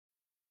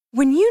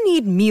When you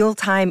need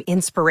mealtime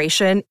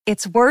inspiration,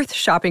 it's worth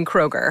shopping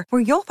Kroger,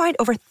 where you'll find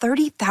over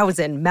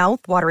 30,000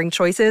 mouth-watering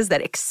choices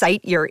that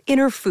excite your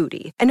inner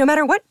foodie. And no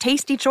matter what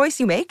tasty choice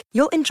you make,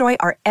 you'll enjoy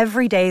our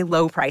everyday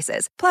low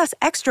prices, plus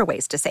extra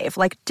ways to save,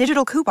 like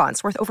digital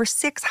coupons worth over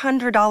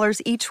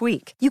 $600 each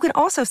week. You can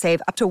also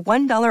save up to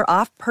 $1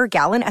 off per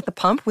gallon at the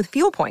pump with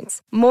fuel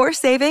points. More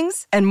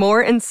savings and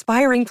more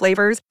inspiring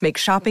flavors make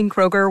shopping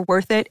Kroger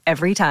worth it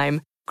every time.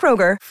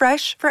 Kroger,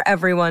 fresh for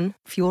everyone.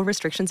 Fuel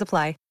restrictions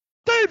apply.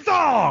 Theme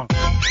song!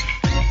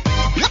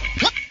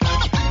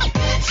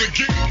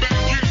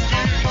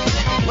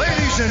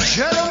 Ladies and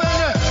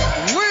gentlemen,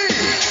 we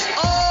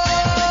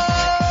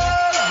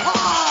are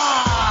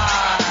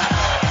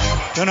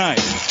live! Tonight,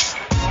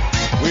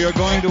 we are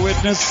going to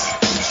witness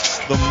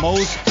the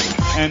most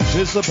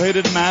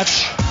anticipated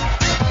match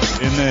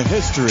in the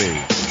history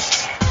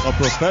of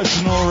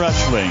professional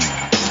wrestling.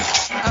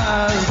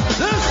 As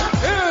this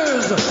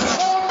is the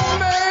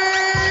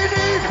main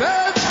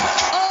event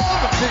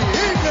of the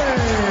evening.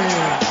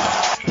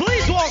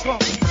 Please welcome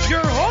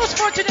your host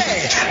for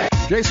today.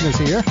 Jason is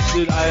here.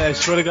 Dude, I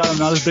swear to God, I'm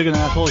not as big an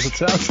asshole as it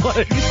sounds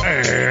like.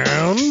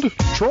 And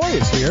Troy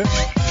is here.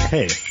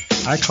 Hey,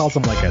 I call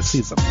them like I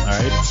see them, all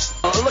right?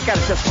 Look at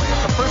it this way.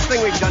 It's the first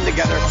thing we've done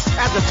together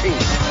as a team.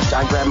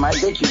 I grab my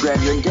dick, you grab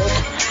your dick.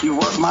 You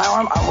work my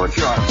arm, I work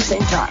your arm.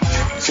 Same time.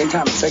 Same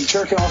time. It's like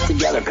jerking off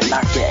together, but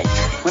not gay.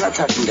 We're not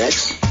touching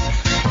dicks.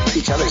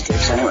 Each other's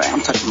dicks anyway.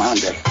 I'm touching my own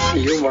dick.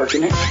 You're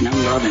working it, and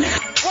I'm loving it.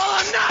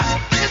 Well,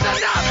 enough is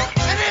enough,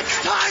 and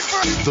it's time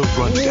for The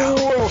Rundown.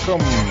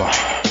 Welcome,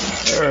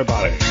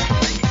 everybody.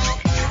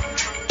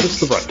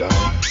 This is The Rundown.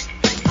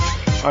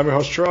 I'm your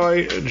host,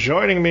 Troy.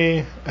 Joining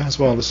me as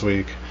well this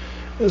week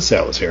is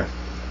Sal is here.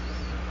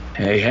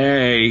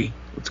 Hey,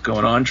 what's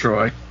going on,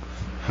 Troy?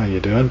 How you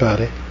doing,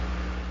 buddy?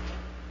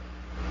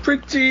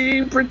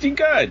 Pretty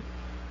good.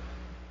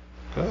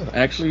 Good.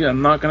 Actually,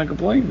 I'm not gonna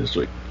complain this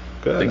week.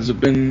 Good. Things have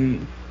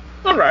been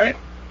all right.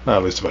 Not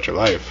at least about your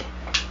life.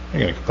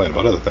 You're going to complain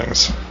about other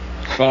things.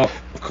 Well,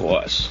 of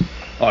course.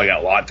 Oh, I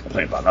got a lot to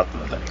complain about. Nothing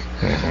to think.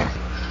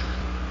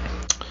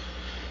 Mm-hmm.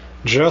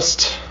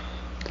 Just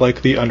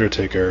like the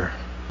Undertaker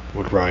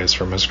would rise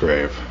from his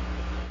grave.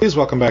 Please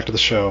welcome back to the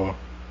show,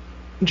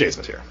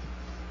 Jason's here.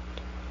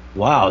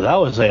 Wow, that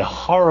was a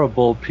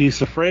horrible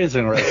piece of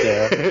phrasing right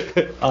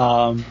there.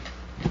 Yeah,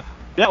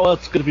 well,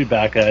 it's good to be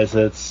back, guys.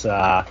 It's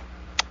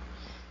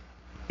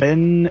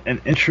been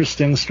an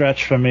interesting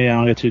stretch for me. I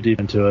don't get too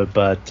deep into it,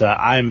 but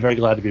I'm very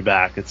glad to be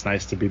back. It's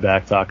nice to be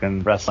back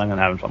talking wrestling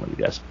and having fun with you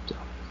guys. So.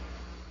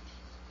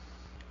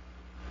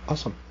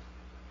 Awesome.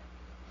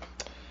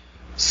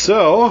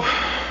 So,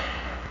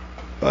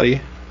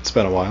 buddy, it's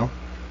been a while.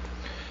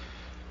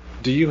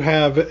 Do you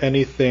have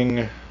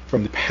anything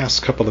from the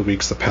past couple of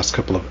weeks, the past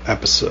couple of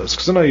episodes,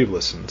 because I know you've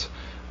listened,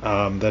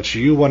 that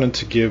you wanted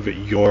to give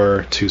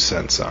your 2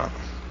 cents on?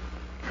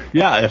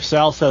 Yeah, if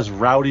Sal says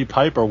Rowdy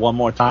Piper one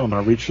more time, I'm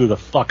going to reach through the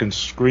fucking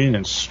screen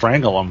and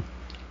strangle him.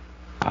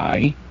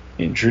 I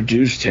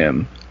introduced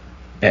him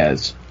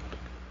as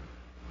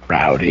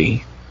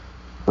Rowdy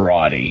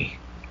Roddy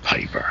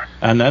Piper.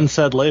 And then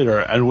said later,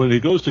 and when he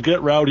goes to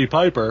get Rowdy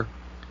Piper...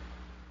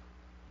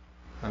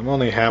 I'm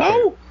only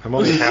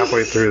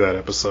halfway through that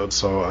episode,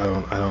 so I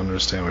don't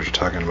understand what you're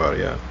talking about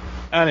yet.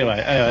 Anyway,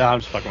 I'm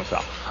just fucking with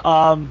Sal.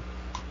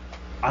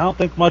 I don't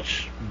think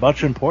much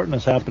important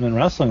has happened in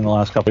wrestling in the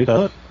last couple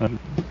of weeks.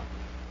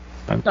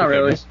 Not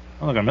really. I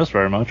don't think I missed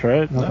very much,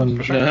 right? No,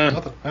 for sure.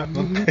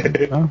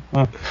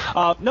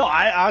 No,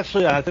 I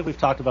think we've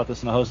talked about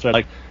this in the host thread.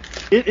 Like,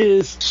 it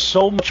is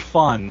so much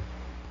fun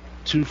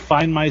to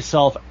find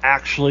myself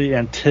actually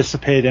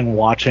anticipating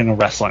watching a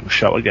wrestling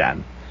show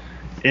again.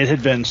 It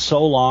had been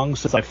so long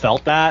since I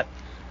felt that,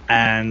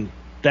 and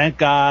thank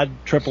God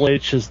Triple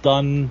H has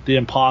done the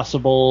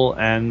impossible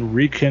and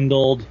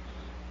rekindled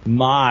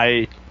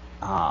my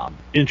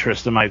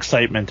interest and my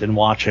excitement in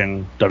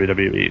watching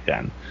WWE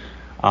again.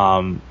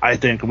 I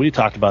think we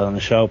talked about it on the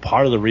show.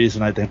 Part of the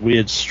reason I think we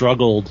had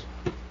struggled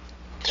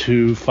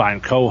to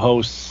find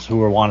co-hosts who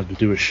wanted to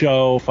do a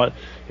show, but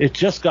it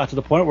just got to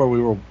the point where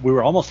we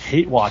were almost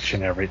hate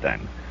watching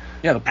everything.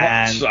 Yeah, the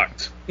plot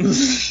sucked.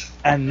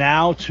 And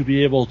now to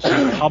be able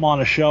to come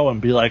on a show and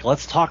be like,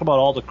 let's talk about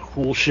all the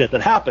cool shit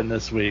that happened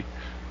this week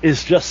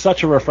is just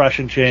such a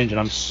refreshing change, and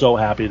I'm so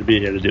happy to be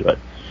here to do it.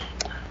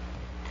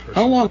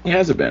 How long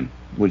has it been,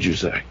 would you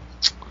say?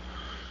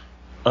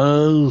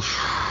 It's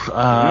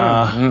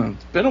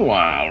been a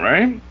while,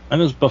 right? And it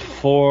was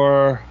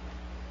before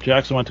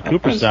Jackson went to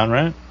Cooperstown,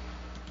 right?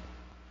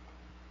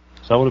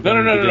 So that would have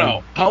been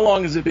No. How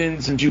long has it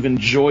been since you've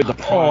enjoyed the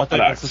product?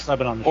 I think since I've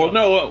been on the show. Or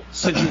no,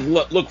 since you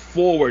look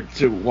forward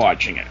to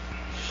watching it.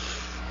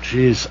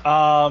 Jeez.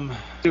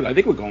 Dude, I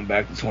think we're going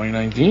back to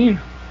 2019.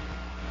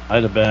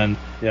 Might have been.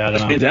 Yeah, I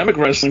don't know. Pandemic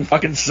wrestling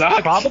fucking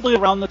sucks. Probably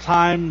around the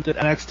time that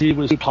NXT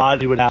was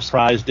pod, he would have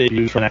surprise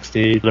debuts for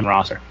NXT in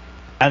roster.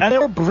 And there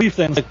were brief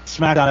things like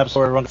SmackDown episode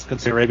where everyone could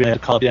see Arabian had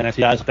to call up the NXT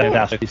guys.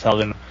 Fantastic. He's held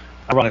in,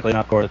 ironically,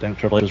 not Corey, I think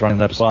Triple H was running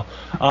that as well.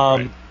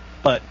 Right.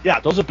 But yeah,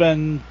 those have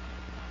been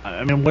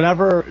I mean,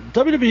 whenever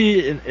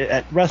WWE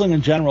at wrestling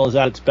in general is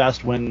at its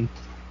best when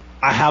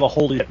I have a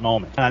holy shit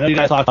moment. And I know you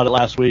guys talked about it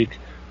last week,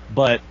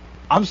 but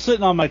I'm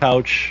sitting on my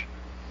couch,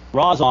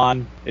 Raw's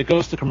on, it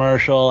goes to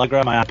commercial, I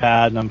grab my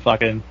iPad and I'm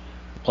fucking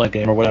playing a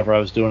game or whatever I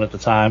was doing at the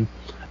time.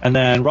 And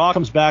then Raw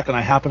comes back and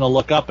I happen to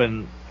look up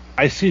and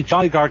I see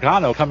Johnny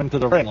Gargano coming to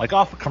the ring, like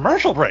off a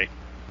commercial break.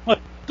 What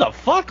the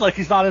fuck? Like,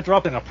 he's not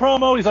interrupting a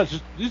promo. He's not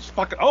he's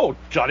fucking, oh,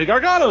 Johnny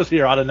Gargano's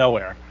here out of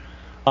nowhere.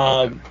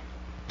 To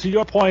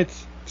your point,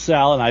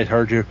 Sal, and I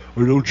heard you, I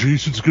know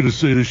Jason's going to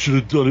say they should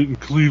have done it in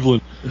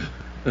Cleveland.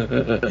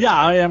 Yeah,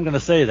 I am going to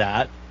say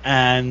that.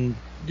 And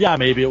yeah,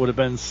 maybe it would have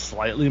been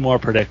slightly more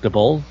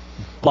predictable,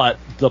 but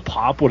the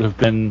pop would have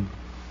been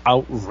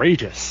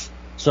outrageous.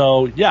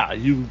 So yeah,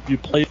 you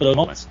play for those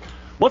moments.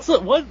 What's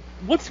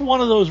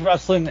one of those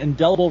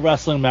indelible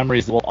wrestling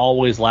memories that will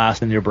always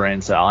last in your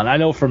brain, Sal? And I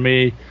know for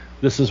me,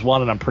 this is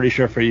one, and I'm pretty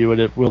sure for you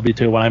it will be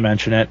too when I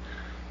mention it.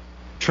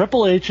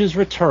 Triple H's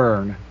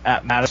return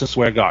at Madison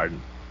Square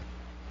Garden.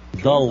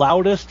 The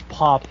loudest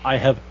pop I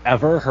have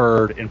ever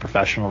heard in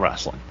professional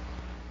wrestling.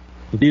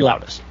 The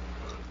loudest.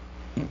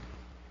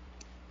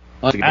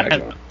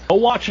 And go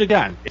watch it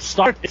again.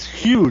 It's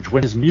huge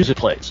when his music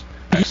plays.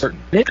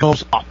 It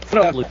goes up.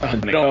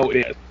 No,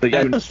 it is. I'd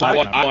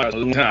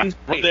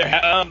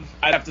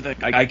have to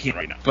think. I can't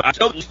right now. But I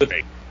don't the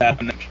thing.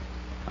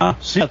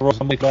 See,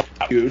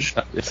 that huge.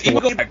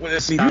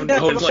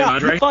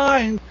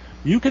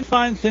 You can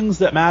find things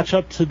that match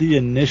up to the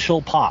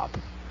initial pop,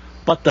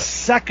 but the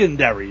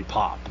secondary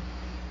pop,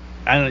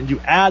 and you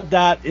add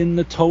that in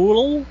the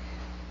total,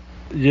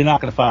 you're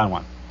not going to find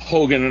one.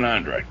 Hogan and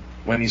Andre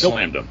when he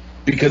slammed him,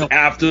 because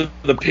after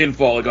the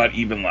pinfall it got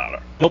even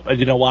louder. Nope, and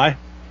you know why?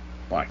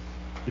 Why?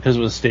 Because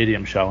it was a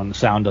stadium show and the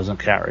sound doesn't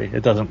carry.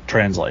 It doesn't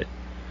translate.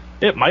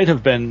 It might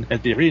have been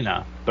at the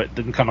arena, but it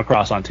didn't come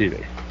across on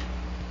TV.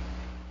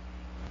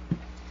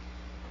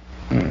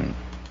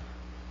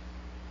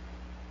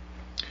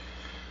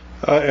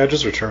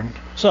 Edge's return.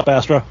 What's up,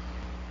 Astro?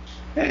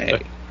 Hey.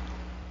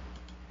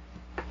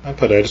 I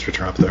put Edge's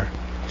return up there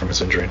from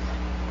his injury.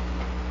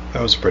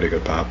 That was a pretty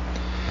good pop.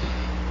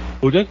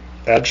 Who did?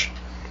 Edge.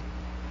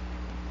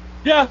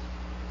 Yeah.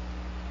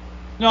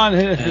 No,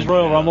 and his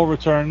Royal Rumble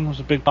return was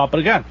a big pop. But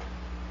again,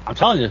 I'm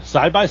telling you,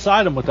 side by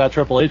side him with that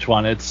Triple H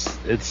one, it's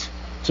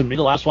to me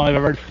the last one I've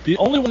ever heard. The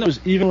only one that was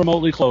even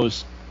remotely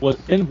close was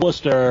in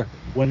Worcester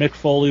when Mick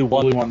Foley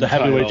won the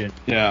heavyweight championship.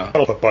 Yeah.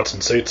 I'll put butts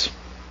in seats.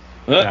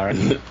 Yeah,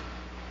 right.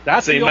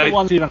 That's the only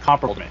one that's even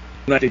comparable to me.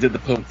 They did the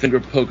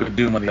finger poke of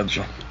doom on the other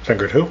show.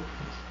 Fingered who?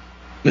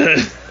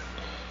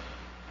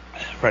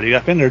 Freddie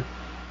got fingered.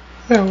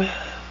 Yeah.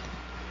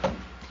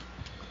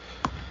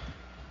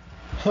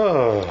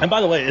 And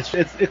by the way,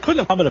 it couldn't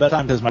have come at a better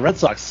time because my Red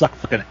Sox suck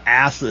fucking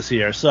ass this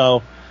year,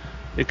 so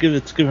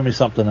it's giving me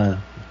something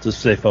to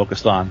stay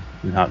focused on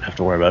and not have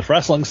to worry about. If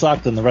wrestling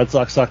sucked and the Red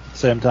Sox sucked at the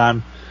same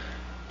time,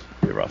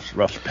 it'd be a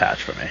rough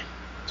patch for me.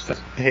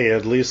 Hey,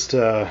 at least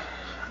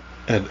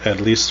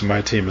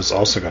my team is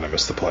also going to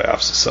miss the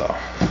playoffs, so.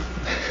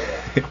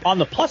 On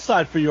the plus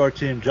side for your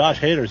team, Josh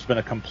Hader's been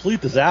a complete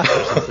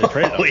disaster since they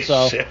traded him.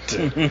 So,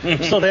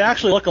 shit. So they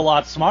actually look a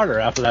lot smarter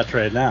after that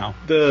trade now.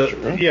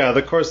 The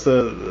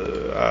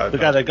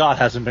guy they got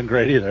hasn't been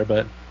great either,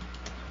 but.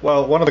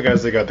 Well, one of the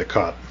guys they got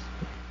caught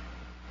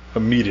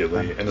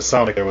immediately, and it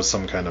sounded like there was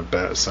some kind of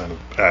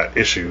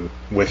issue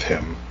with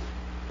him.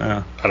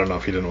 Yeah. I don't know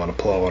if he didn't want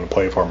to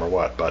play for him or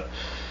what, but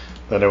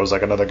then there was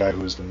like another guy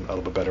who's been a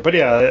little bit better. But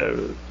yeah,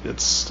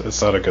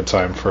 it's not a good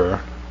time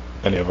for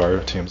any of our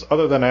teams,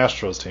 other than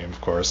Astro's team,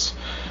 of course,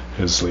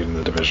 who's leading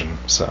the division.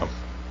 So,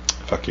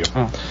 fuck you.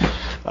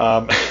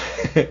 Oh.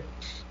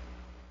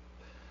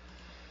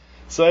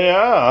 So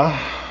yeah.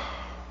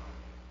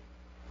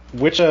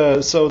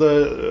 So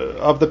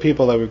of the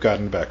people that we've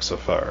gotten back so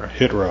far,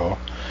 Hit Row,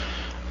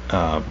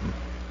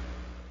 Karrion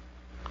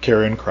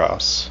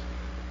Kross,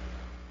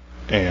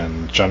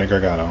 and Johnny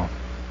Gargano.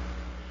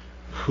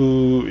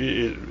 Who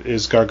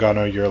is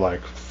Gargano your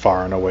like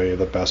far and away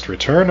the best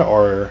return,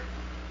 or?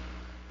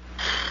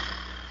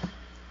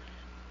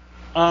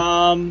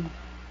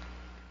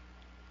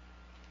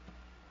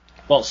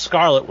 Well,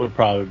 Scarlett would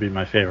probably be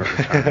my favorite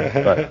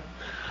return,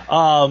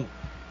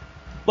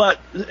 but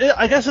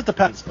I guess it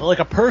depends. Like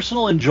a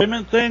personal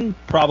enjoyment thing,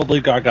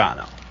 probably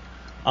Gargano.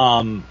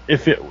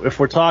 If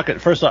we're talking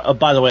first,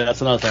 by the way,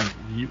 that's another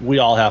thing. We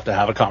all have to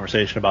have a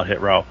conversation about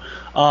Hit Row.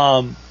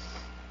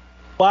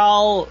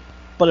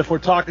 But if we're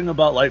talking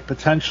about like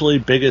potentially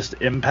biggest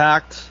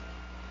impact,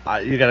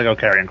 you got to go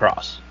Karrion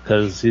Kross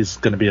because he's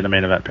going to be in the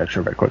main event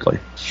picture very quickly.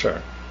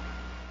 Sure.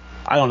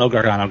 I don't know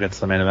Gargano gets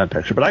the main event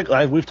picture, but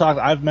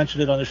I've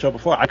mentioned it on the show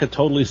before. I could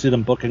totally see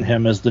them booking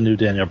him as the new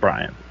Daniel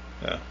Bryan.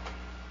 Yeah.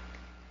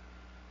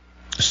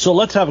 So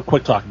let's have a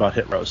quick talk about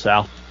Hit Row,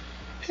 Sal.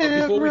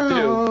 Before we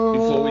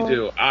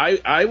do,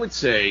 I would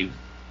say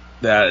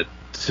that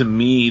to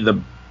me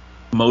the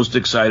most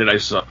excited I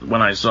saw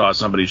when I saw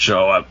somebody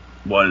show up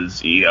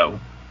was Io.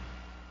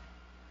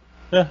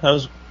 Yeah,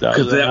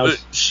 that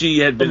was she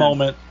had the been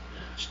moment.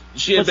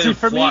 she had But been see,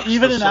 for me, flux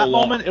even for in so that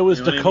long, moment, it was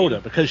you know what I Dakota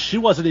mean? because she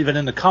wasn't even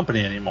in the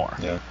company anymore.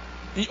 Yeah.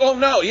 Oh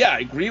no, yeah, I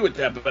agree with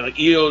that, but like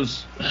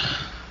Io's,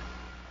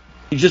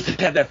 you just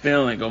had that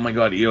feeling like, oh my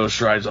god, Io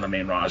Shirai's on the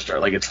main roster,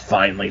 like it's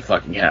finally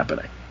fucking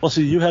happening. Well,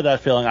 see, you had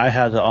that feeling. I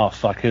had oh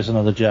fuck, here's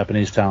another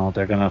Japanese talent.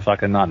 They're gonna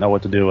fucking not know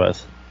what to do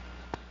with.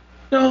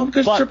 No,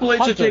 because But Triple H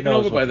had Hunter taken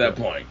knows over what by to that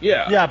do. point.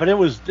 Yeah. Yeah, but it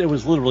was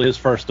literally his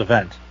first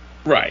event.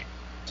 Right.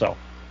 So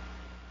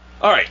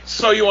All right,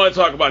 so you want to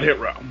talk about Hit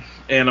Row,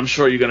 and I'm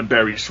sure you're going to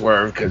bury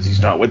Swerve because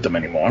he's not with them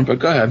anymore, but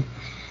go ahead.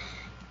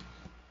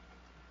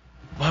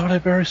 why would I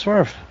bury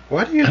Swerve?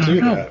 Why do you do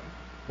that?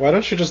 Why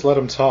don't you just let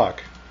him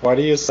talk? Why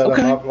do you set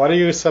him up? Why do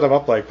you set him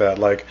up like that?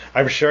 Like,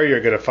 I'm sure you're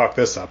gonna fuck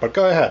this up, but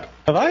go ahead.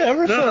 Have I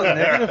ever said a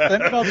negative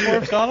thing about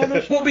Swerve Scott on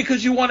this show? Well,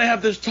 because you want to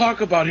have this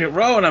talk about Hit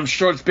Row, and I'm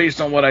sure it's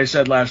based on what I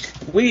said last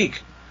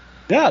week,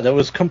 Yeah, that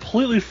was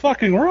completely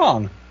fucking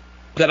wrong.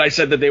 that I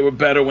said that they were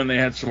better when they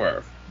had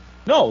Swerve.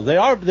 No, they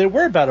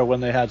were better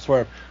when they had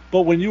Swerve.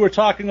 But when you were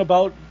talking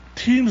about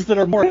teams that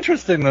are more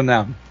interesting than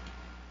them.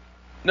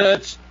 No,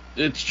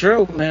 it's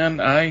true, man.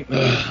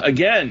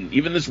 Again,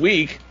 even this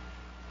week,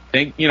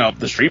 I think,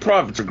 the Street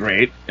Profits are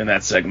great in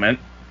that segment,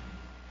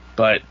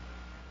 but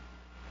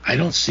I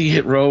don't see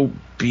Hit Row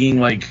being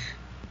like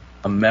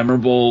a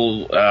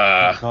memorable.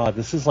 God,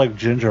 this is like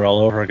Ginger all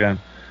over again.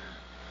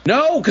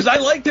 No, because I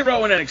liked Hit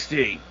Row in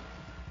NXT.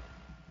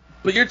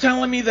 But you're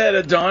telling me that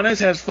Adonis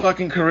has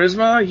fucking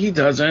charisma? He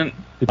doesn't.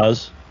 He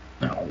does.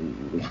 No.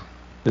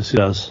 Yes, he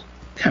does.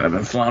 Kind of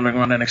been floundering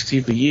around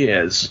NXT for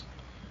years.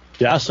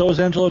 Yeah, so is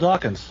Angelo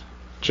Dawkins.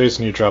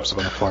 Jason, you drop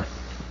something on the floor.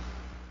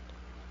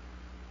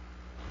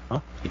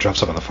 Huh? You dropped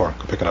something on the floor.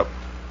 Go pick it up.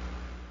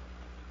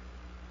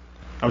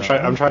 I'm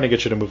trying to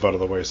get you to move out of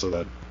the way so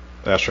that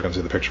Astra can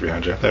see the picture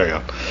behind you. There you go.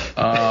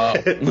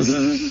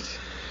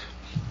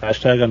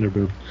 Hashtag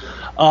underboob.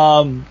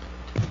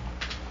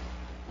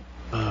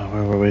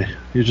 Where were we?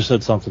 You just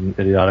said something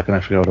idiotic and I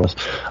forgot what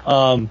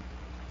it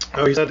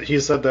was. He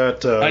said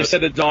that. I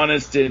said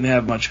Adonis didn't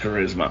have much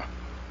charisma.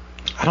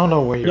 I don't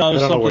know where you. No, I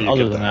there's don't know where something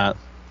you other get than that.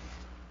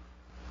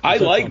 I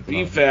said like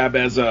something BFAB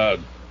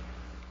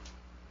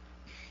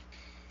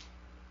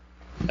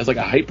as like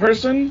a hype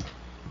person.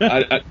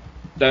 Yeah.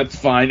 That's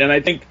fine, and I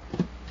think,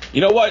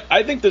 you know what?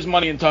 I think there's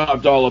money in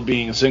Top Dollar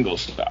being a single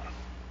star,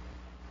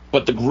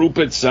 but the group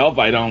itself,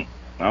 I don't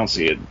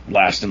see it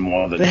lasting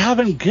more than. They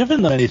haven't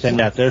given them anything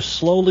yet. They're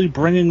slowly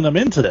bringing them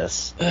into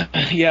this.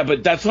 Yeah,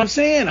 but that's what I'm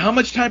saying. How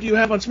much time do you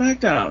have on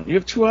SmackDown? You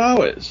have 2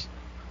 hours.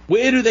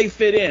 Where do they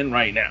fit in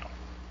right now?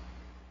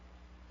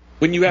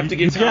 When you have to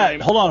give time.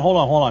 Hold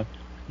on.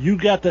 You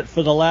get that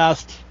for the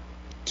last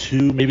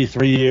 2, maybe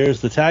 3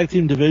 years, the tag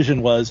team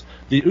division was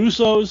the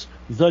Usos,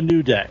 the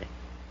New Day.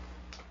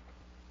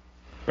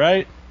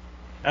 Right?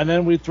 And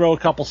then we throw a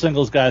couple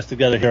singles guys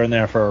together here and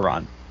there for a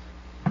run.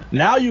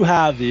 Now you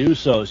have the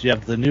Usos, you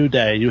have the New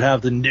Day, you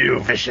have the new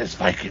vicious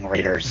Viking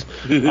Raiders.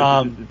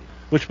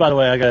 Which, by the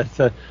way, I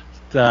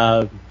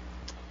got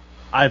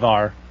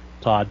Ivar,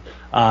 Todd,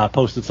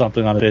 posted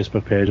something on the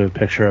Facebook page of a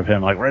picture of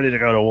him, like, ready to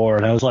go to war.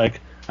 And I was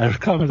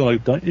commenting,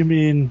 like, don't you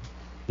mean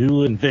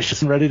new and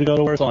vicious and ready to go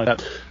to war? Something like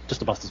that. Just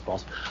to bust his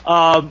balls.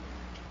 But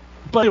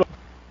anyway,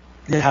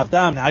 you have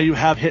them. Now you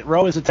have Hit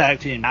Row as a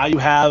tag team. Now you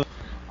have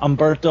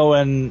Umberto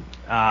and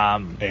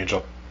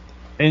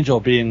Angel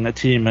being a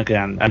team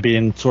again and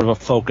being sort of a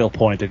focal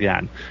point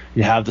again.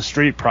 You have the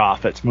Street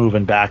Profits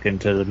moving back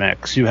into the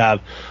mix. You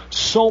have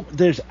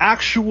there's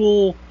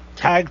actual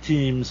tag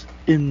teams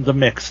in the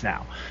mix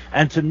now.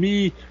 And to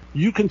me,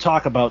 you can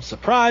talk about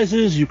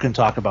surprises, you can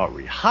talk about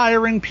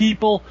rehiring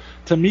people.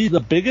 To me, the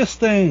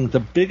biggest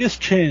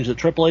change that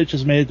Triple H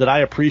has made that I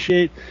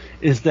appreciate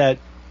is that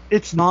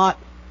it's not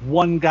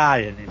one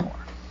guy anymore.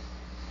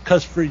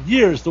 Because for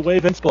years, the way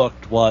Vince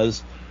booked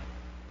was,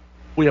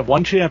 we have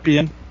one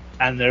champion,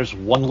 and there's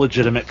one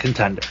legitimate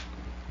contender.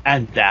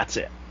 And that's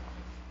it.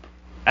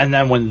 And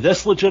then when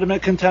this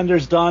legitimate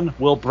contender's done,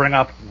 we'll bring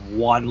up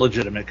one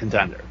legitimate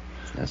contender.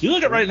 You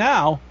look at right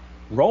now,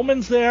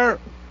 Roman's there.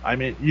 I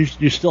mean,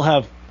 you still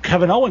have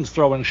Kevin Owens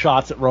throwing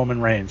shots at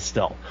Roman Reigns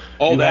still.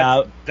 Oh,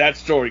 that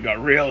story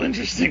got real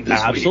interesting this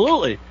week.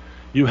 Absolutely.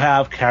 You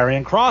have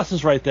Karrion Kross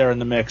is right there in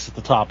the mix at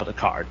the top of the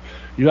card.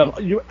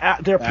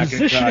 They're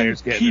positioning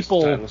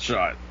people. Title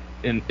shot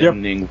in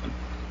England.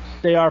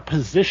 They are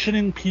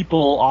positioning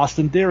people,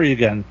 Austin Theory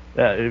again,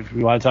 if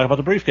you want to talk about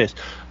the briefcase.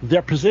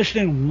 They're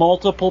positioning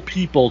multiple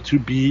people to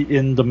be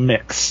in the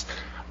mix.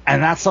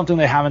 And that's something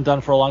they haven't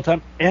done for a long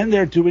time. And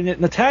they're doing it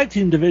in the tag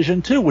team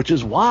division too, which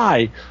is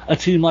why a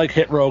team like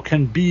Hit Row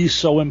can be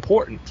so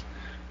important.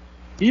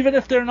 Even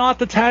if they're not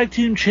the tag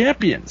team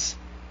champions,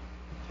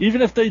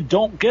 even if they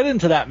don't get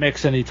into that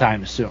mix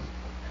anytime soon,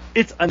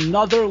 it's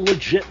another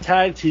legit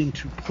tag team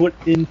to put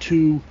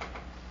into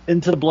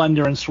the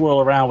blender and swirl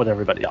around with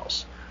everybody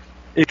else.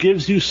 It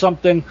gives you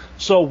something.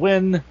 So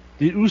when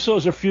the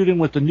Usos are feuding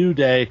with the New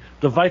Day,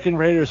 the Viking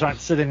Raiders aren't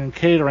sitting and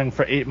catering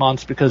for 8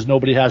 months because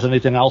nobody has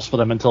anything else for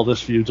them until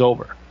this feud's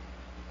over.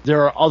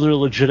 there are other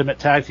legitimate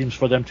tag teams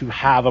for them to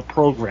have a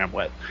program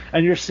with.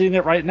 And you're seeing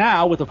it right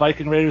now with the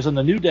Viking Raiders and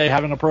the New Day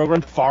having a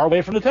program far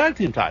away from the tag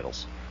team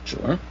titles.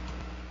 Sure.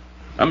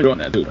 I'm enjoying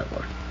that too, by the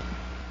way.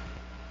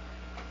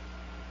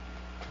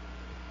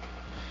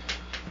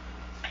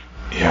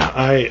 Yeah,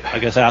 I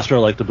guess Astro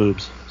liked the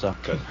boobs, so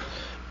good.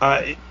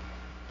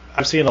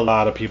 I've seen a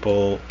lot of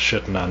people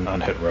shitting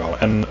on Hit Row,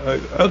 and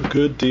a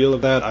good deal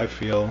of that, I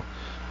feel,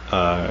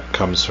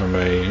 comes from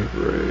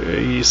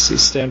a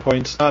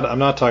standpoint. I'm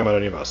not talking about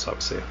any of us,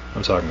 obviously.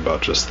 I'm talking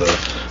about just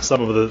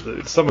some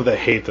of the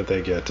hate that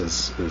they get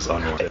is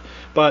unwarranted.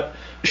 But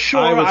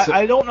sure,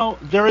 I don't know.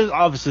 There's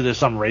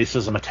some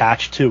racism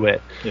attached to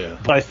it. Yeah.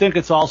 But I think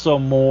it's also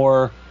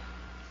more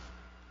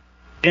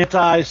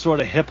anti sort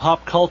of hip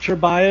hop culture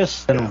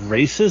bias than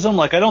racism.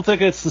 Like, I don't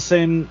think it's the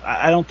same.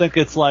 I don't think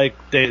it's like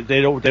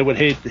they would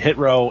hate Hit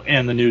Row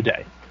and the New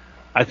Day.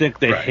 I think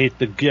they hate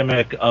the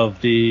gimmick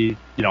of the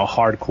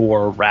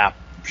hardcore rap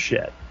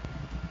shit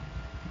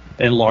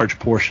in large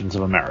portions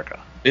of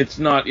America. It's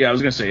not. Yeah, I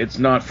was gonna say it's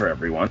not for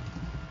everyone.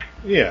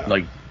 Yeah.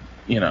 Like,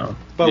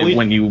 but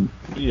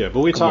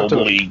we talked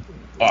about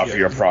offer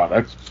your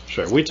product.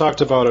 Sure, we talked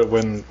about it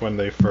when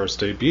they first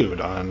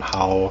debuted on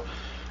how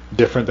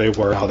different they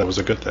were, how that was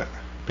a good thing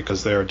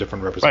because they're a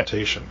different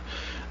representation.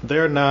 Right.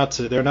 They're not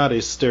a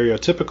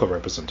stereotypical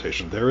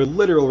representation. They're a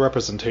literal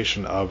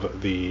representation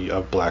of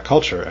black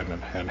culture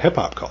and hip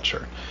hop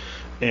culture,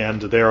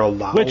 and they're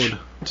allowed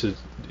to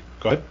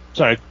go ahead.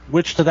 Sorry,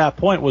 which to that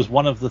point was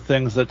one of the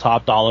things that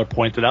Top Dollar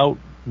pointed out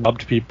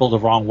rubbed people the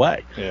wrong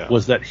way. Yeah.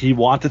 Was that he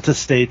wanted to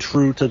stay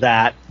true to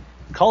that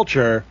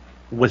culture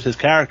with his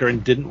character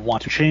and didn't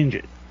want to change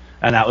it,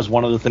 and that was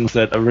one of the things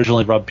that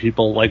originally rubbed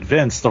people like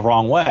Vince the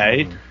wrong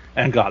way. Mm-hmm.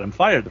 And got him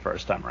fired the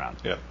first time around.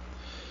 Yeah.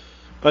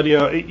 But,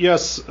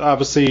 yes,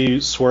 obviously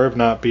Swerve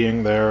not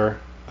being there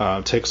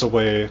takes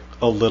away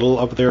a little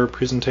of their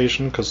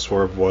presentation because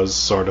Swerve was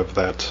sort of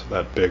that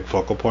big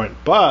focal point.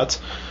 But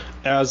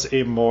as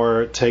a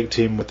more tag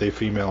team with a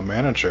female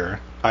manager,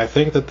 I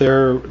think that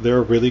they're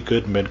a really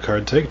good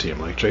mid-card tag team,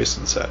 like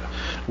Jason said,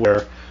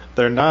 where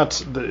they're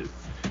not...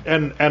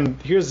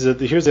 And here's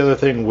the other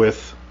thing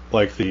with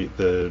like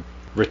the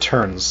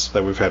returns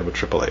that we've had with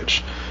Triple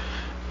H.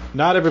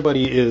 Not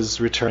everybody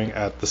is returning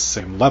at the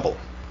same level.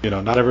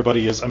 Not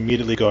everybody is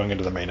immediately going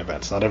into the main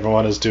events. Not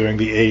everyone is doing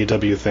the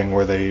AEW thing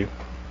where they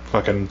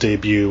fucking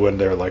debut and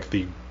they're like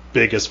the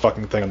biggest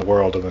fucking thing in the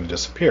world and then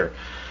disappear.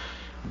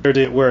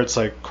 Where it's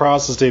like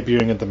Cross is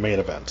debuting at the main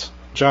event.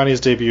 Johnny's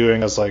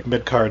debuting as like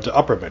mid-card to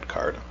upper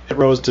mid-card. Hit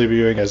Row is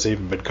debuting as a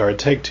mid-card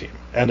tag team.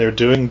 And they're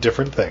doing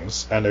different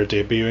things and they're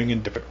debuting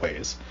in different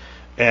ways.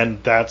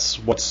 And that's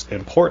what's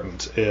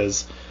important,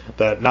 is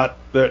that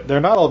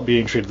they're not all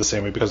being treated the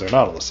same way because they're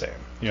not all the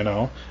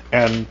same,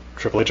 And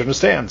Triple H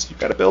understands you've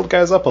got to build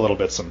guys up a little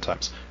bit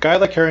sometimes. A guy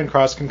like Karrion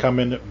Kross can come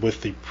in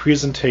with the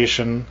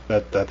presentation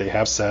that they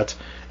have set,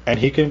 and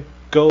he can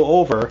go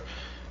over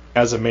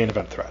as a main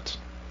event threat,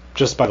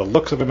 just by the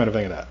looks of him and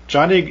everything like that.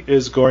 Johnny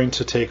is going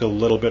to take a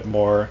little bit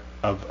more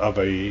of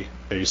a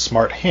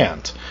smart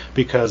hand,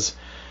 because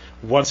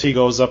once he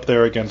goes up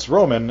there against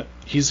Roman,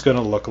 he's going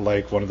to look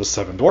like one of the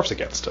Seven Dwarfs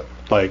against him.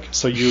 Like,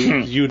 so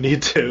you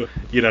need to,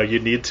 you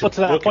need to. But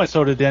to that point,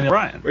 so did Daniel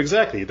Bryan.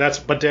 Exactly.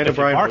 But Daniel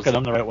Bryan market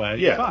him the right way.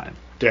 Yeah. Fine.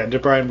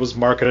 Daniel Bryan was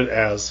marketed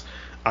as,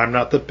 I'm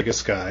not the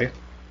biggest guy,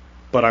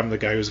 but I'm the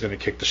guy who's going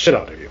to kick the shit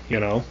out of you.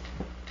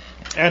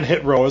 And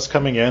Hit Row is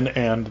coming in,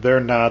 and they're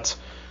not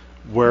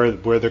we're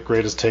the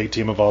greatest tag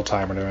team of all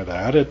time or anything like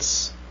that.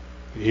 It's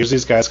here's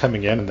these guys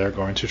coming in, and they're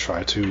going to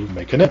try to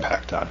make an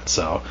impact on it.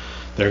 So.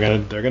 They're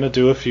gonna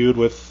do a feud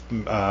with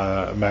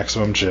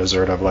Maximum Jizz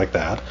or whatever like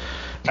that,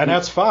 and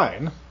that's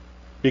fine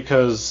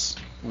because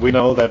we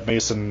know that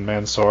Mason and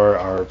Mansoor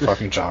are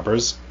fucking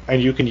jobbers,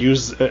 and you can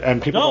use and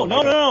people.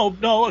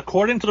 No.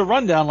 According to the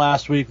rundown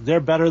last week, they're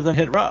better than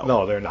Hit Row.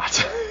 No, they're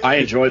not. I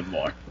enjoyed them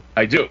more.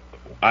 I do.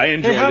 I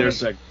enjoy their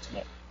segments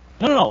more.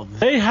 No.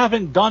 They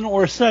haven't done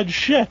or said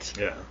shit.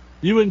 Yeah.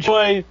 You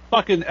enjoy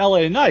fucking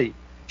LA Knight.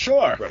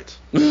 Sure. Right.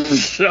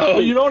 So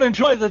but you don't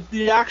enjoy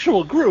the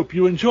actual group.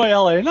 You enjoy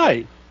LA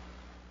Knight.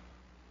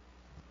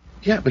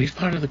 Yeah, but he's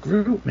part of the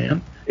group,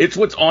 man. It's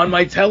what's on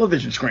my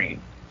television screen.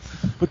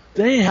 But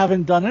they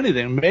haven't done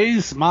anything.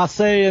 Mace,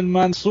 Massey, and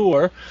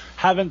Mansoor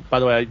haven't. By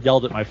the way, I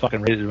yelled at my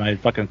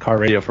fucking car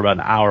radio for about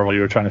an hour while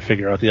you were trying to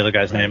figure out the other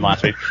guy's name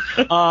last week.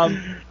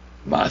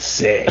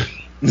 Massey.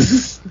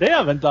 They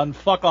haven't done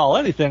fuck all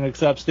anything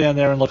except stand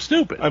there and look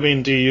stupid. I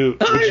mean,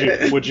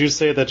 would you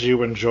say that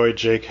you enjoy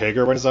Jake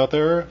Hager when he's out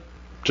there,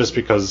 just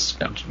because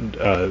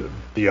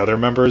the other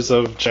members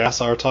of JAS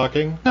are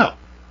talking? No,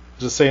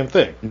 it's the same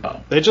thing.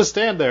 No, they just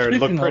stand there and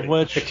Speaking look pretty. Of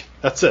which,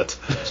 that's it.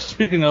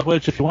 Speaking of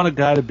which, if you want a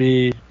guy to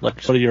be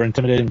like sort of your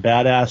intimidating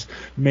badass,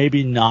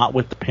 maybe not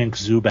with the pink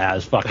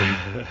Zubaz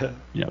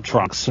fucking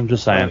trunks. I'm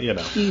just saying. We're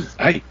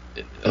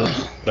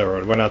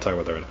not talking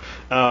about that right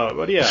now.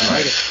 But yeah.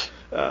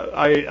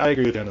 I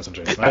agree with Dennis and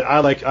Jason. I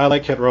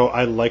like Hit Row.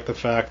 I like the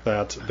fact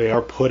that they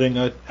are putting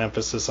an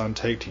emphasis on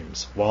tag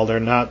teams while they're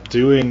not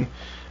doing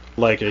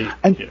like a.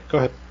 Go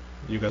ahead.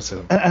 You guys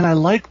say that. And I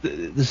like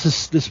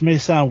this may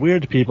sound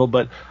weird to people,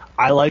 but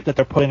I like that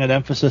they're putting an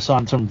emphasis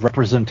on some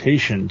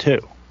representation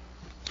too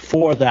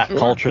for that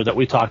culture that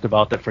we talked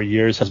about that for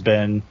years has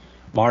been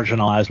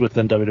marginalized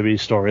within WWE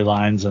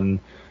storylines and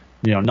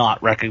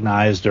not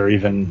recognized or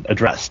even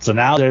addressed. So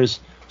now there's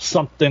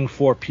something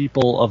for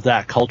people of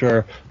that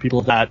culture, people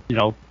of that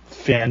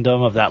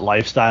fandom, of that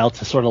lifestyle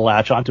to sort of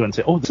latch onto and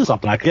say, oh, this is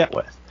something I can get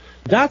with.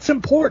 That's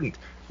important.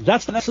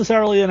 That's not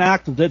necessarily an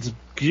act that's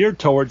geared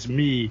towards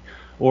me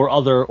or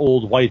other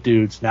old white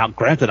dudes. Now,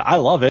 granted, I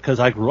love it because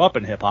I grew up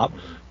in hip-hop,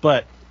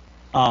 but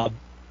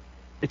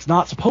it's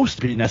not supposed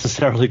to be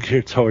necessarily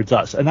geared towards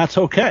us, and that's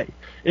okay.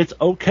 It's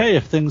okay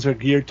if things are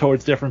geared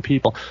towards different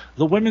people.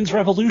 The women's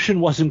revolution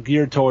wasn't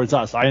geared towards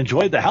us. I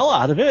enjoyed the hell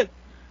out of it,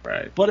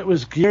 right? But it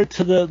was geared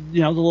to the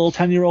the little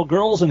 10-year-old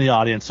girls in the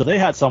audience, so they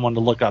had someone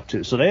to look up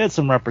to, so they had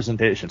some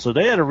representation, so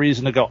they had a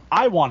reason to go,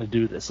 I want to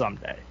do this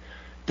someday.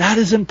 That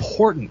is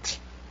important,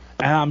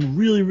 and I'm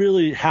really,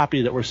 really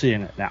happy that we're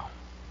seeing it now.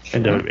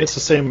 It's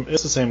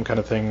the same kind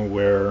of thing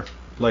where,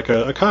 like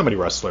a comedy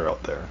wrestler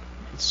out there,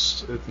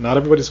 not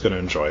everybody's going to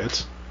enjoy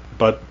it,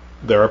 but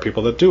there are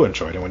people that do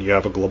enjoy it. And when you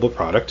have a global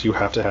product, you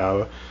have to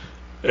have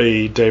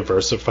a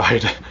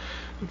diversified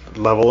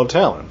level of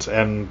talent,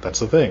 and that's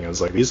the thing.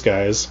 It's like these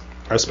guys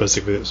are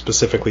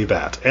specifically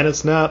that, and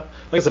it's not,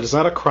 like I said, it's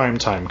not a Crime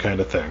Time kind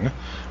of thing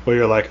where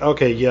you're like,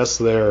 okay, yes,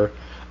 they're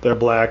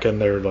black and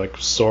they're like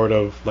sort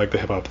of like the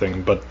hip hop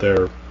thing, but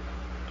they're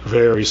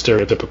very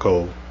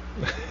stereotypical.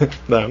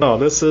 No,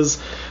 this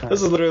is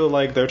literally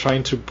like they're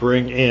trying to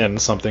bring in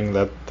something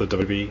that the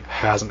WWE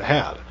hasn't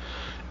had,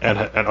 and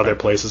other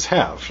places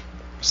have.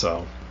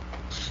 So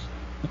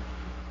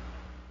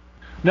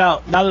now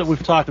that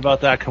we've talked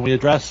about that, can we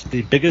address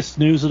the biggest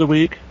news of the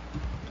week?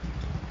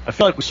 I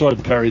feel like we sort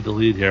of buried the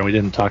lead here, and we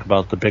didn't talk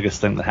about the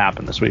biggest thing that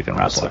happened this week in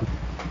wrestling.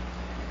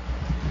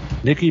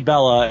 Nikki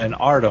Bella and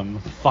Artem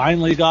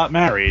finally got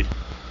married,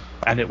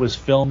 and it was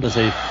filmed as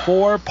a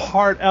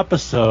 4-part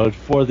episode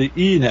for the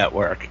E!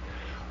 Network,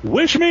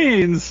 which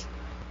means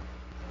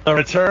the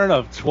return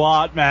of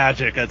Twat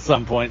Magic at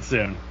some point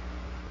soon.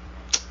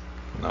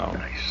 No.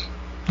 Nice.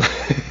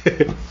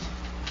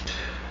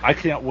 I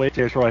can't wait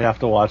till I have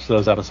to watch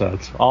those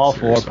episodes. All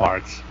Seriously. 4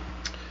 parts.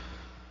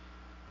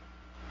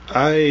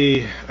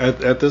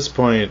 At this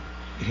point,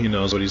 he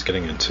knows what he's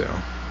getting into.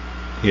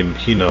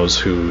 He knows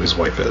who his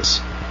wife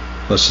is.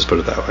 Let's just put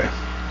it that way.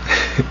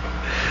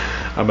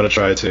 I'm gonna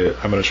try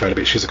to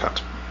be. She's a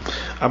cunt.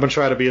 I'm gonna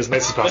try to be as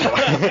nice as possible.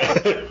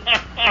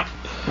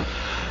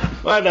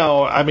 But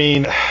no, I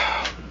mean,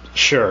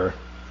 sure.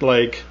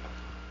 Like,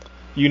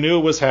 you knew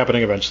it was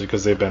happening eventually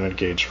because they've been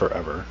engaged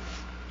forever.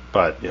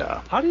 But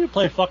yeah. How do you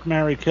play Fuck,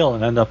 Marry, Kill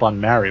and end up on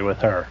Marry with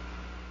her?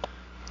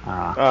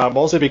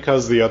 Mostly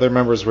because the other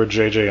members were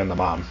JJ and the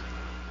mom.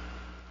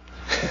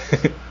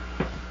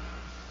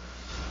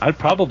 I'd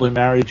probably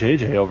marry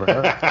JJ over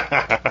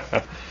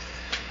her.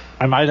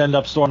 I might end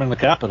up storming the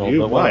Capitol.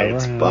 You but might,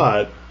 whatever,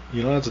 but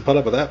you don't have to put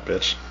up with that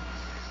bitch.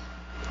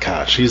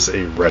 God, she's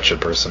a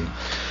wretched person.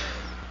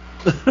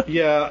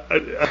 Yeah,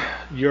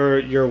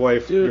 your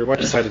wife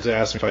decided to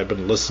ask me if I'd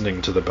been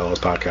listening to the Bellas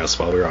podcast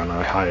while we were on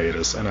a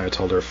hiatus, and I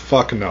told her,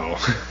 fuck no.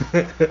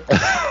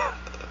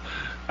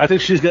 I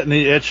think she's getting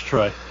the itch,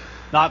 Troy.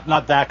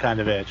 Not that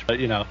kind of itch, but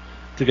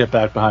to get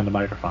back behind the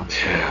microphone.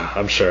 Yeah,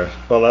 I'm sure.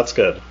 Well, that's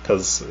good,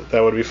 because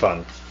that would be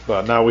fun.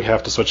 But now we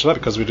have to switch it up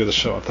because we do the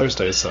show on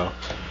Thursdays, so...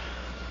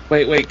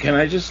 Wait, can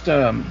I just,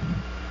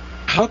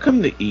 how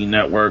come the E!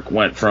 Network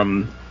went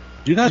from...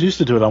 You guys used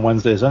to do it on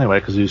Wednesdays anyway,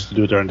 because you used to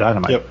do it during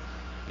Dynamite. Yep.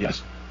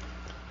 Yes.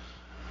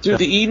 Dude,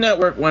 the E!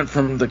 Network went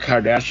from the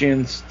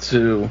Kardashians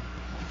to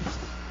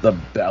the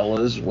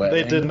Bellas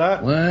wedding. They did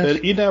not. What?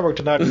 The E! Network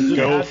did not go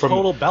had from...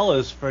 Total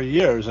Bellas for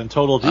years and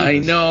Total Divas. I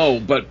know,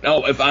 but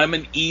if I'm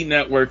an E!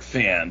 Network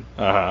fan,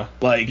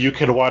 like... You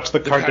can watch the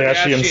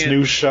Kardashians'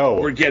 new show.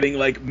 We're getting,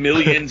 like,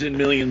 millions and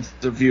millions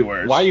of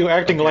viewers. Why are you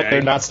acting like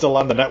they're not still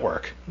on the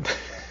network?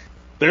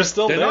 They're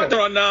still there. They're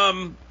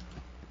on,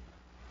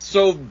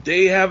 so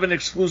they have an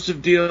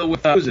exclusive deal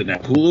with, what is it now,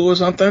 Hulu or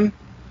something?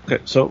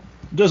 Okay, so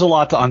there's a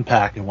lot to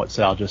unpack in what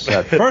Sal just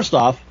said. First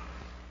off,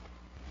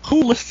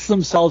 who lists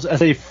themselves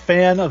as a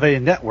fan of a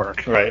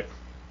network? Right.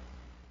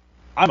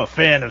 I'm a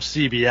fan of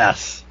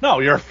CBS. No,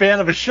 you're a fan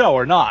of a show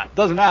or not.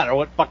 Doesn't matter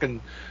what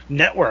fucking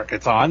network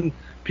it's on.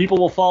 People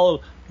will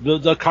follow...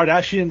 The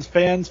Kardashians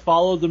fans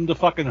followed them to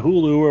fucking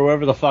Hulu or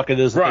wherever the fuck it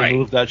is that they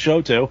moved that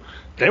show to.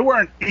 They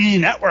weren't E!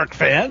 Network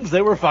fans.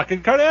 They were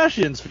fucking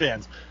Kardashians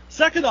fans.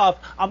 Second off,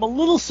 I'm a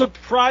little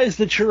surprised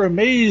that you're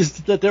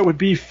amazed that there would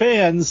be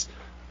fans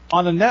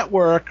on a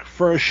network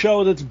for a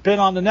show that's been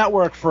on the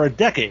network for a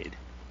decade.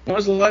 When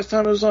was the last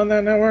time it was on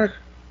that network?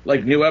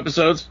 Like, new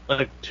episodes?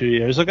 Like 2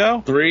 years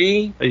ago?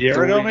 3? A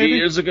year ago, maybe? 3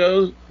 years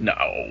ago?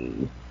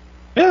 No.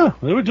 Yeah,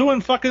 they were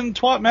doing fucking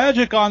Twat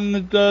Magic on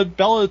the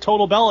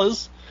Total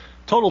Bellas.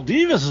 Total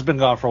Divas has been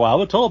gone for a while,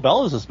 but Total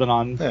Bellas has been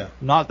on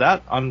not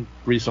that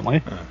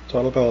recently. Yeah,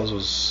 Total Bellas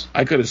was...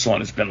 I could have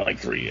sworn it's been like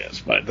 3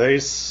 years, but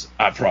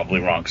I'm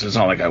probably wrong, because it's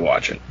not like I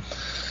watch it.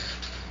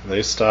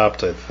 They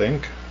stopped, I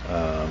think,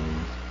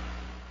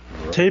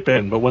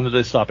 taping, but when did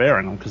they stop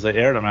airing them? Because they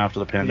aired them after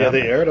the Yeah, pandemic.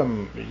 they aired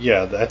them.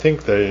 Yeah, I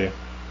think they.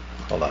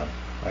 Hold on,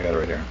 I got it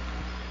right here.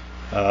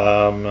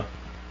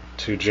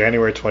 To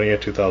January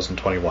 20th,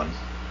 2021.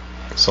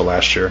 So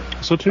last year.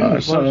 So 2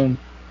 years. So,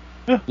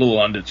 Yeah. a little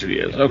under 2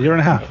 years. A Okay. year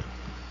and a half.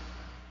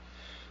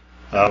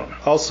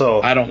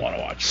 Also, I don't want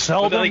to watch. But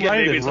Seldom then again,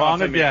 maybe rated. it's Wrong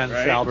not for me, again,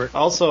 right? Albert.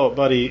 Also,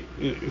 buddy,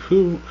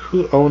 who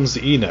owns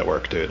the E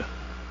Network, dude?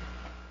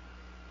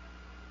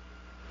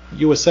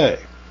 USA.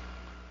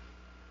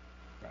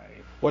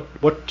 Right.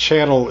 What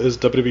channel is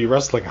WWE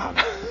wrestling on?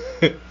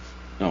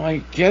 No, I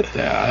get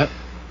that.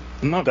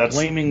 I'm not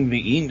blaming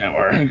the E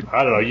Network.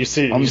 I don't know. You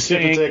seem to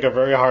saying- take a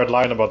very hard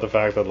line about the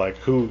fact that like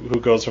who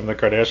goes from the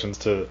Kardashians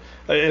to.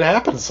 It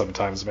happens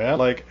sometimes, man.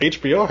 Like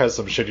HBO has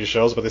some shitty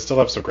shows, but they still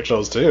have some great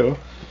shows too.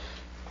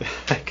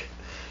 Like,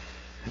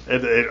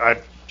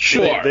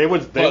 Sure, they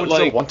would but, still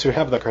like- want to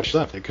have the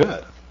Kardashians if they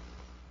could.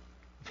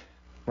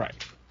 Right.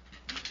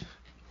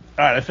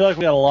 All right, I feel like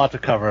we got a lot to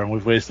cover, and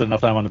we've wasted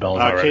enough time on the bells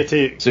already.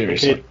 KT,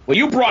 Seriously. Well,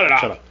 you brought it up.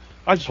 Shut up.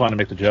 I just wanted to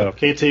make the joke.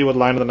 KT with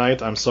line of the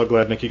night. I'm so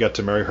glad Nikki got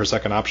to marry her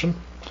second option.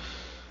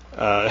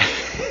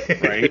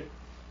 Right.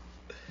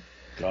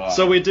 God.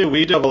 So we do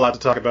have a lot to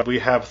talk about. We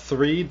have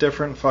 3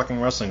 different fucking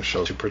wrestling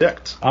shows to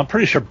predict. I'm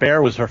pretty sure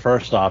Bear was her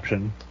first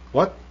option.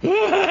 What?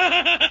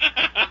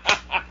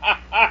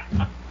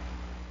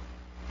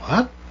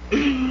 What?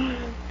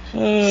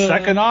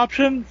 Second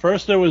option?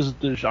 First there was,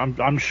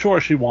 I'm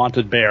sure she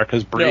wanted Bear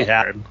because Brie No.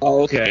 had him.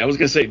 Oh, okay. I was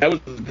gonna say that was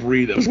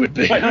Brie that was with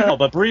me. Wait, no,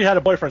 but Brie had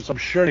a boyfriend, so I'm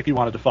sure Nikki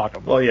wanted to fuck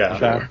him. Well, yeah.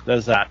 Okay,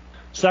 there's that.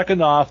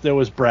 Second off, there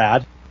was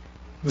Brad.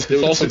 There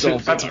was also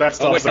Dolph That's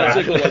Ziggler. Oh, wait,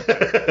 Brad. Dolph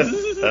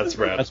Ziggler. That's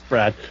Brad. That's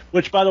Brad.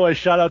 Which, by the way,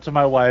 shout out to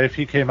my wife.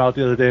 He came out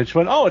the other day and she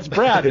went, "Oh, it's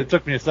Brad." It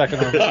took me a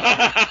second.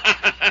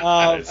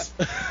 Nice.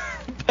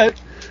 But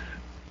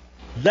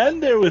then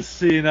there was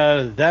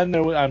Cena. Then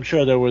there was, I'm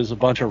sure there was a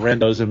bunch of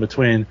randos in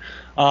between.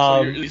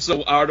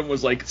 So Artem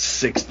was like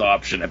 6th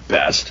option at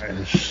best.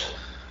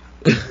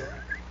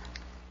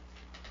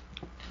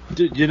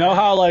 You know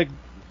how like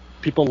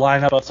people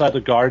line up outside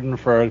the Garden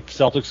for a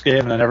Celtics game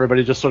and then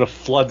everybody just sort of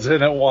floods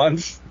in at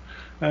once?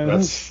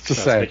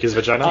 That's Nikki's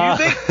vagina.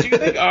 Do you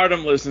think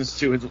Artem listens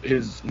to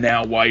his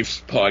now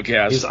wife's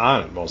podcast? He's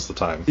on it most of the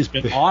time. He's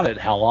been on it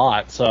a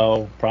lot,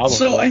 so probably.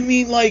 So, I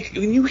mean, like,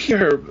 when you hear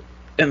her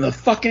and the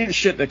fucking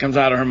shit that comes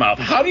out of her mouth,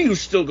 how do you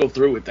still go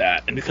through with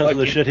that? And because of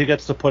the fucking- shit he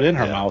gets to put in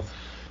her Yeah. mouth.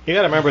 You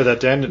gotta remember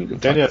that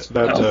else.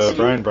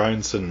 Brian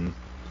Bryanson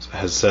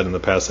has said in the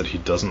past that he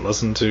doesn't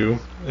listen to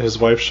his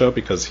wife's show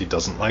because he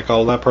doesn't like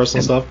all that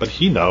personal stuff, but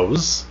he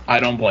knows. I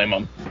don't blame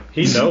him.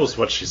 He knows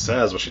what she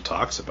says, what she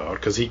talks about,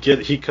 because then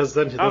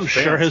the I'm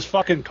sure fans- his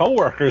fucking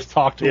coworkers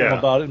talk to him Yeah.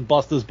 about it and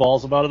bust his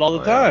balls about it all the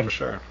Oh, yeah, time. for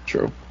sure.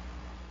 True.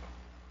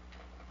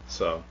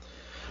 So,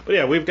 but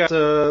yeah, we've got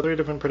 3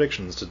 different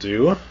predictions to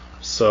do.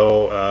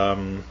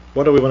 So,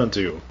 what do we want to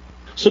do?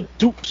 So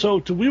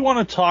do we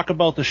want to talk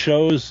about the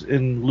shows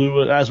in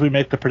lieu as we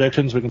make the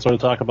predictions? We can sort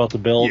of talk about the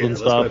build Yeah, and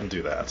let's go stuff. ahead and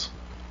do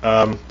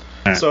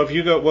that. So if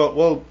you go, well,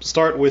 we'll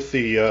start with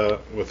the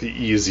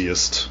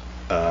easiest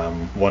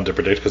one to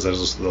predict because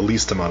there's the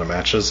least amount of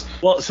matches.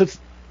 Well, since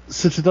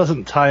it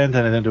doesn't tie into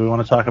anything, do we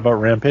want to talk about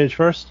Rampage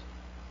first?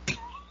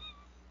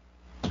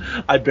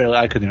 I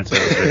couldn't even say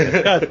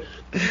it.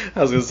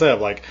 I was gonna say, I'm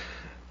like,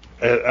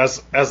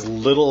 as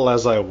little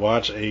as I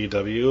watch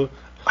AEW,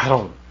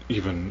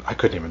 I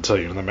couldn't even tell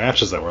you the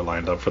matches that were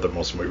lined up for the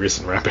most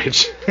recent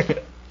Rampage.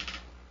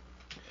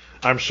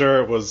 I'm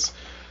sure it was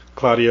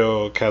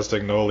Claudio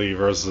Castagnoli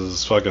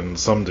versus fucking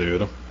some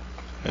dude.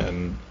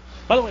 And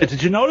By the way,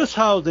 did you notice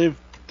how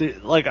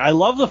I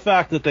love the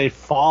fact that they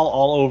fall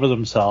all over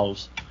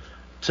themselves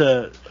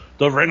to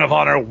the Ring of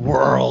Honor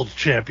World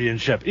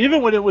Championship.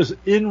 Even when it was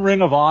in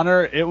Ring of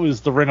Honor, it was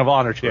the Ring of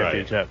Honor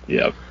Championship.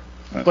 Yep.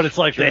 But it's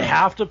like they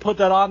have to put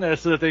that on there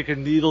so that they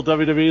can needle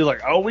WWE.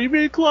 Like, oh, we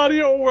made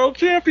Claudio a world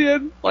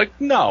champion. Like,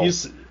 no.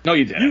 No,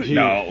 you didn't.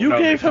 You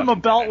gave him a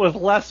belt with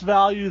less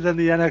value than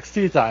the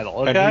NXT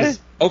title, okay?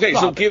 Okay,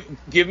 Stop so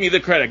give me the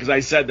credit, because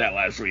I said that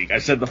last week. I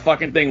said the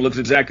fucking thing looks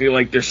exactly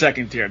like their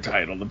second-tier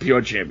title, the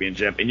Pure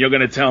Championship, and you're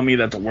going to tell me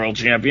that's a world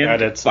champion?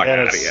 And it's- Fuck and out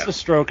of it's here. a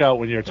stroke out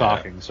when you're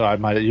talking, so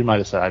you might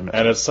have said I missed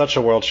And it. it's such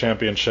a world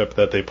championship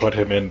that they put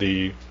him in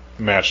the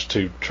match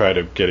to try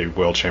to get a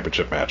world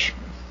championship match.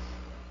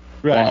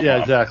 Right, yeah,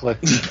 exactly.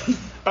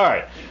 All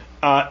right.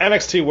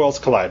 NXT Worlds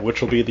Collide,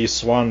 which will be the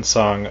swan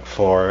song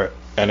for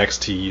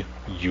NXT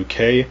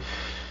UK.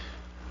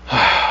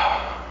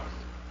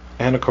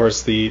 And, of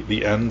course,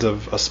 the end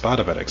of a spot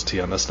of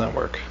NXT on this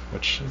network,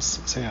 which is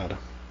sad.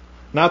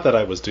 Not that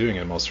I was doing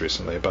it most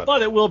recently, but...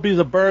 But it will be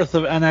the birth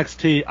of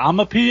NXT.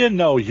 Amapian?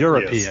 No,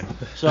 European.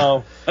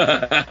 So,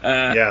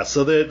 Yeah,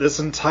 so this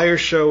entire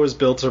show is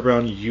built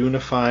around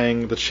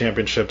unifying the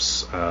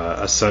championships,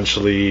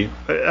 essentially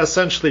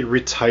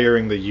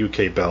retiring the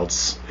UK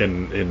belts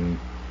and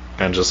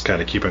just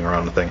kind of keeping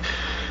around the thing,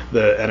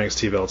 the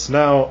NXT belts.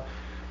 Now,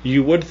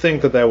 you would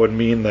think that would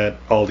mean that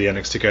all the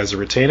NXT guys are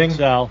retaining.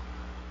 Sal,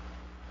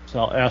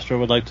 Astro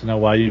would like to know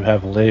why you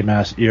have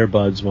lame-ass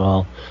earbuds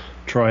while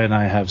Troy and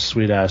I have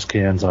sweet-ass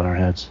cans on our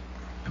heads.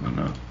 don't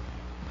know.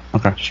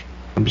 Okay.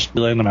 I'm just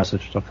relaying the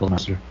message. Don't kill the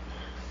messenger.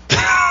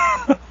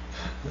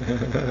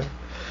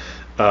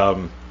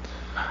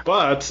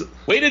 But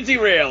way to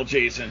derail,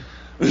 Jason.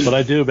 That's what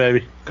I do,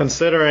 baby.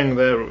 Considering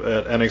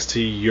that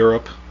NXT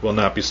Europe will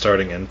not be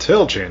starting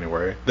until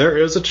January, there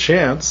is a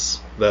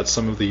chance that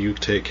some of the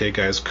UK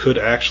guys could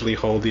actually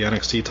hold the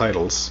NXT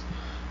titles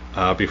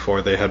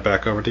before they head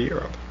back over to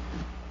Europe.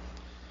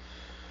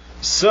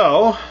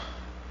 So,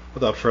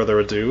 without further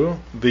ado,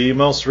 the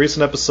most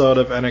recent episode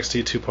of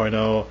NXT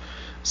 2.0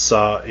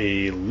 saw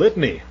a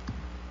litany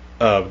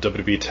of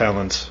WWE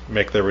talent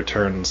make their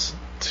returns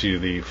to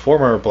the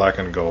former Black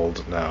and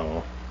Gold,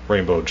 now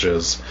Rainbow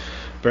Jizz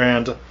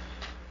brand.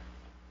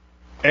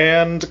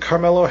 And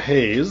Carmelo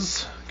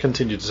Hayes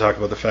continued to talk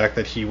about the fact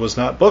that he was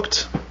not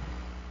booked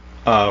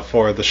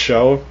for the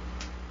show.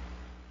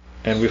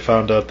 And we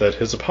found out that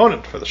his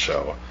opponent for the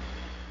show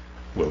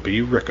will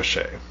be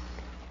Ricochet.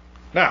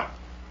 Now,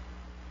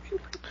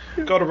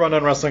 go to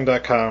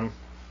runonwrestling.com,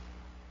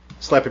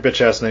 slap your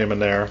bitch ass name in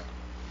there.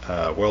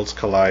 Worlds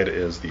Collide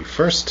is the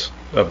first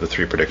of the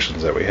 3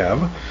 predictions that we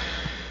have.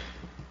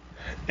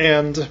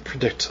 And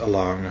predict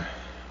along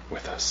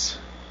with us.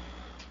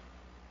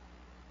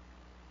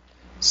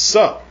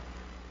 So,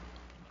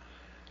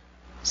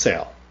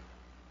 Sal,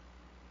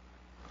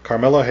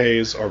 Carmelo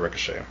Hayes or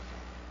Ricochet?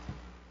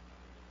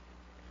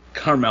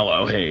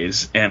 Carmelo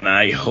Hayes, and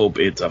I hope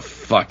it's a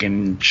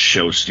fucking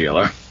show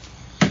stealer.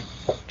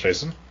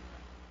 Jason?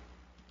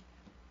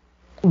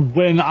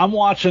 When I'm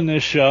watching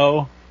this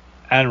show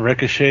and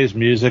Ricochet's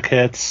music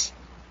hits,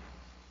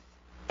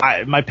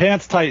 my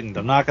pants tightened,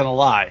 I'm not going to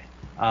lie.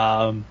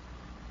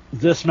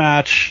 This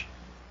match,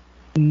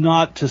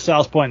 not to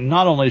Sal's point,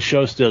 not only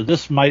show stealer,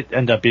 this might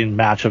end up being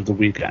match of the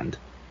weekend.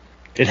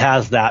 It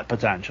has that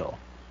potential.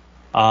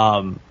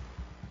 I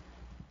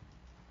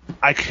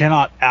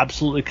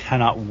absolutely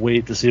cannot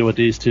wait to see what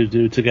these two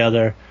do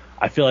together.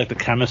 I feel like the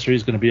chemistry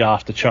is going to be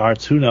off the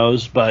charts. Who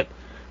knows? But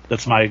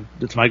that's my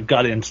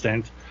gut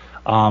instinct.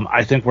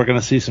 I think we're going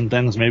to see some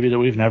things maybe that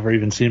we've never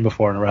even seen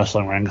before in a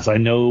wrestling ring. Because I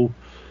know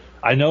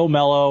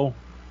Mello,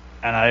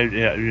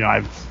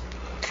 and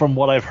from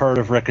what I've heard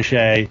of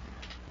Ricochet,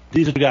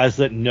 these are the guys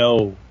that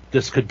know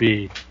this could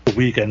be a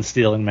weekend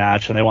stealing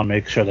match, and they want to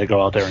make sure they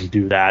go out there and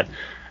do that.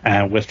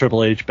 And with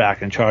Triple H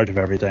back in charge of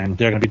everything,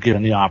 they're going to be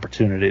given the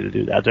opportunity to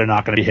do that. They're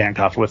not going to be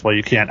handcuffed with, well,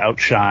 you can't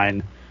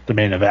outshine the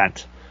main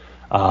event.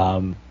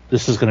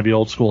 This is going to be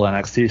old school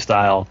NXT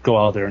style. Go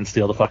out there and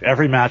steal the fuck.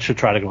 Every match should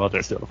try to go out there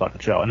and steal the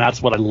fucking show. And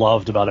that's what I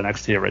loved about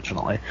NXT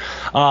originally.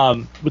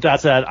 With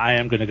that said, I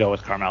am going to go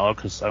with Carmelo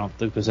because I don't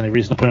think there's any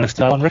reason to put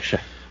NXT on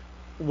Ricochet.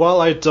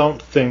 While I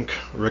don't think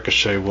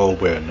Ricochet will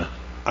win,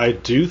 I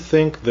do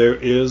think there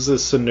is a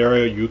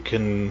scenario you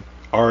can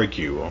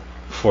argue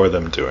for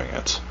them doing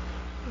it.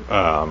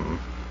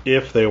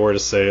 If they were to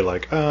say,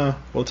 like,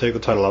 we'll take the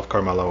title off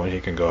Carmelo and he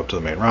can go up to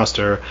the main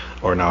roster,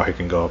 or now he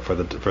can go up for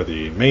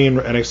the main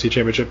NXT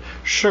championship,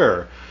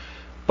 sure.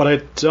 But I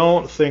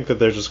don't think that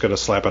they're just going to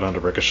slap it onto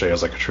Ricochet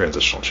as like a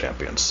transitional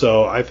champion.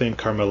 So I think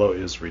Carmelo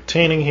is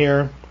retaining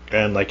here,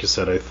 and like you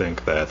said, I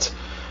think that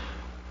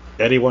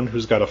anyone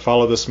who's got to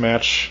follow this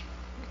match,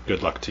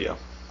 good luck to you.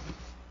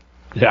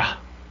 Yeah.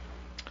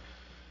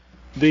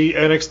 The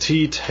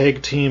NXT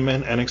Tag Team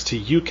and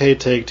NXT UK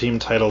Tag Team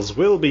titles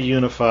will be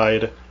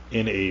unified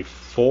in a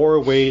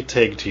 4-way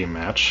tag team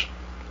match.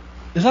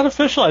 Is that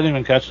official? I didn't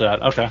even catch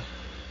that. Okay.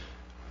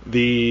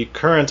 The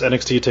current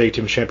NXT Tag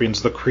Team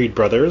champions, the Creed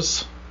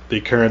Brothers.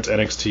 The current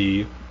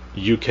NXT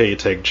UK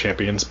Tag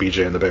Champions,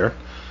 BJ and the Bear.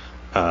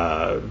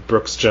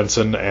 Brooks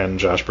Jensen and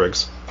Josh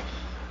Briggs.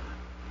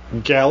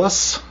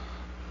 Gallus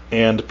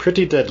and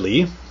Pretty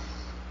Deadly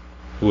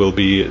will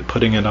be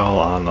putting it all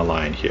on the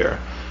line here.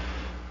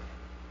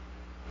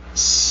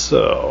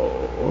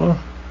 So,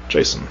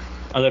 Jason.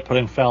 Are they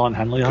putting Fallon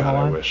Henley on the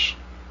line? I wish.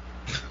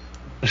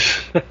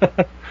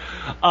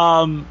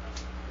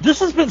 This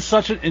has been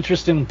such an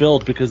interesting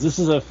build because this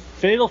is a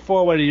fatal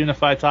 4-way to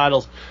unify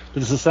titles that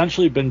has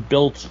essentially been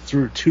built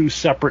through 2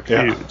 separate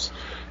feuds.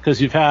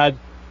 Because you've had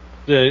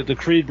the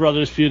Creed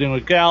brothers feuding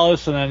with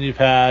Gallus, and then you've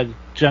had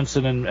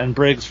Jensen and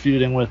Briggs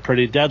feuding with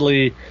Pretty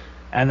Deadly,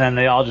 and then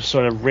they all just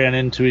sort of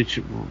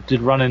did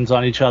run-ins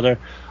on each other.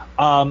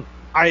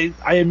 I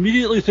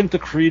immediately think the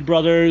Creed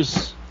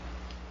brothers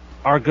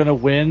are going to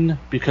win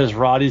because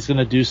Roddy's going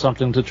to do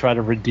something to try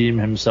to redeem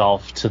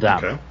himself to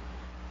them.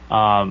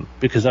 Okay.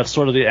 Because that's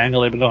sort of the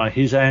angle they've been going.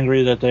 He's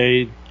angry that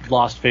they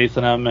lost faith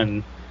in him,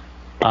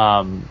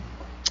 and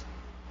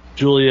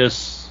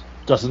Julius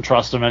doesn't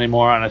trust him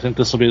anymore, and I think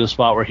this will be the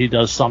spot where he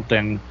does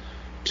something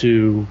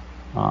to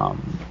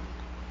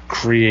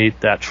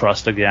create that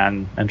trust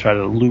again and try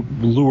to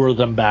lure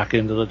them back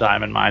into the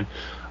Diamond Mine.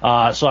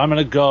 So I'm going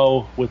to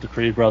go with the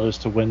Creed brothers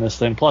to win this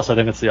thing. Plus, I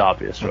think it's the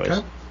obvious choice.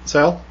 Okay.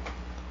 Sal?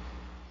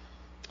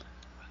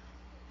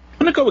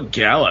 I'm going to go with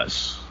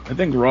Gallus. I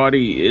think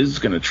Roddy is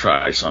going to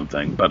try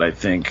something, but I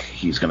think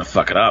he's going to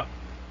fuck it up,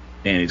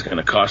 and he's going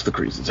to cost the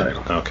Creeds the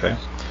title. Okay.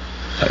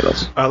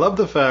 Titles. I love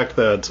the fact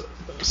that,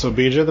 so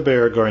BJ the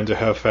Bear are going to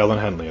have Fallon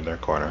Henley in their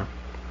corner.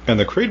 And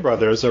the Creed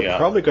brothers are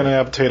probably going to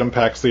have Tatum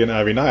Paxley and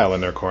Ivy Nile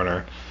in their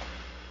corner.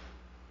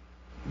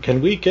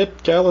 Can we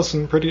get Gallus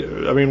and Pretty...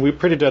 I mean,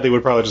 Pretty Deadly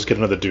would probably just get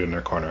another dude in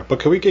their corner. But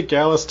can we get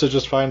Gallus to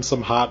just find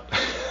some hot,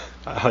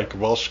 like,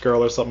 Welsh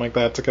girl or something like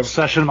that to come...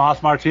 Session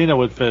Moth Martina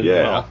would fit.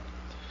 Yeah. Well.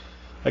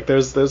 Like,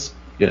 there's going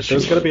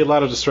to be a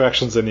lot of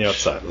distractions in the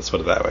outside. Let's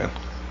put it that way.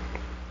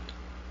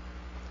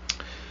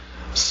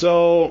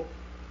 So,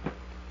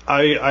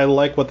 I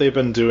like what they've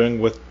been doing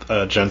with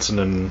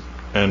Jensen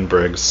and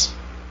Briggs.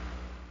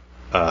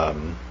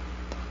 And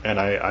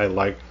I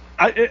like...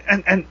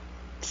 And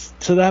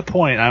to that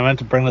point, I meant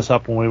to bring this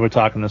up when we were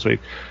talking this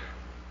week.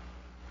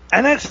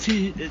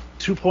 NXT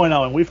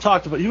 2.0, and we've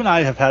talked about... You and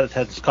I have had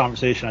this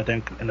conversation, I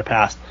think, in the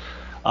past.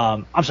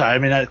 I'm sorry, I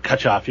mean, I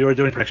cut you off. You were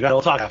doing prediction.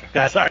 We'll talk after.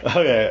 Guys, sorry.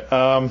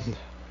 Okay.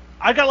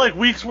 I got like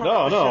weeks worth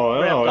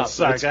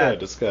of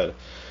shit. It's good.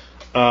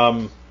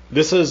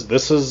 This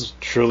is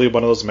truly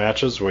one of those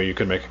matches where you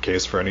can make a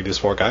case for any of these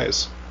four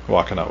guys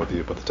walking out with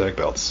the tag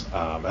belts,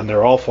 and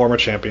they're all former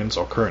champions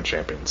or current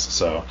champions.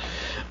 So,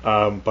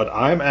 but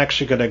I'm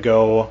actually going to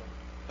go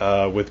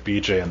with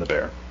BJ and the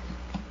Bear,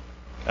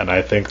 and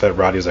I think that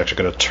Roddy's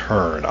actually going to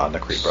turn on the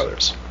Creed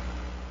brothers.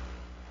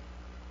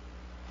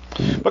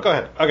 But go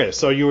ahead. Okay,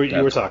 so you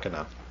were talking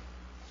now.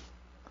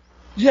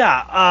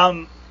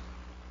 Yeah.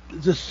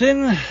 The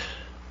thing.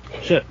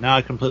 Shit. Now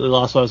I completely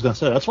lost what I was going to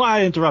say. That's why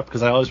I interrupt,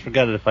 because I always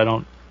forget it if I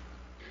don't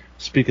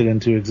speak it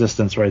into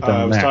existence right then.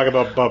 I was and there. talking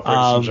about Briggs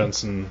and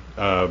Jensen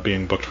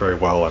being booked very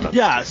well. And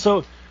yeah.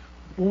 So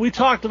when we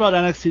talked about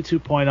NXT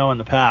 2.0 in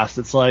the past,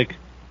 it's like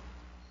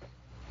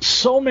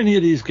so many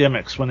of these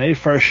gimmicks when they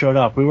first showed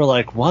up, we were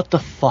like, "What the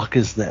fuck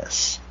is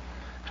this?"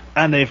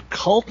 And they've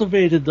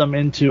cultivated them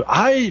into...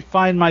 I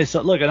find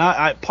myself... Look, and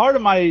I part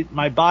of my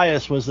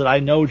bias was that I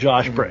know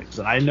Josh Briggs,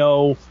 and I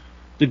know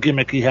the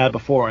gimmick he had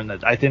before, and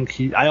that I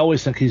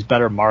always think he's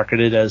better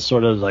marketed as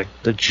sort of like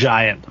the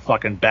giant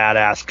fucking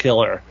badass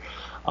killer.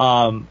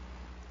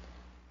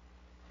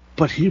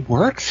 But he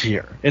works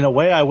here in a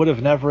way I would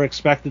have never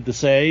expected to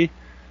say.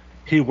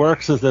 He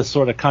works as this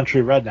sort of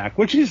country redneck,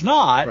 which he's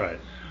not. Right.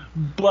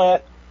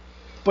 But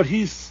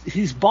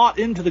he's bought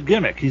into the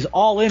gimmick. He's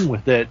all in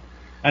with it.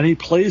 And he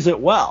plays it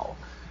well.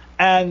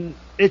 And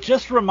it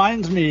just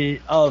reminds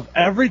me of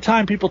every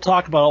time people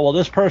talk about, oh, well,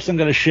 this person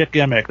got a shit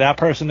gimmick, that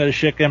person got a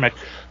shit gimmick.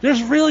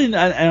 There's really, and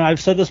I've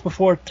said this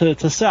before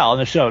to Sal on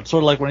the show, it's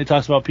sort of like when he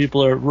talks about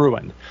people are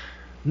ruined.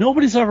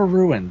 Nobody's ever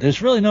ruined.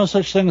 There's really no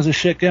such thing as a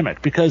shit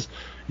gimmick, because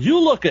you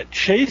look at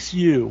Chase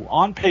U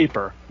on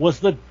paper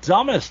was the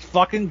dumbest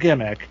fucking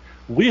gimmick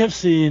we have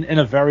seen in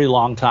a very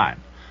long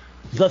time.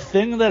 The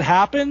thing that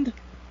happened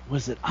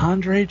was that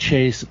Andre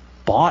Chase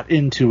bought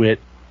into it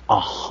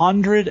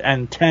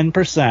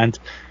 110%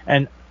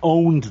 and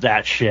owned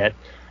that shit,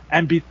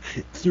 and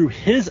through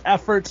his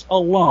efforts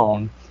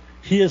alone,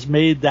 he has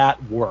made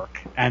that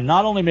work, and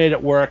not only made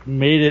it work,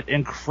 made it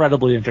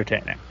incredibly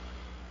entertaining.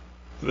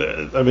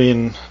 I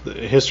mean,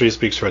 history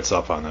speaks for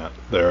itself on that.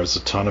 There's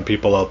a ton of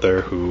people out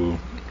there who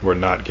were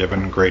not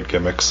given great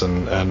gimmicks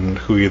and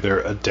who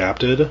either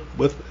adapted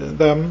with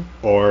them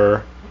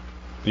or,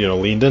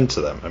 leaned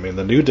into them. I mean,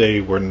 the New Day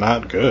were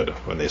not good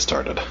when they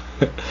started.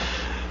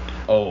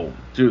 Oh,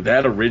 dude,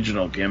 that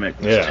original gimmick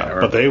was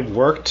terrible. But they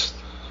worked...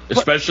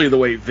 Especially the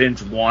way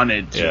Vince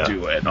wanted to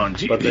do it on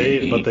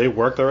TV. But they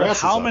worked their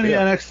asses How off, many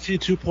NXT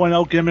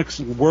 2.0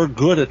 gimmicks were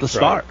good at the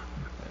start?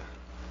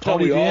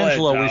 Tony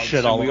D'Angelo was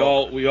shit all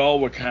over. We all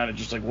were kind of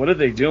just like, what are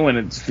they doing?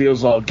 It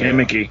feels all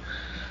gimmicky.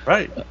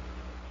 Right.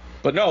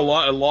 But no,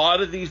 a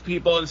lot of these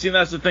people... And see,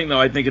 that's the thing,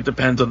 though. I think it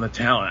depends on the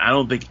talent. I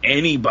don't think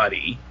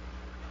anybody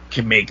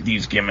can make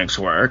these gimmicks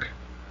work.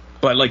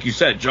 But like you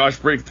said, Josh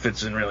Briggs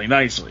fits in really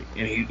nicely,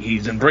 and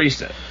he's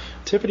embraced it.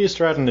 Tiffany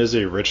Stratton is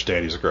a rich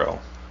daddy's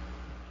girl.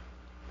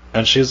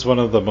 And she's one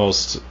of the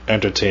most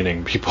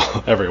entertaining people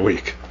every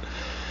week.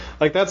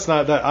 Like, that's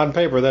not... that on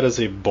paper, that is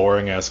a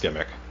boring-ass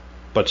gimmick.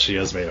 But she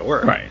has made it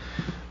work. Right.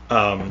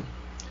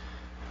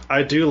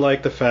 I do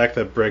like the fact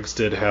that Briggs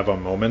did have a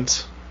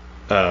moment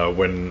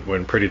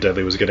when Pretty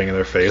Deadly was getting in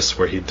their face,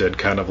 where he did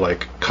kind of,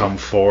 like, come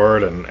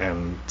forward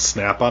and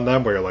snap on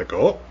them, where you're like,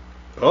 oh...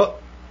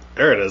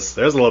 There it is.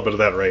 There's a little bit of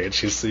that rage.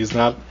 He's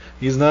not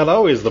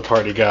always the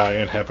party guy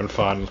and having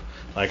fun.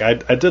 Like,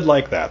 I did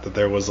like that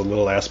there was a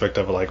little aspect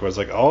of it, like, where it's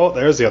like, oh,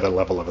 there's the other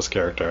level of his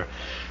character,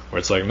 where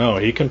it's like, no,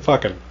 he can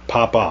fucking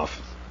pop off.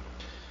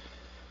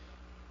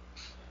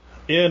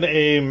 In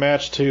a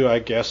match to, I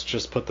guess,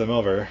 just put them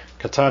over,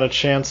 Katana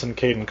Chance and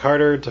Kaden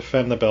Carter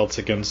defend the belts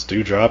against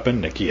Doudrop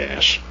and Nikki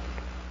Ash.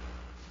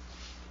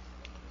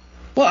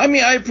 Well, I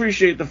mean, I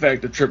appreciate the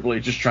fact that Triple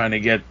H is trying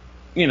to get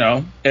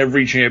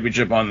every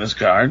championship on this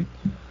card.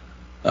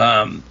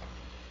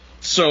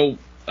 So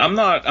I'm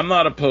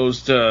not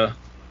opposed to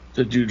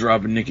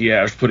Doudrop and Nikki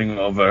Ash putting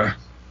over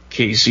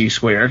KC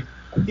squared.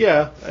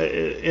 Yeah,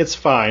 it's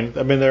fine.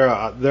 I mean, there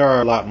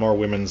are a lot more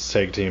women's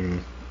tag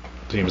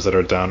teams that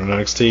are down in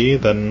NXT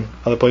than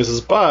other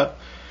places, but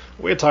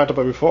we had talked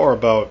about before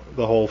about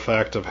the whole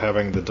fact of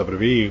having the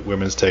WWE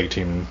Women's Tag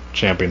Team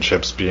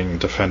Championships being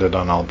defended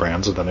on all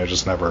brands, and then it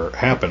just never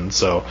happened.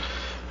 So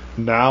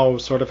now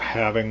sort of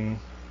having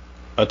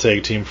a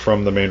tag team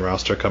from the main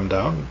roster come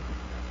down,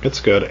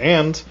 it's good.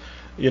 And,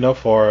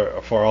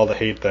 for all the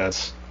hate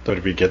that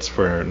WWE gets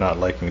for not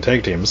liking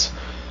tag teams,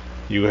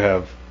 you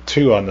have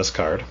 2 on this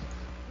card,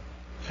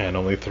 and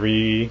only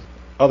 3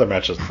 other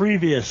matches.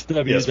 Previous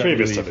WWE. Yes,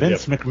 previous WWE,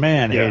 Vince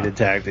McMahon hated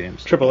tag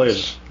teams. Triple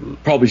H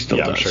probably still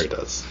does. I'm sure he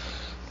does.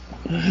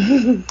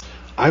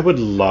 I would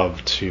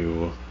love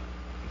to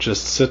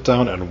just sit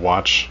down and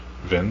watch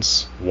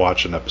Vince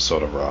watch an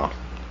episode of Raw.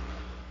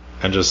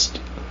 And just...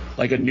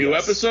 Like a new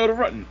episode of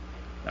Raw?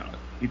 No.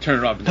 You turn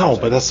it off. No,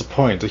 but that's the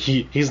point.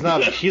 He's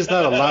not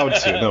allowed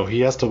to. No,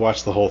 he has to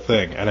watch the whole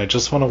thing. And I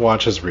just want to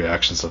watch his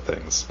reactions to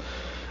things.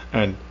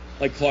 And...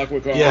 Like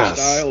Clockwork Orange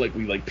style? Like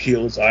we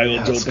peel his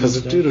eyelids open?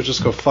 Because the dude will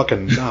just go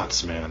fucking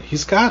nuts, man.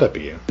 He's gotta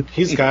be.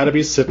 He's gotta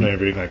be sitting there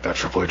being like, that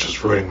Triple H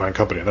is ruining my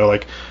company. And they're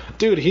like,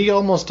 dude, he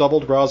almost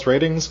doubled Raw's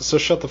ratings, so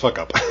shut the fuck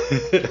up.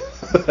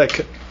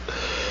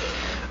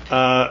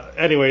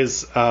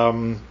 Anyways, are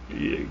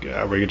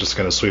we just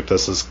gonna sweep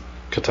this as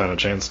Katana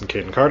Chance and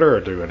Kaden Carter, or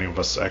do any of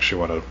us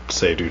actually want to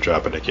say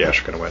Doudrop and Nikki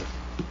Ash are gonna win?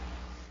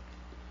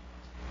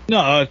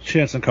 No,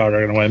 Chance and Carter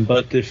are going to win,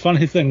 but the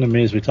funny thing to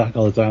me is we talk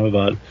all the time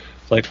about,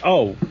 like,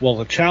 oh, well,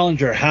 the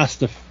challenger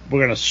we're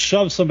going to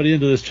shove somebody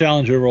into this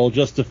challenger role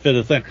just to fit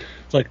a thing.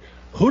 It's like,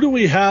 who do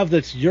we have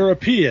that's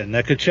European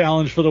that could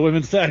challenge for the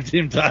women's tag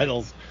team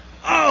titles?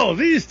 Oh,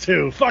 these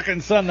 2, fucking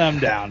send them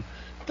down.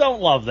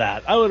 Don't love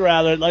that. I would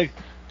rather,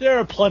 there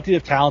are plenty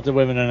of talented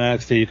women in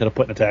NXT you could have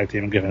put in a tag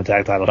team and given a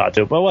tag title shot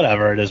to, but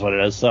whatever, it is what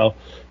it is. So,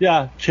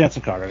 yeah, Chance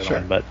and Carter are going to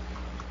win, but...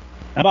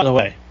 And by the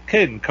way,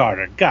 Kaden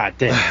Carter,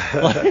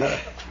 goddamn.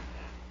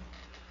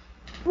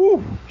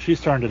 Woo, she's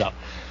turned it up.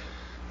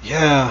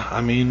 Yeah,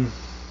 I mean,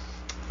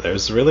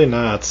 there's really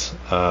not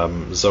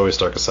Zoe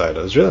Stark aside.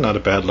 There's really not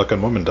a bad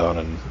looking woman down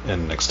in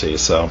NXT.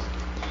 So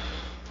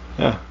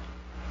yeah,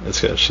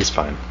 it's good. She's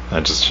fine.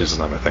 She's just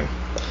not my thing.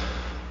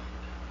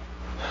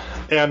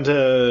 And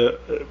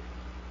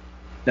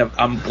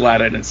I'm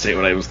glad I didn't say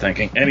what I was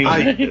thinking.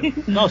 Anyway,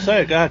 no,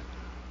 say it, God.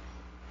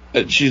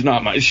 She's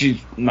not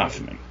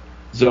for me.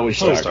 Zoe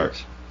Stark.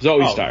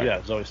 Zoe Stark.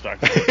 Yeah, Zoe Stark.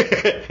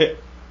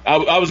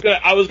 I was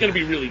gonna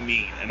be really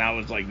mean, and I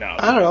was like, no.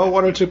 I don't know.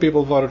 1 or 2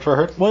 people voted for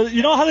her. Well,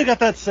 you know how they got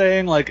that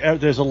saying, like,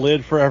 there's a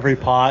lid for every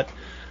pot?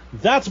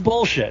 That's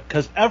bullshit,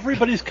 because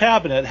everybody's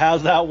cabinet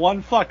has that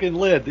one fucking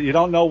lid that you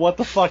don't know what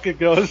the fuck it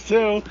goes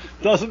to.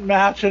 Doesn't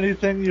match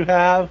anything you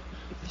have.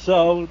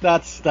 So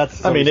that's.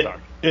 I mean,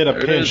 in a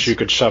pinch, you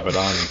could shove it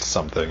on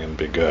something and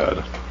be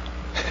good.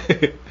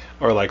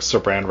 Or like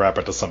Saran wrap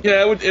it to something.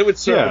 Yeah, it would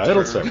serve. Yeah,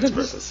 it'll serve its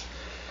purpose.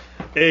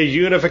 A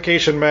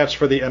unification match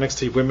for the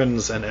NXT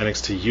Women's and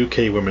NXT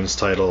UK Women's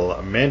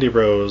title. Mandy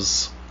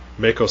Rose,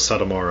 Meiko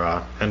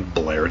Satomura, and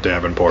Blair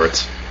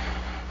Davenport.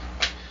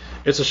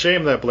 It's a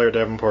shame that Blair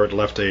Davenport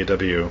left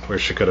AEW, where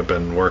she could have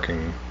been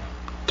working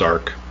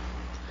dark,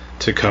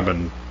 to come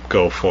and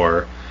go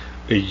for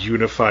a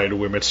unified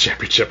women's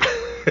championship.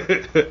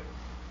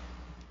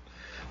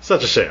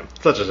 Such a shame.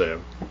 Such a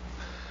shame.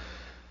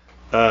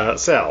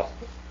 Sal.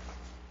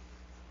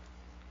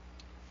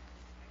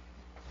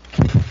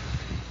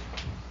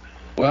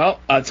 Well,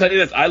 I'll tell you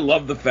this. I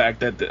love the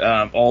fact that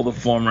all the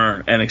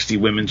former NXT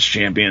Women's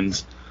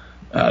Champions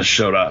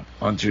showed up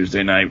on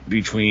Tuesday night,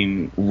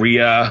 between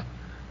Rhea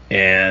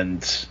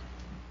and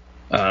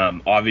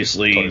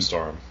obviously Toni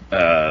Storm.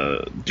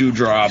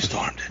 Doudrop.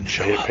 Storm didn't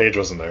show up. Paige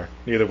wasn't there.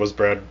 Neither was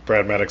Brad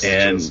Maddox.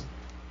 And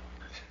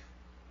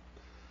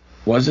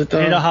was it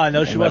though? You know how I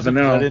know she wasn't?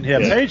 I didn't hear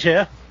Paige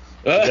here.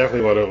 She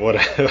definitely would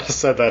have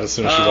said that as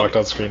soon as she walked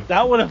on screen.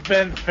 That would have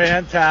been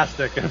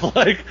fantastic if,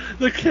 like,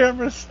 the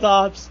camera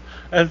stops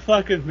and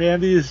fucking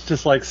Mandy is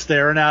just, like,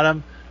 staring at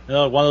him. You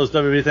know, one of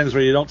those WWE things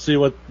where you don't see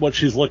what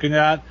she's looking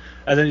at,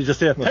 and then you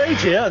just hear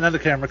Paige here, and then the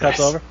camera cuts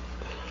over.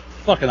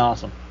 Fucking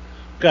awesome.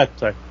 Good,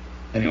 sorry.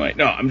 Anyway,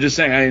 no, I'm just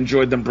saying I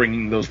enjoyed them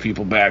bringing those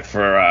people back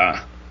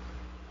for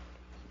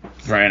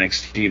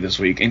NXT this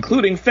week,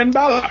 including Finn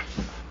Balor.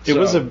 It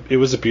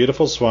was a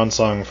beautiful swan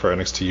song for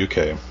NXT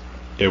UK.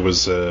 It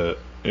was a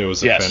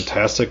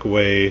fantastic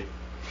way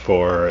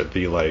for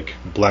the, like,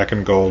 black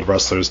and gold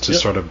wrestlers to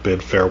sort of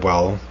bid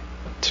farewell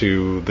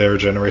to their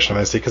generation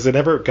of NXT, because they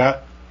never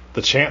got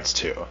the chance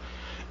to.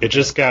 It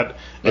just got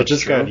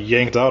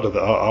yanked out of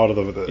the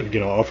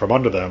out from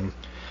under them,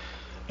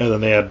 and then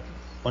they had,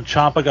 when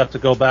Ciampa got to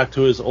go back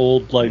to his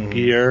old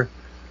gear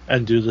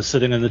and do the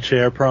sitting in the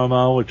chair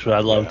promo, which I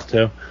loved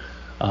too.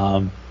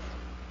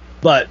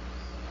 But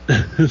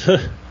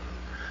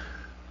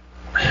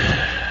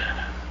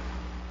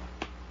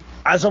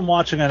as I'm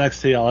watching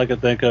NXT, all I can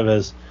think of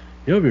is,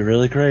 it would be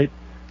really great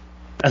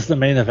as the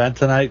main event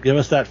tonight. Give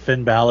us that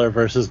Finn Balor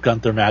versus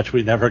Gunther match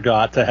we never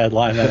got to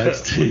headline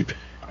NXT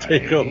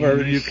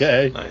Takeover in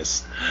UK.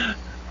 Nice.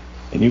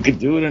 And you could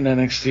do it in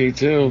NXT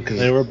too, because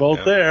they were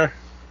both there.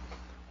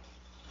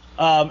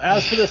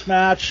 As for this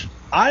match,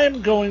 I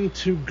am going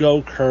to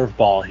go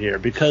curveball here,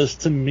 because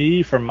to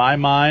me, from my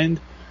mind,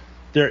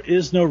 there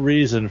is no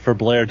reason for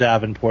Blair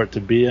Davenport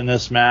to be in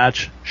this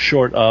match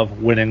short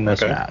of winning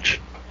this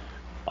match.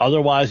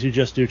 Otherwise, you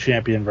just do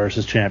champion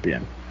versus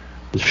champion.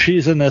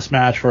 She's in this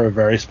match for a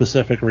very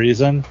specific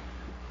reason,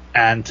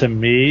 and to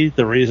me,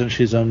 the reason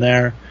she's in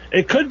there,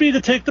 it could be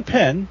to take the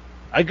pin.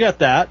 I get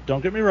that.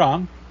 Don't get me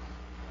wrong.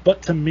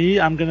 But to me,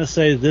 I'm going to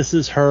say this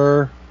is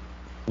her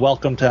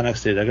welcome to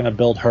NXT. They're going to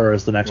build her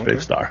as the next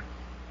big star.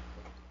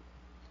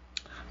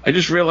 I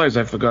just realized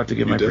I forgot to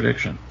give my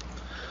prediction.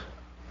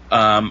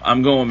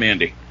 I'm going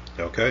Mandy.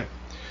 Okay.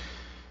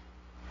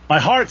 My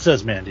heart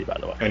says Mandy, by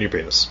the way. And your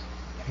penis.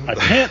 I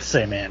can't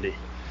say Mandy.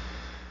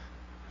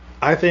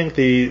 I think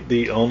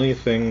the only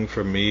thing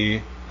for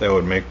me that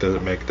would make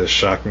this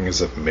shocking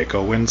is if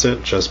Mako wins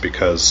it, just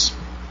because,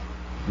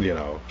 you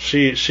know,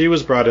 she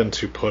was brought in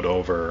to put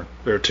over,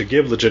 or to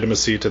give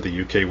legitimacy to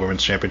the UK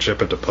Women's Championship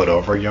and to put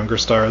over younger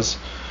stars,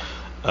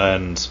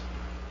 and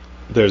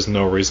there's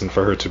no reason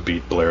for her to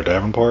beat Blair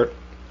Davenport,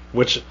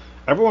 which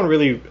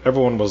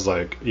everyone was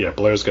like, yeah,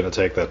 Blair's going to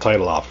take that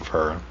title off of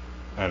her,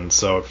 and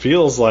so it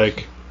feels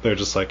like they're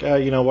just like,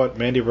 you know what,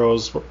 Mandy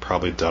Rose, we're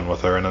probably done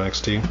with her in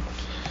NXT.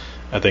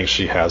 I think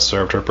she has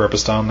served her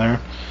purpose down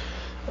there,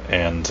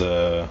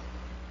 and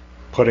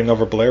putting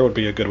over Blair would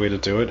be a good way to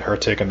do it. Her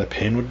taking the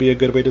pin would be a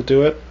good way to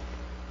do it,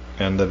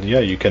 and then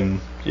you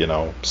can, you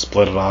know,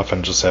 split it off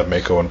and just have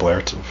Mako and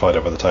Blair to fight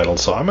over the title.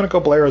 So I'm going to go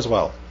Blair as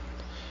well.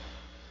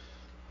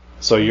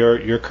 So your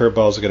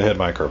curveballs are going to hit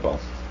my curveball.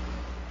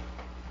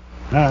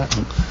 All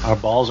right. Our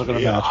balls are going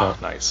to match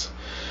up. Nice.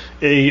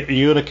 A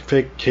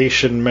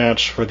unification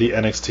match for the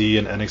NXT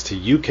and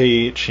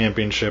NXT UK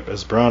Championship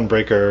as Braun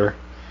Breaker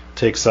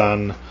takes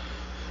on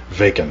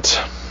Vacant.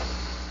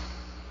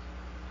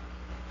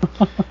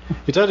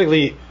 He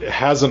technically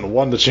hasn't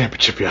won the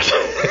championship yet.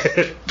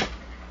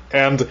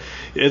 And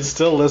it's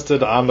still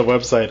listed on the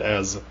website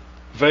as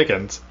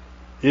vacant,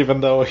 even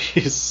though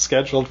he's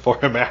scheduled for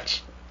a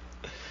match.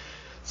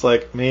 It's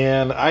like,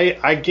 man,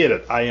 I get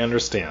it. I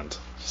understand.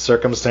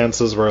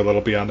 Circumstances were a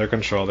little beyond their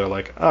control. They're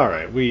like, all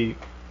right,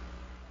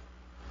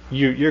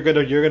 you're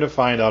gonna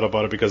find out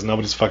about it because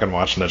nobody's fucking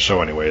watching that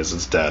show anyways.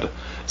 It's dead.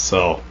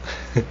 So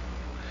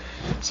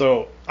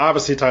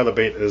obviously Tyler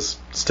Bate is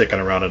sticking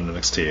around in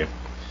NXT.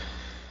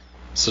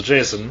 So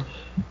Jason,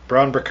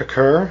 Braun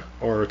Breaker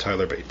or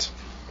Tyler Bate?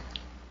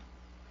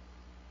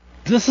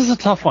 This is a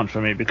tough one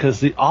for me because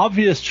the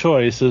obvious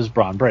choice is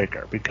Braun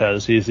Breaker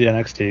because he's the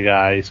NXT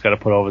guy. He's got to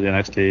put over the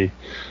NXT.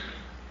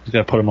 He's got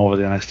to put him over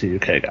the NXT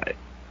UK guy.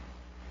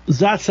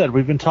 That said,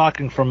 we've been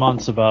talking for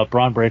months about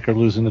Braun Breaker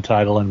losing the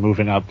title and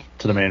moving up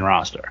to the main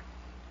roster.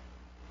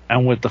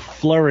 And with the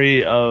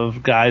flurry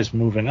of guys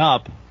moving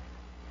up,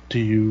 do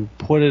you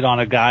put it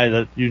on a guy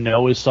that you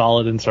know is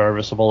solid and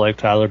serviceable like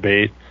Tyler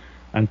Bate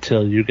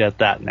until you get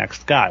that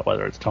next guy,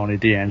 whether it's Tony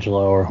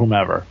D'Angelo or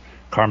whomever,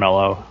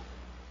 Carmelo?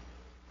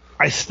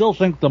 I still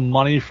think the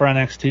money for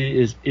NXT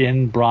is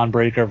in Braun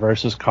Breaker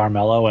versus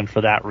Carmelo, and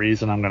for that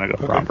reason, I'm going to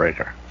go Braun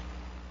Breaker.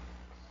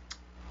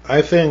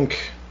 I think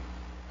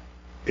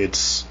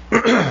it's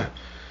a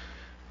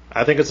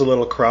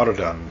little crowded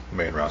on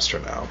main roster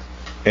now,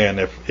 and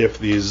if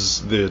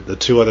the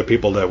two other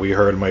people that we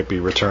heard might be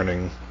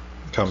returning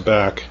come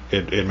back,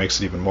 it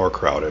makes it even more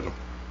crowded.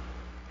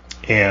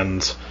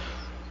 And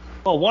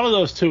well, one of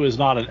those two is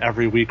not an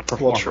every week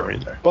performer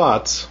either.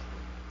 But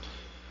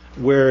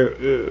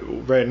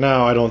right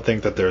now, I don't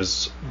think that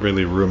there's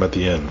really room at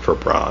the end for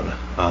Braun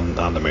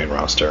on the main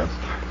roster.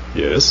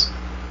 Yes.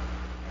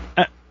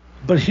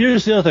 But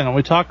here's the other thing, and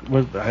we talk.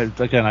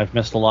 Again, I've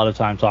missed a lot of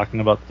time talking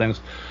about things.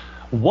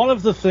 One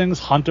of the things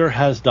Hunter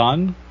has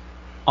done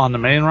on the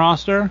main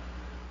roster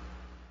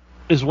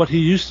is what he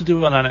used to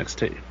do on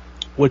NXT,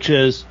 which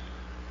is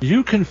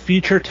you can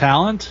feature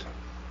talent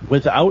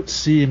without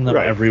seeing them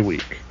every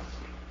week.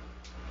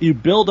 You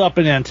build up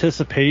an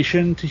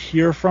anticipation to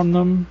hear from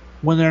them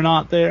when they're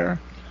not there.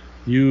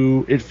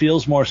 It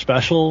feels more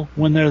special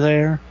when they're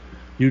there.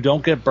 You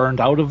don't get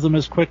burned out of them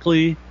as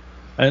quickly.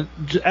 And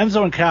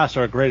Enzo and Cass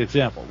are a great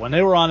example. When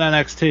they were on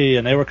NXT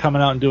and they were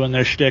coming out and doing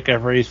their shtick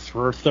every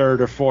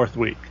third or fourth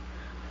week,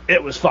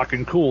 it was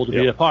fucking cool to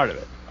be a part of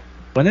it.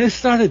 When they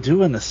started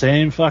doing the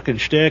same fucking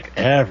shtick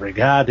every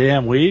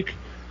goddamn week,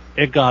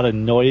 it got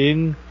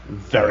annoying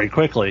very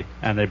quickly,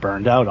 and they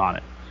burned out on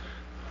it.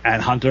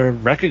 And Hunter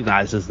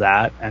recognizes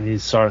that, and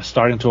he's sort of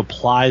starting to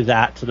apply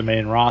that to the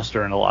main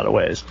roster in a lot of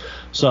ways.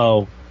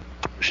 So,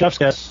 chef's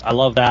kiss, I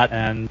love that,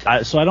 and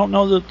so I don't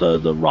know that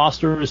the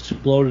roster is too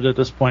bloated at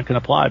this point can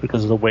apply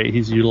because of the way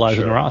he's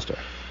utilizing the roster.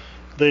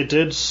 They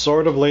did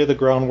sort of lay the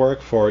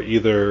groundwork for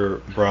either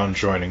Braun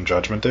joining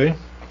Judgment Day,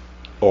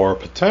 or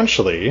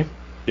potentially,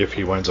 if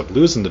he winds up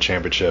losing the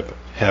championship,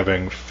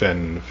 having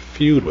Finn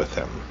feud with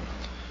him.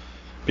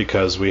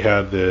 Because we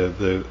had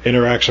the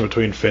interaction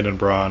between Finn and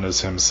Braun is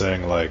him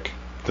saying, like,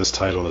 this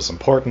title is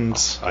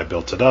important, I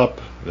built it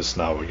up, it's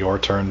now your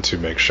turn to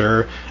make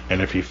sure,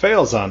 and if he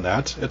fails on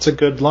that, it's a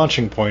good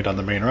launching point on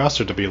the main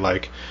roster to be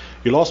like,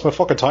 you lost my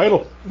fucking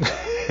title.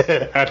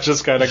 And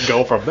just kind of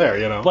go from there,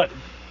 you know?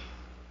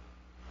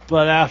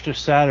 But after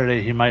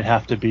Saturday, he might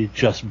have to be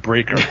just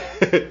Breaker.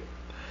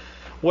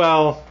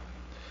 Well,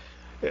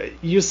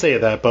 You say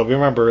that, but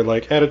remember,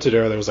 like, Attitude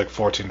Era, there was like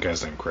 14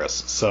 guys named Chris.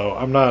 So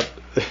I'm not.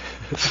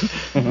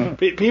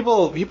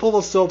 People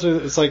will still do.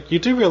 It's like, you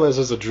do realize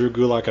there's a Drew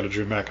Gulak and a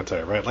Drew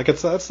McIntyre, right? Like,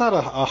 it's not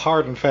a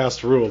hard and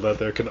fast rule that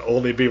there can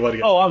only be one.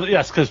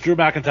 Yes, because Drew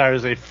McIntyre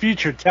is a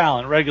featured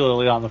talent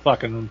regularly on the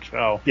fucking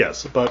show.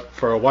 Yes, but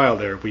for a while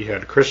there, we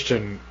had Chris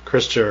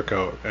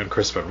Jericho, and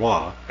Chris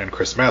Benoit, and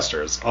Chris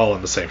Masters all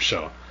in the same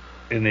show.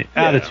 In the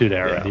Attitude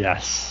Era,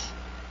 yes.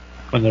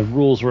 When the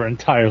rules were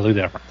entirely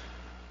different.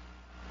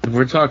 If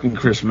we're talking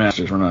Chris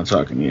Masters, we're not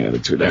talking the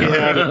Attitude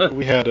Era.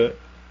 We had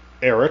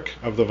Eric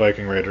of the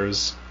Viking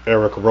Raiders,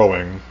 Eric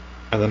Rowing,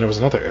 and then there was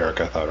another Eric,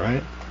 I thought,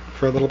 right?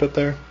 For a little bit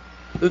there.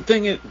 The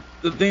thing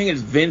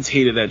is, Vince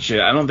hated that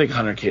shit. I don't think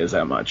Hunter cares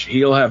that much.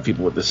 He'll have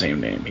people with the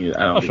same name. We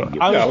don't. We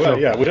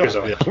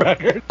don't.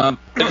 Record. And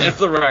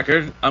for the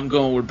record, I'm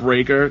going with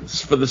Breaker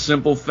for the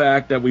simple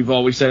fact that we've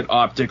always said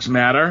optics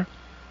matter,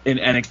 and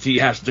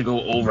NXT has to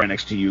go over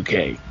NXT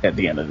UK at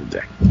the end of the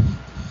day.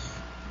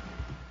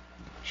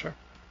 Sure.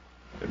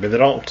 I mean, they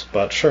don't,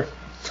 but sure.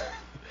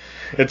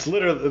 It's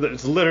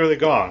literally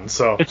gone.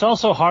 So it's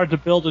also hard to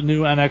build a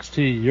new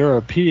NXT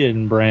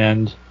European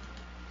brand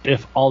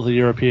if all the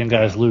European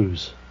guys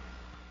lose,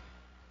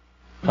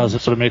 because it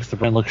sort of makes the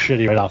brand look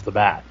shitty right off the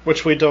bat.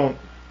 Which we don't.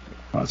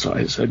 That's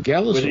why I said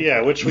Gallows.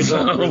 Which we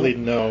don't really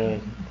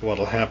know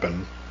what'll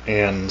happen,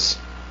 and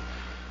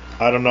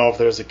I don't know if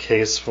there's a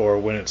case for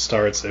when it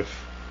starts.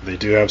 If they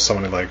do have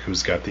someone like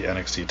who's got the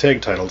NXT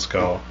tag titles,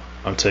 go,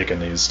 I'm taking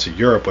these to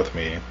Europe with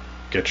me,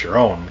 get your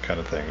own kind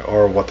of thing,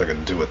 or what they're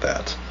going to do with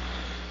that.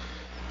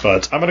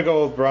 But I'm going to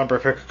go with Braun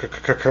Breaker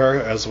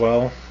as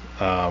well.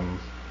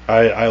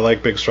 I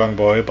like Big Strong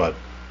Boy, but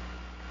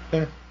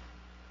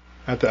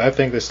I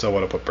think they still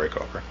want to put Break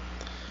over.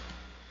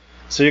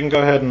 So you can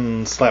go ahead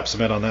and slap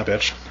submit on that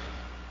bitch.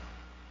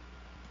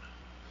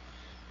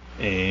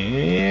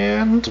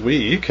 And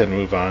we can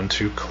move on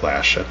to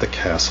Clash at the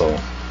Castle.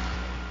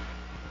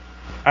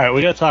 Alright,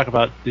 we got to talk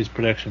about these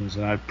predictions,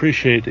 and I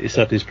appreciate that you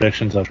set these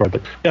predictions up, but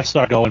you have to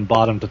start going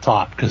bottom to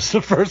top, because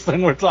the first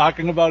thing we're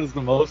talking about is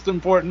the most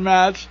important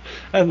match,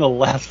 and the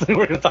last thing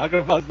we're going to talk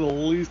about is the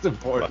least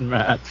important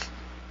match.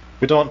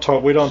 We don't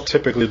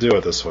typically do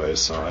it this way,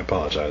 so I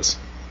apologize.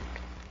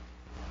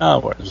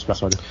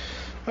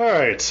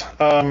 Alright,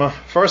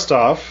 first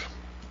off,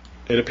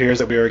 it appears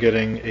that we are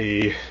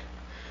getting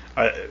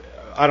I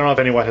don't know if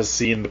anyone has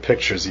seen the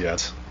pictures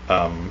yet,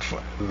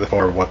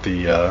 for what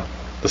the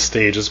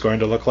stage is going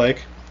to look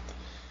like.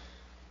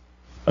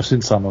 I've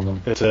seen some of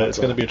them. It's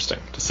going to be interesting,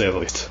 to say the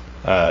least.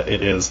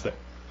 It is.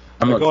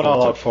 We're going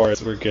all out for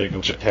it. We're getting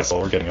a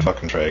castle. We're getting a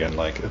fucking dragon.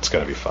 Like, it's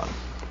going to be fun.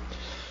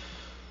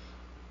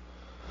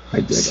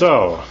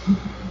 So,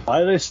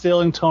 why are they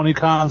stealing Tony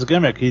Khan's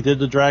gimmick? He did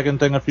the dragon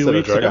thing a few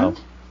weeks ago.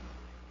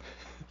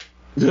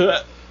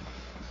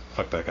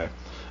 Fuck that guy.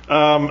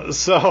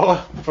 So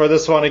for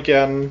this one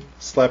again,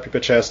 slap your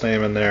bitch ass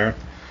name in there,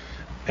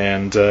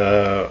 and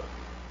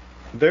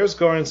there's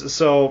going to,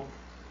 so.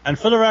 And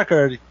for the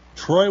record,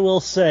 Troy will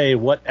say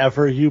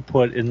whatever you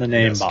put in the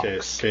name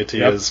box. KT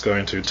is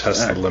going to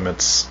test the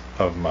limits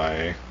of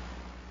my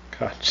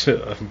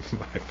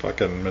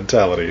fucking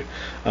mentality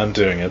on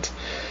doing it.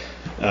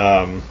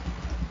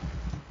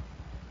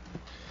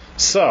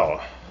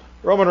 So,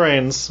 Roman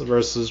Reigns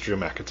versus Drew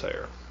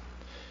McIntyre.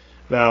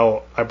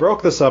 Now, I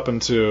broke this up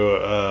into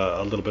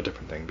a little bit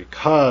different thing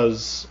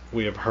because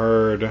we have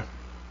heard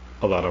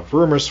a lot of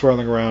rumors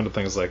swirling around and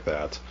things like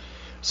that.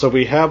 So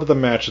we have the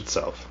match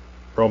itself,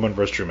 Roman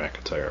versus Drew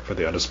McIntyre for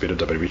the Undisputed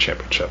WWE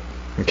Championship.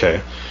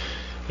 Okay,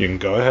 you can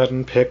go ahead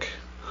and pick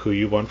who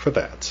you want for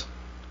that.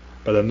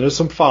 But then there's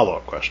some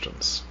follow-up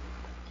questions.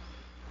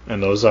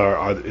 And those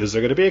are is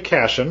there going to be a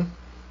cash-in?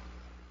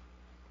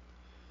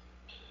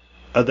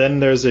 And then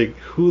there's a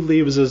who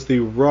leaves as the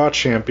Raw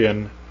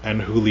champion and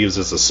who leaves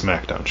as the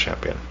SmackDown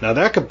champion. Now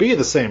that could be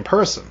the same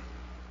person.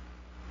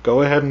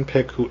 Go ahead and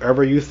pick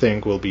whoever you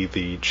think will be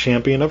the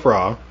champion of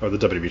Raw, or the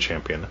WWE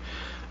champion,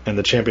 and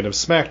the champion of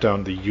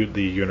SmackDown,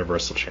 the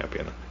Universal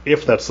champion,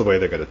 if that's the way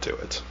they're going to do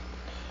it.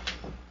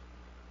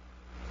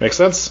 Make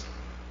sense?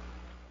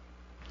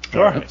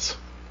 Sure. All right.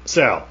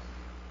 Sal.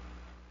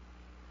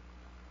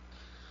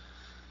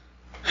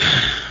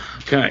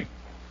 Okay.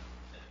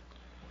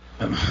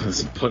 I'm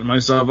putting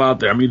myself out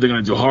there. I'm either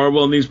going to do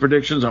horrible in these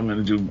predictions or I'm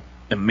going to do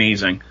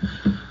amazing.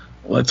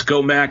 Let's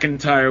go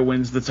McIntyre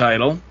wins the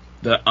title,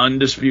 the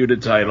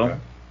undisputed title. Okay.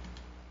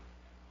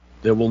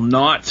 There will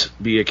not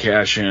be a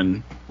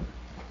cash-in,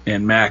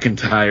 and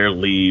McIntyre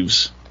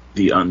leaves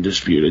the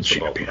undisputed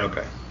champion.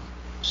 Okay.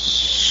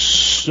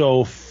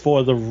 So,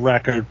 for the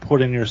record,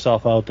 putting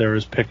yourself out there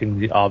is picking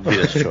the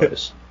obvious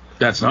choice.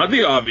 That's not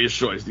the obvious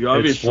choice. The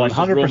obvious choice is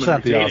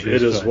 100% the obvious choice.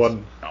 It is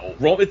one.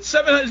 No, it's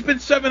been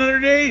 700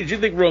 days. You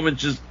think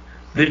Roman's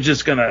they're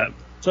just gonna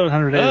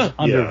 700 days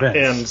under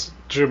Vince.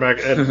 And Drew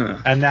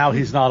McIntyre, and now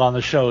he's not on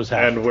the shows.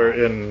 And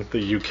we're in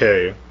the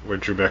UK where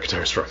Drew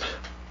McIntyre's from.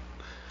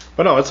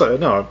 But no,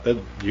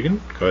 you can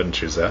go ahead and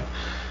choose that.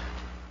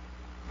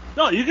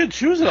 No, you can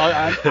choose it.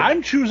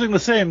 I'm choosing the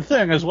same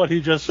thing as what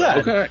he just said.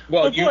 Okay.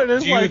 Well, the point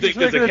is, do you like, think it's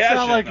making there's a it sound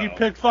cash-in, like though? you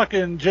picked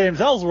fucking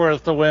James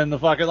Ellsworth to win the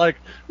fucking, like,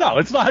 no,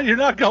 it's not. You're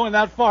not going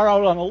that far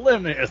out on a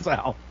limb here,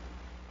 Sal.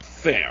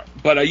 Fair.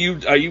 But are you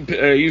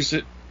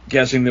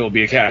guessing there will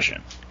be a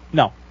cash-in?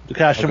 No, the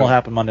cash-in will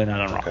happen Monday Night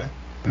on Raw. Okay.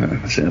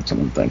 See, that's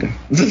what I'm thinking.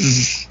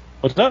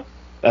 What's that?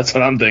 That's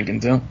what I'm thinking,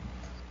 too.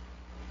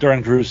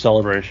 During Drew's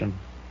celebration.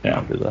 Yeah.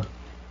 I'll do that.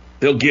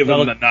 They'll give him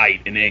That'll- the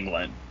night in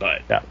England,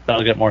 but... Yeah,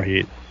 that'll get more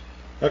heat.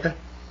 Okay.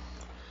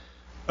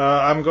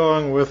 I'm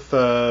going with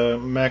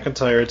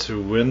McIntyre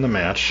to win the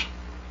match.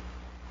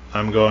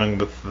 I'm going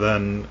with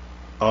then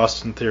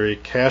Austin Theory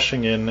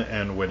cashing in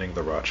and winning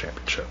the Raw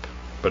Championship.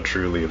 But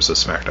Drew leaves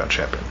as SmackDown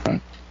champion.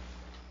 Right.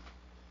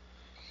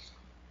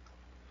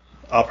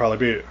 I'll probably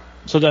be...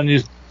 So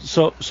then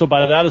so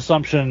by that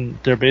assumption,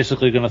 they're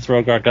basically going to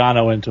throw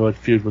Gargano into a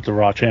feud with the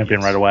Raw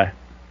champion right away.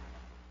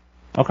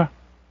 Okay.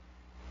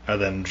 And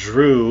then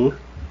Drew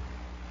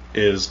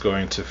is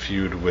going to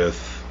feud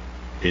with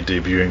a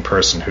debuting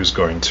person who's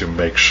going to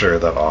make sure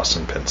that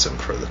Austin pins him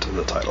for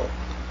the title.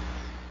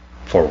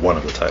 For one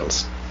of the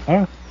titles.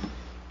 All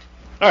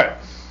Alright.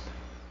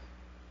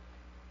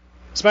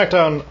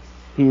 SmackDown.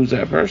 Who's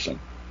that person?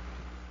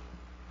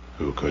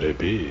 Who could it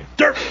be?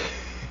 Dirt.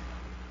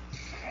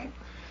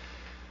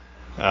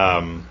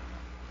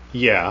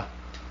 Yeah.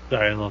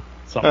 Sorry, look.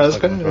 That's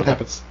good. It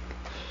happens.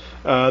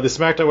 The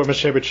SmackDown Women's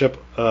Championship,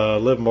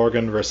 Liv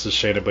Morgan versus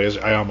Shayna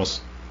Baszler. I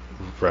almost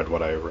read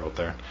what I wrote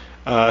there.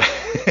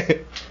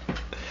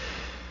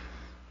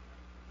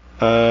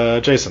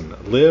 Jason,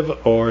 Liv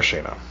or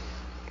Shayna?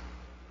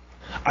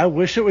 I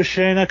wish it was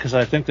Shayna because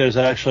I think there's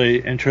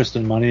actually interest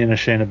and money in a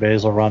Shayna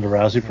Baszler Ronda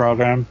Rousey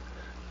program,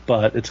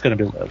 but it's going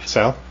to be Liv.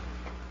 Sal?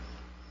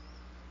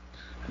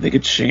 I think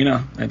it's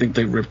Shayna. I think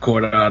they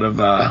ripcord out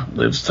of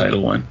Liv's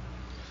title win.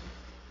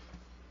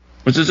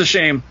 Which is a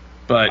shame,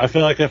 but... I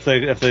feel like if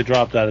they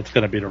drop that, it's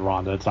going to be to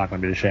Ronda. It's not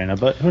going to be to Shayna,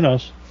 but who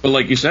knows? But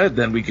like you said,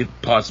 then we could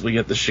possibly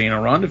get the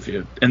Shayna Ronda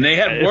feud. And they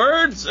had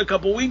words a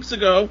couple weeks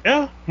ago.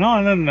 Yeah, no,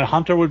 and then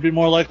Hunter would be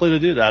more likely to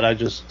do that. I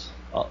just...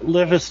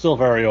 Liv is still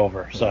very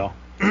over, so...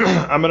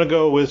 I'm going to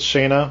go with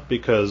Shayna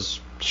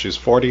because she's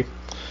 40.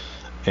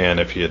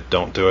 And if you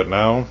don't do it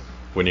now,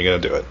 when are you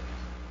going to do it?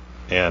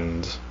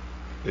 And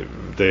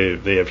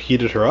they have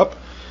heated her up.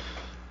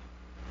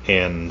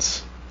 And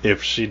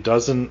if she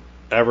doesn't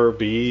ever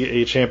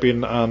be a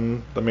champion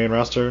on the main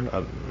roster,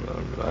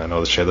 I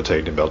know that she had the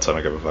tag team belts, I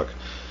don't give a fuck.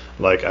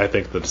 Like, I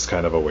think that it's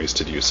kind of a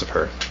wasted use of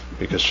her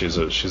because she's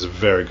a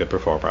very good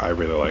performer. I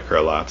really like her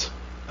a lot.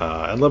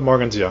 And Liv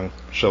Morgan's young.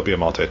 She'll be a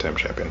multi-time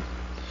champion.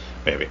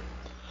 Maybe.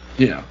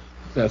 Yeah,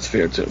 that's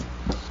fair too.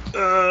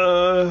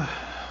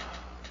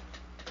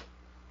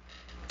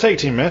 Tag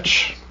team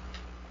match.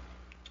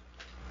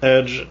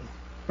 Edge.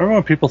 Remember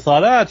when people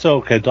thought, it's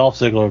okay, Dolph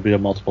Ziggler would be a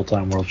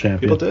multiple-time world champion?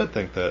 People did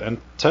think that.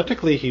 And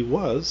technically he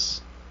was.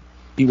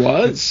 He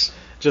was?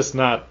 Just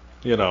not,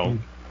 they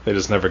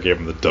just never gave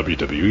him the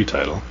WWE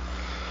title.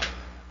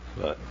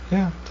 But,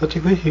 yeah,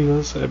 technically he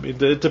was. I mean,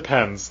 it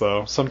depends,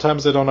 though.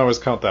 Sometimes they don't always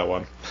count that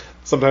one.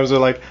 Sometimes they're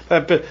like,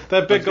 that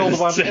big gold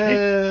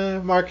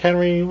one, Mark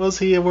Henry, was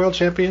he a world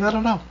champion? I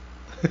don't know.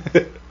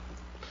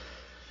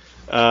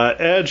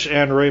 Edge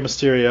and Rey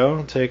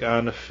Mysterio take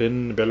on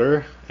Finn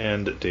Balor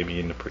and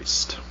Damian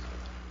Priest.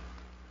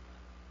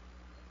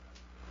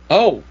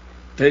 Oh,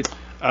 Beth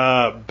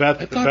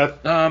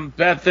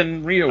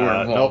and Rhea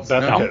were involved.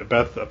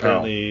 Beth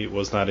apparently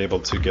was not able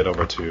to get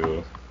over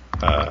to.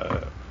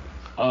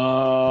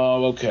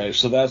 Okay,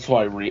 so that's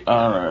why Rhea.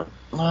 All right.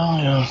 Oh,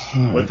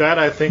 yeah. With that,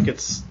 I think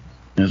it's.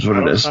 That's what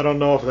it is. I don't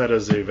know if that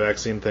is a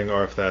vaccine thing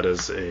or if that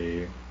is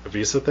a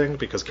visa thing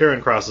because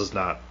Karrion Kross is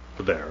not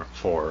there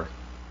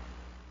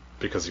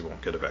because he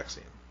won't get a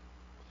vaccine.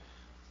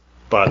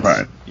 But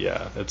right.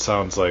 Yeah, it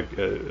sounds like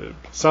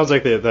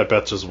that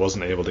Beth just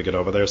wasn't able to get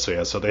over there. So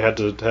yeah, so they had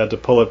to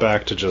pull it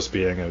back to just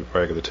being a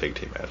regular tag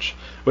team match,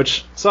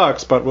 which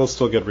sucks. But we'll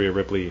still get Rhea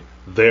Ripley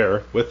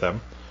there with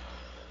them.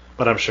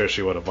 But I'm sure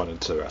she would have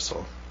wanted to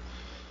wrestle.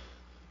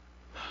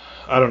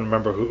 I don't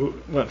remember who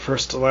went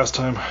first the last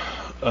time.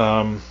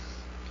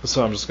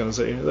 So I'm just going to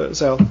say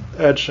Sal,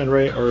 Edge and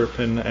Rey, or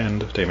Finn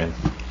and Damian.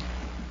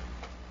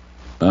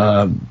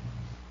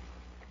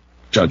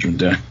 Judgment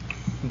Day.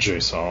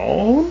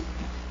 Jason?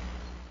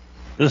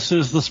 This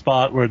is the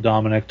spot where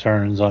Dominic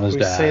turns on his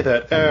We dad. say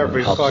that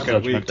every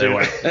fucking week,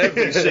 dude.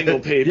 Every single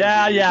page.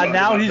 Yeah,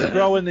 now he's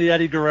growing the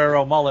Eddie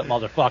Guerrero mullet,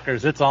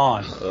 motherfuckers. It's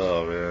on.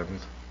 Oh, man.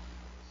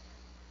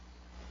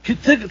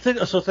 Think of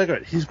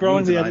it. He's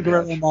growing the Eddie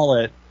Guerrero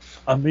mullet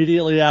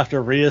immediately after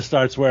Rhea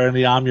starts wearing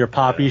the I'm Your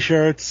Poppy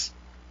shirts.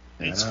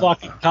 It's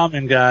fucking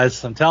coming,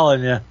 guys. I'm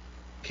telling you.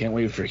 Can't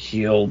wait for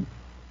heel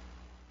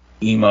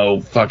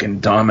emo fucking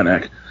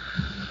Dominic.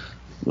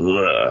 Ugh.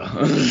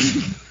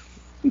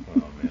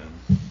 Oh,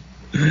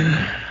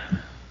 man.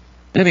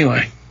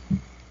 Anyway.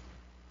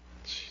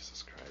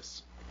 Jesus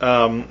Christ.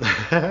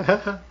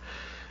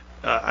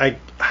 I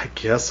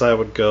guess I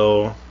would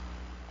go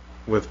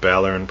with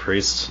Balor and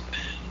Priest.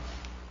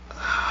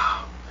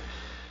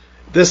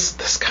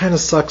 this kind of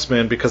sucks,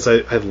 man, because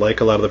I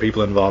like a lot of the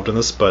people involved in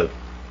this, but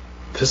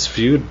this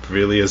feud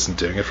really isn't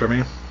doing it for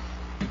me.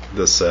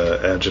 This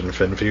Edge and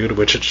Finn feud,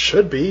 which it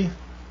should be,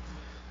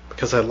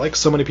 because I like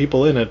so many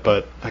people in it,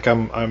 but like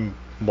I'm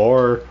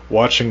more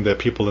watching the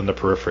people in the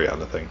periphery on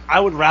the thing. I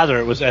would rather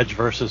it was Edge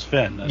versus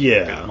Finn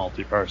than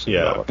multi-person.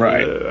 Yeah,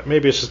 right.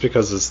 Maybe it's just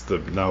because it's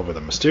now where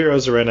the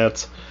Mysterios are in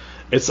it.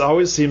 It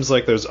always seems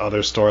like there's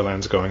other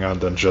storylines going on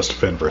than just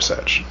Finn versus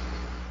Edge.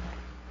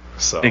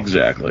 So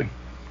exactly.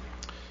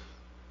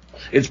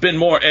 It's been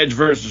more Edge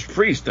versus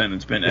Priest than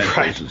it's been Edge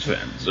versus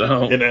Finn.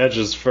 So in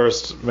Edge's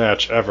first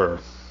match ever.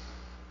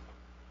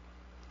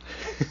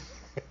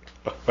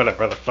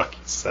 Whatever the fuck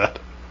he said.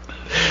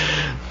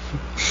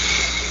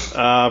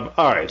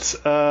 Alright.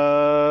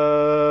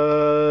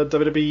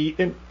 WWE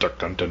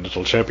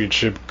Intercontinental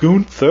Championship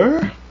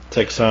Gunther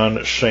takes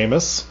on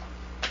Sheamus.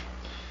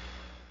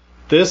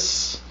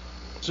 So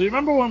you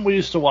remember when we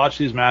used to watch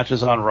these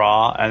matches on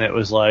Raw, and it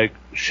was like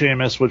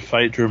Sheamus would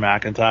fight Drew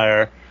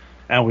McIntyre,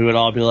 and we would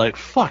all be like,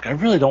 fuck, I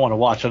really don't want to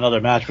watch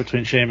another match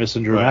between Sheamus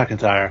and Drew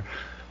McIntyre.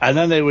 And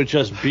then they would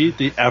just beat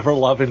the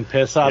ever-loving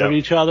piss out of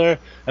each other,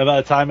 and by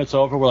the time it's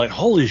over, we're like,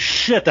 holy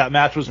shit, that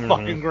match was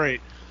fucking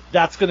great.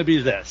 That's going to be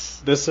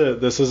this. This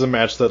is a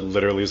match that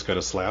literally is going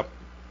to slap.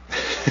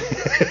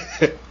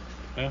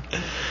 Yeah.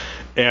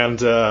 And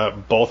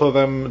both of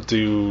them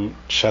do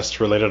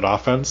chest-related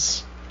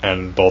offense,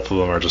 and both of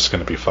them are just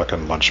going to be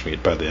fucking lunch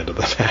meat by the end of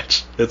the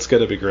match. It's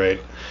going to be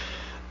great.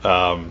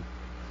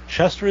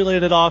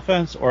 Chest-related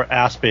offense or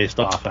ass-based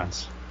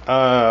offense?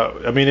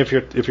 I mean, if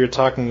you're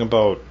talking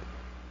about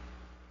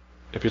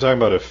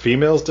if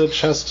females did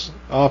chest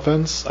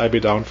offense, I'd be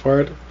down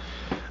for it.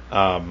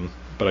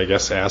 But I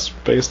guess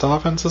ass-based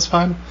offense is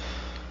fine.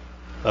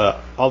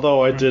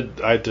 Although I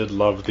did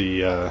love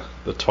the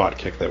twat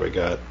kick that we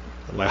got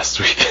last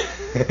week,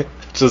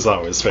 which is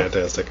always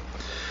fantastic.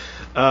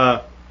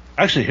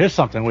 Actually, here's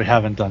something we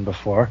haven't done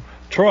before.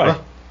 Troy,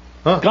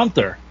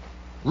 Gunther,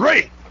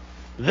 rate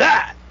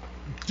that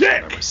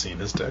dick. Never seen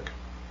his dick.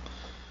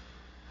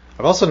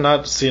 I've also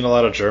not seen a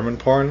lot of German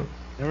porn.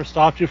 Never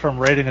stopped you from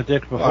rating a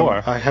dick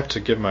before. I have to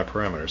give my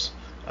parameters.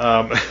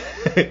 I'm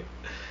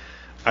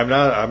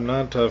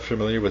not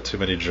familiar with too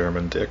many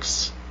German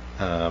dicks.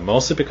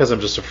 Mostly because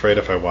I'm just afraid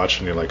if I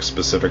watch any like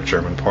specific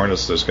German porn,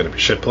 there's going to be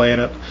shit play in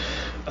it.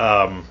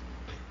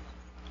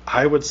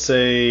 I would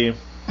say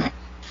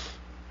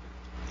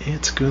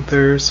it's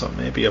Gunther, so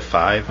maybe a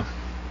 5.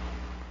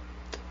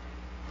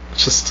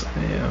 It's just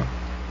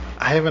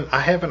I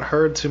haven't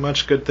heard too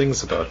much good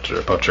things about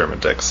German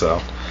dicks,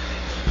 so.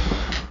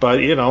 But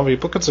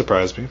people could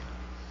surprise me.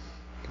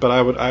 But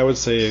I would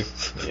say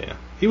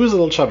he was a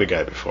little chubby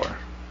guy before.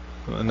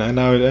 And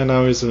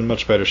now he's in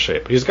much better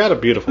shape. He's got a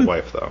beautiful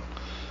wife, though.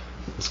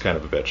 He's kind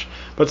of a bitch.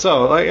 But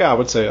so, I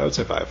would say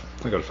 5.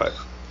 I'll go to 5.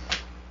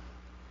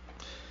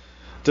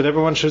 Did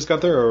everyone choose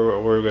Gunther,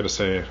 or were we going to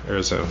say, or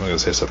is I'm going to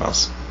say something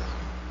else?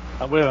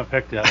 We haven't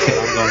picked yet.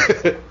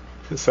 I'm going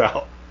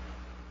Sal.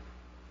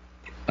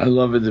 I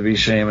love it to be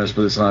Sheamus,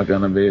 but it's not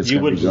going to be.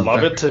 You would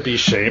love it to be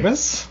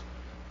Sheamus?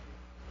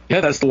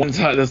 Yeah, that's the one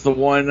time. That's the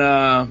one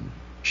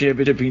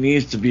championship he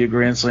needs to be a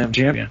Grand Slam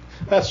champion.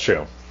 That's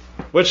true.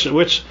 Which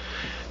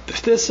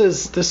this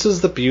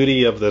is the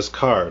beauty of this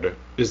card,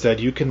 is that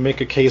you can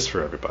make a case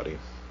for everybody.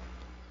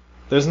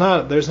 There's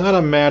not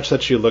a match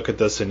that you look at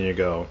this and you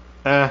go,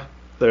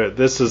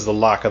 this is the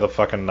lock of the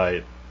fucking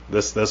night.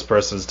 This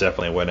person's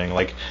definitely winning.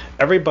 Like,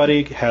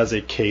 everybody has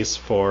a case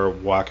for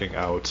walking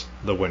out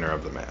the winner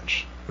of the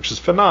match, which is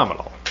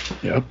phenomenal.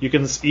 Yep. You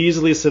can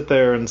easily sit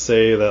there and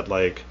say that,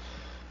 like,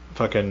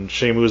 fucking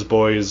Sheamus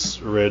boys,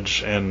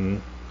 Ridge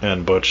and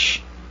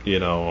Butch,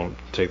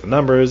 take the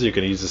numbers. You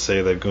can easily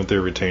say that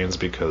Gunther retains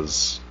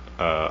because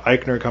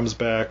Eichner comes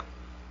back.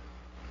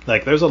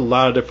 Like, there's a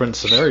lot of different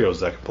scenarios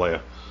that can play.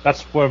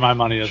 That's where my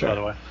money is, Sure. by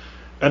the way.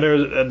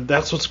 And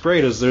that's what's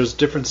great, is there's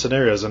different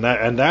scenarios, and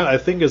that I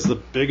think is the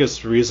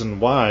biggest reason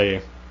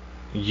why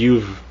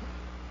you've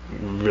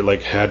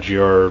had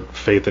your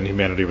faith in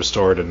humanity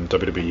restored in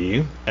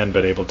WWE and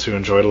been able to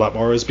enjoy it a lot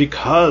more, is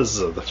because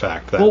of the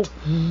fact that. Well,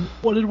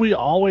 what did we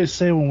always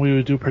say when we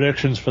would do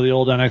predictions for the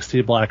old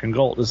NXT Black and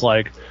Gold? Is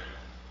like,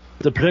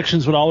 the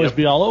predictions would always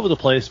be all over the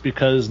place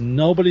because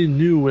nobody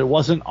knew, it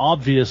wasn't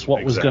obvious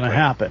what was going to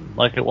happen,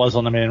 like it was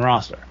on the main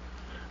roster.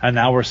 And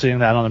now we're seeing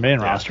that on the main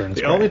roster. And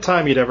the only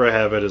time you'd ever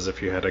have it is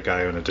if you had a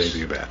guy in a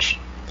debut match.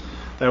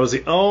 That was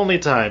the only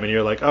time, and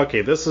you're like,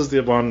 okay, this is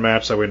the one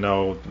match that we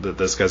know that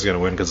this guy's going to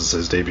win because it's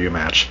his debut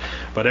match.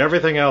 But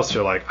everything else,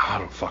 you're like, I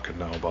don't fucking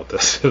know about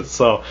this.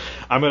 So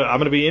I'm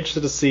gonna be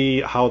interested to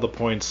see how the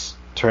points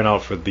turn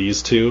out for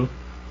these two,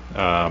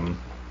 and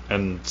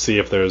see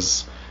if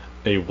there's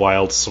a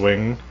wild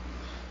swing,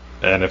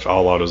 and if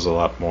All Out is a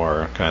lot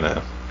more kind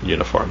of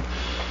uniform.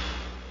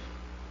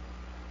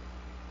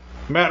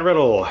 Matt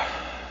Riddle,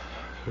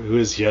 who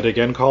is yet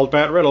again called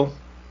Matt Riddle,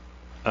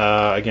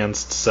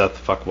 against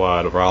Seth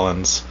Fuckwad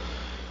Rollins.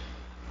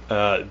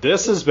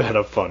 This has been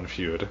a fun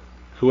feud.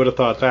 Who would have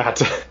thought that?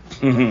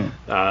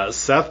 Mm-hmm.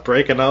 Seth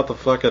breaking out the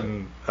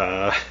fucking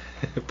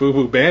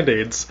boo-boo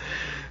Band-Aids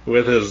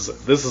with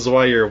his "This is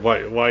why your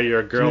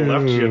girl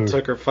left you and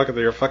took your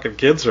fucking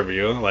kids from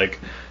you." Like,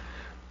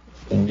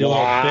 you little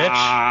bitch.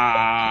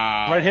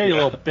 Right here, you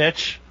little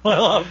bitch. I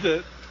loved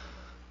it.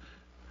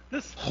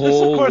 This of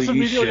course,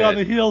 immediately shit. on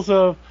the heels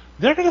of,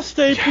 they're going to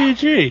stay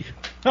PG.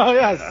 Oh,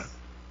 yes.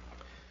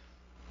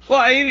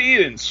 Well, he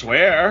didn't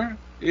swear.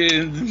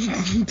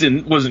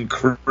 It wasn't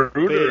crude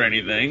or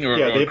anything,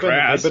 or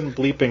crass. They've been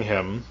bleeping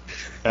him,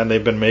 and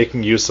they've been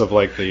making use of,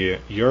 like, the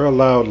you're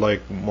allowed,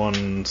 like,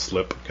 one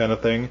slip kind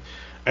of thing.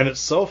 And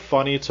it's so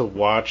funny to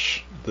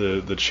watch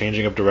the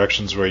changing of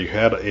directions where you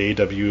had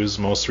AEW's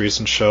most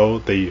recent show.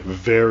 They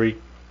very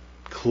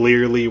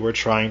clearly were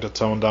trying to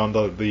tone down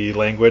the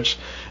language,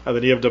 and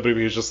then you have WWE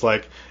who's just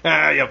like,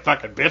 you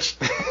fucking bitch.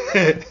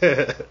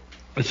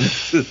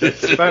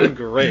 It's been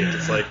great.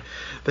 It's like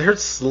they're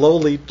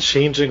slowly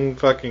changing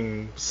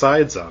fucking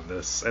sides on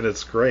this, and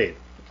it's great.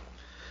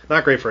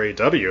 Not great for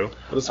AEW,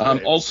 but it's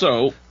great.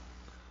 Also,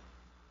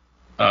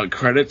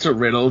 credit to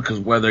Riddle, because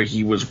whether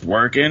he was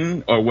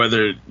working or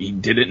whether he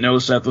didn't know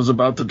Seth was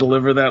about to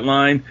deliver that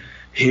line,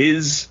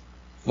 his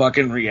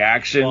fucking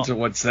reaction to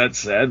what Seth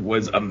said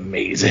was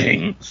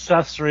amazing.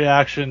 Seth's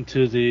reaction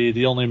to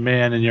the only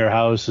man in your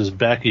house is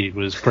Becky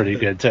was pretty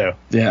good too.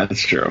 Yeah,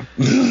 that's true.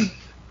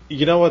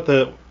 You know what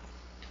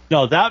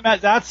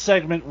that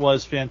segment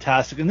was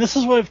fantastic, and this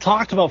is what we've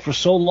talked about for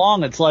so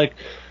long. It's like,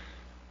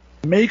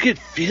 make it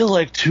feel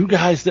like two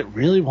guys that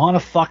really want to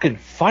fucking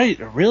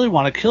fight or really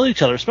want to kill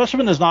each other, especially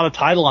when there's not a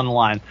title on the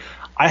line.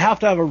 I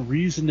have to have a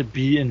reason to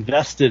be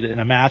invested in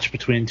a match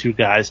between two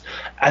guys,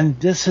 and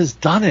this has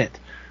done it.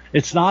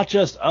 It's not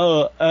just,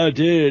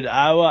 dude,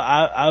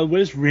 I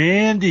was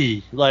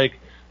Randy. Like,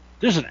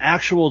 there's an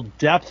actual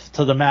depth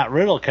to the Matt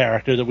Riddle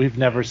character that we've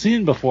never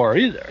seen before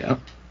either. Yep.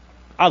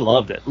 I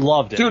loved it.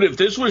 Dude, if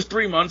this was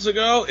 3 months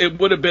ago, it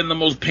would have been the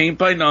most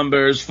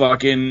paint-by-numbers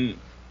fucking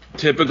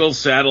typical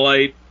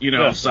satellite,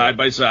 side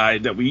by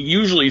side that we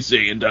usually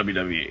see in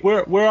WWE.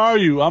 Where are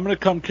you? I'm gonna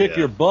come kick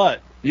your butt.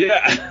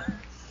 Yeah.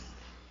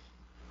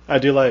 I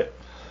do like.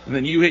 And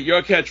then you hit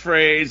your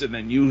catchphrase, and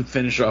then you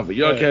finish off with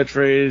your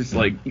catchphrase.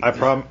 Like, I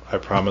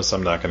promise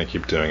I'm not going to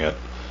keep doing it,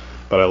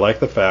 but I like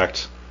the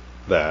fact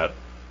that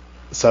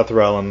Seth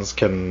Rollins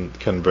can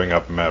bring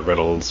up Matt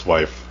Riddle's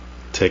wife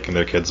taking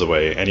their kids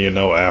away, and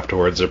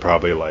afterwards they're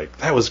probably like,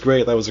 that was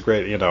great,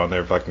 and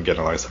they're fucking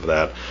getting a nice of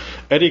that.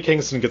 Eddie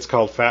Kingston gets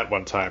called fat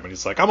one time, and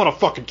he's like, I'm gonna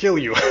fucking kill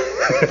you.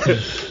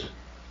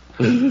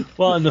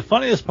 Well, and the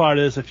funniest part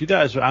is, I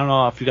don't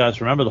know if you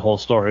guys remember the whole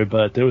story,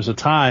 but there was a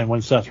time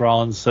when Seth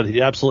Rollins said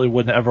he absolutely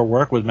wouldn't ever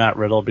work with Matt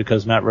Riddle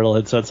because Matt Riddle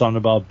had said something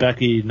about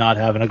Becky not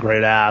having a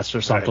great ass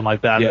or something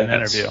like that in an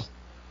interview.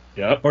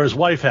 Yep. Or his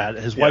wife had.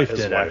 His wife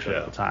did at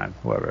the time.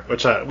 Whoever.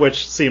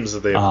 Which seems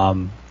that they've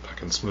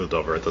fucking smoothed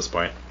over at this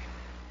point.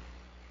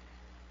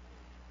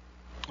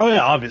 Oh,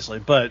 yeah, obviously.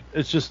 But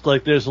it's just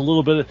like there's a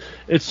little bit of...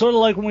 It's sort of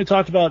like when we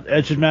talked about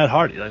Edge and Matt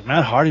Hardy. Like,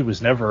 Matt Hardy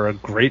was never a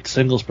great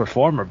singles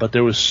performer, but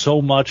there was so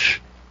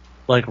much,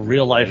 like,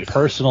 real-life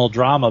personal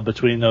drama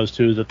between those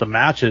two that the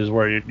matches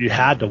where you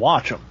had to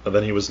watch them. And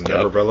then he was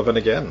never relevant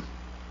again.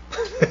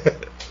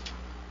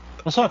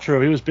 That's not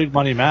true. He was Big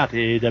Money Matt,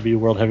 the AEW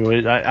World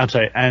Heavyweight...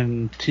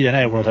 and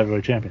TNA World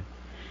Heavyweight Champion.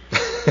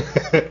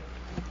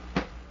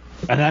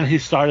 And then he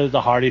started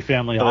the Hardy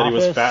Family Office. And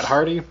then he was Fat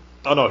Hardy?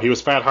 Oh, no, he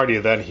was Fat Hardy,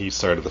 and then he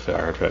started the Fat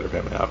Hardy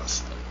Family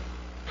Office.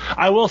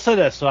 I will say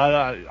this. So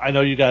I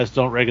know you guys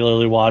don't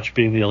regularly watch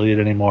Being the Elite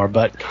anymore,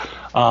 but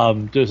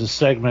there's a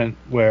segment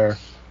where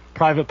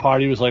Private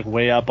Party was like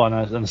way up on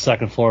the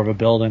second floor of a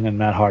building, and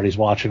Matt Hardy's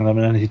watching them,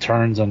 and then he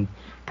turns, and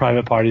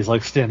Private Party's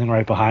like standing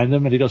right behind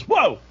him, and he goes,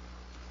 "Whoa!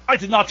 I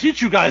did not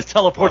teach you guys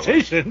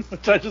teleportation,"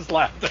 which I just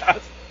laughed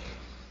at.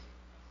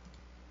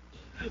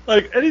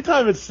 Like,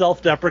 anytime it's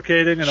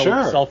self-deprecating and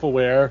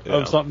self-aware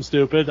of something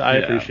stupid, I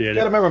appreciate it. You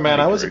gotta remember, man,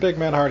 I was a big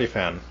Matt Hardy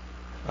fan.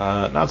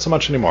 Not so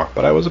much anymore,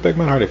 but I was a big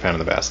Matt Hardy fan in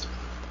the past.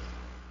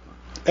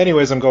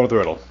 Anyways, I'm going with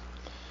Riddle.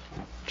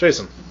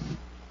 Jason.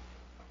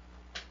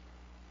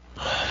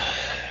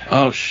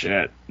 Oh,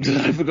 shit.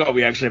 I forgot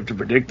we actually have to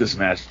predict this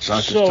match. So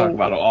let's just talk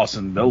about how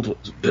awesome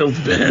Bill's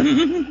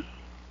been.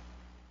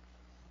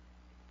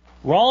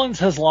 Rollins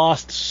has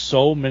lost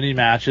so many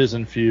matches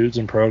and feuds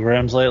and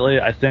programs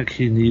lately. I think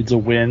he needs a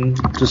win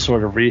to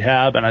sort of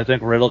rehab, and I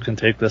think Riddle can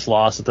take this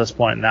loss at this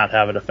point and not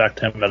have it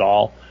affect him at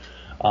all.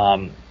 So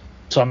I'm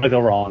going to go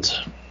Rollins.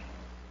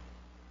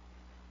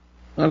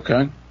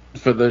 Okay.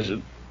 For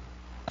the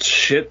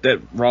shit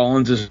that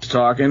Rollins is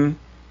talking,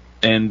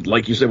 and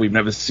like you said, we've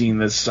never seen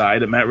this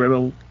side of Matt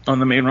Riddle on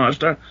the main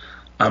roster,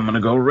 I'm going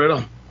to go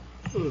Riddle.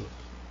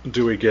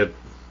 Do we get...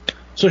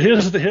 So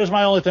here's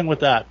my only thing with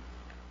that.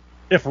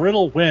 If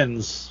Riddle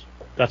wins,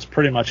 that's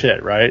pretty much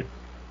it, right?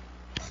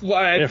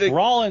 Well, if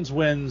Rollins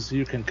wins,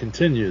 you can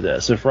continue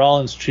this. If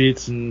Rollins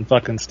cheats and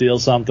fucking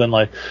steals something,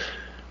 like,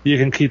 you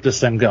can keep this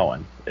thing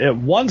going.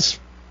 Once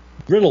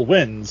Riddle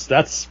wins,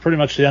 that's pretty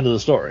much the end of the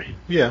story.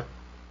 Yeah.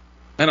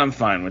 And I'm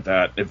fine with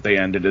that if they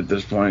ended at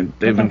this point.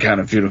 They've been kind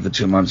of feuding for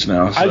 2 months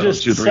now. So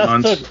 2-3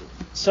 months.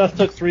 Seth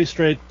took 3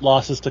 straight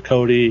losses to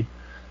Cody.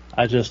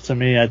 To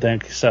me, I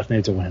think Seth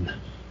needs a win.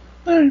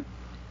 All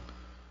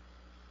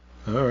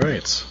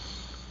right.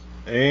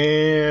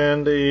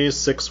 And a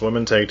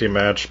 6-woman tag team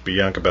match: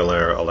 Bianca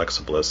Belair,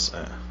 Alexa Bliss.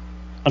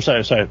 I'm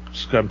sorry.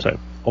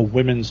 A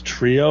women's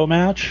trio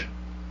match?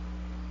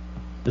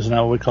 Isn't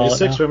that what we call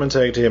it? A 6-woman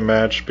tag team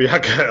match: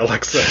 Bianca,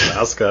 Alexa, and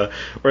Asuka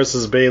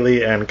versus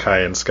Bayley and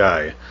Kai and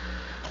Sky.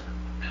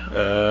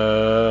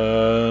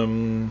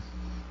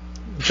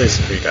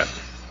 Jason, who you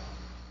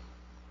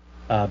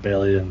got?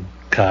 Bayley and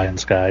Kai and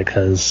Sky,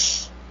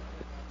 because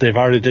they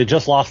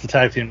just lost the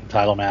tag team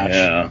title match.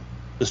 Yeah.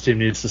 This team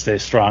needs to stay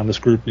strong. This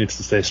group needs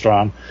to stay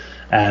strong.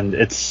 And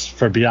it's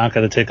for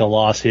Bianca to take a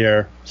loss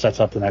here, sets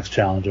up the next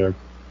challenger,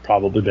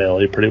 probably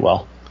Bayley, pretty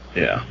well.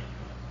 Yeah.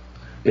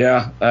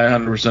 Yeah, I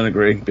 100%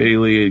 agree.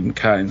 Bayley and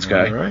Kai and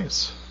Sky. All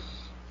right.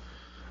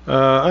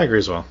 I agree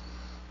as well.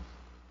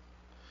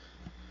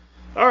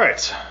 All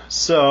right.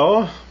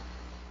 So,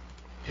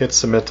 hit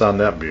submit on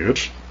that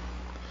bitch.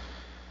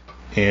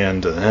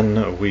 And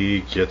then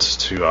we get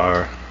to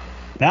our...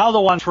 Now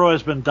the one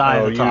Troy's been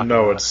dying to talk about. Oh, you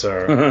know it,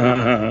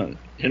 sir.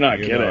 You're not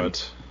You kidding. know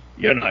it.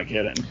 You're not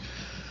kidding.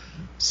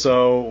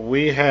 So,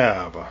 we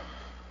have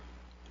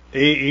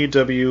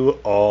AEW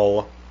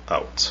All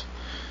Out.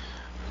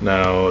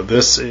 Now,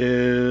 this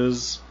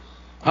is...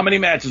 How many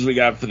matches we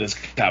got for this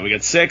guy? We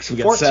got 6? We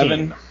got 14.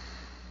 7?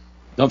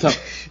 Don't tell me.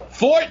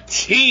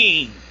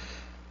 14!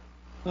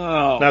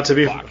 Oh, Not to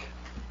be... fuck.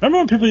 Remember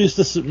when people used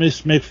to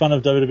make fun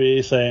of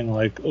WWE saying,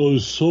 like, oh,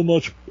 there's so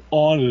much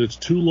on it, it's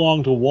too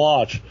long to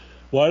watch.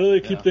 Why do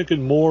they keep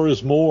thinking more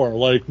is more?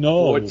 Like,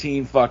 no.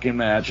 14 fucking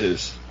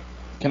matches.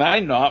 Can I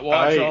not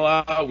watch All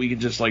Out? We can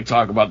just, like,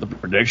 talk about the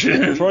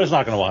prediction. Troy's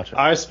not going to watch it.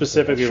 I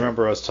specifically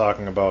remember us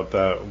talking about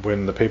that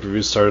when the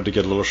pay-per-views started to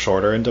get a little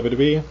shorter in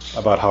WWE,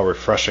 about how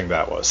refreshing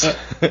that was.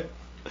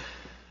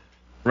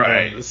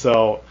 Right.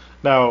 So,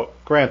 now,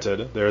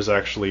 granted, there's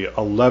actually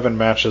 11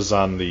 matches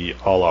on the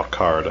All Out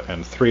card,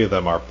 and 3 of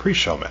them are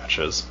pre-show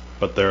matches,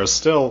 but there's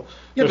still,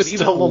 there's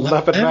still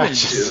 11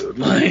 matches. Dude,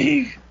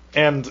 like...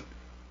 And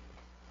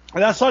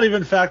that's not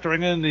even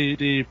factoring in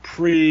the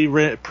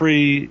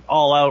pre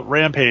All Out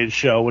Rampage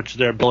show, which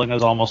they're billing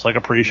as almost like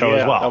a pre-show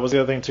as well. That was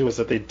the other thing too, is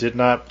that they did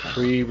not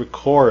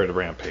pre-record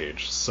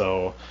Rampage.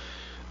 So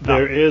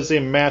there is a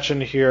match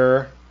in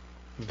here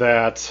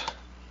that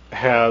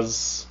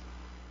has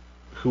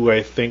who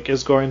I think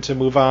is going to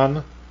move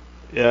on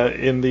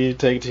in the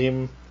tag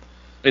team.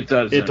 It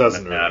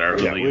doesn't matter.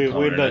 Yeah, we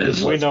know it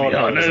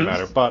doesn't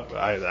matter, but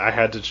I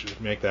had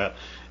to make that.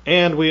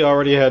 And we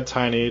already had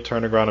Tiny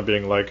turning around and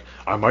being like,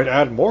 I might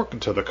add more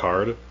to the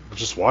card.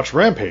 Just watch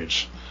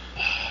Rampage.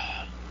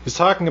 He's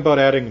talking about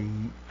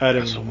adding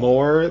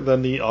more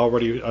than the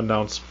already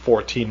announced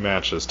 14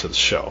 matches to the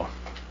show,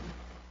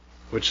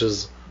 which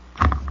is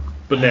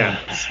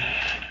bananas.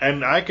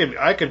 And I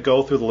could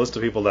go through the list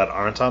of people that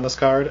aren't on this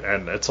card,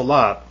 and it's a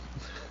lot.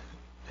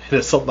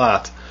 It's a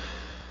lot.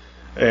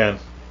 And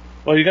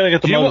well, you got to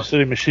get the Motor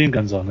City Machine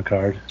Guns on the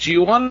card. Do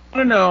you want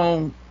to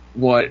know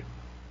what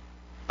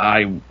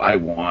I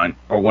want,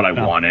 or what I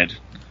wanted?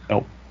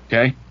 Nope.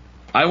 Okay?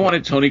 I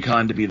wanted Tony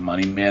Khan to be the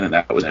money man, and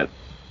that was it.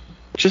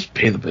 Just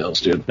pay the bills,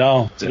 dude.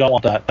 No, you don't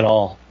want that at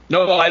all.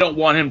 No, I don't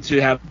want him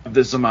to have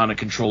this amount of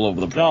control over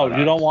the product. No,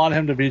 you don't want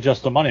him to be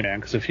just the money man,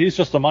 because if he's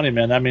just the money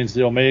man, that means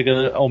the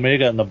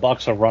Omega and the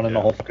Bucks are running the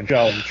whole fucking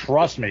show. And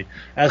trust me,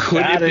 as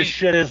bad as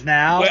shit is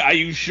now... Wait, are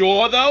you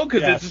sure, though?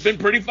 Because Yes. this has been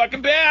pretty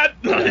fucking bad.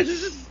 I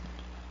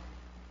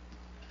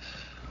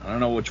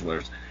don't know which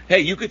words. Hey,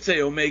 you could say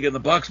Omega and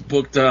the Bucks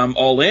booked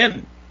All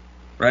In,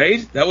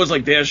 right? That was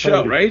like their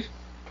show, right?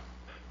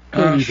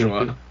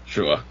 Sure.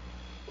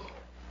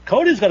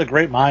 Cody's got a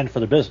great mind for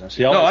the business.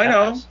 He always I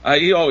know. has.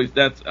 He always.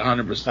 That's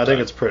 100%. I think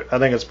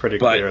it's pretty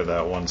clear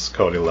that once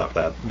Cody left,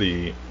 that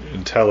the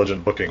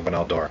intelligent booking went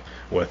out door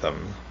with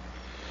him.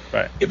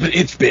 Right. Yeah, but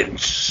it's been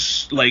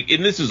like,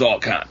 and this is all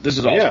kind. This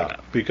is all. Yeah,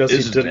 because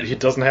he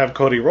doesn't have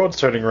Cody Rhodes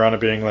turning around and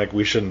being like,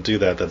 we shouldn't do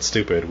that. That's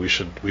stupid. We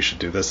should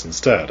do this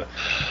instead.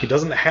 He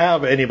doesn't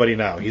have anybody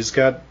now. He's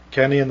got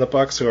Kenny and the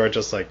Bucks who are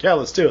just like, yeah,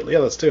 let's do it. Yeah,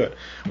 let's do it.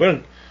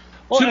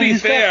 To be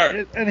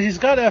fair, and he's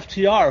got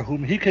FTR,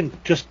 whom he can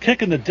just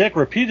kick in the dick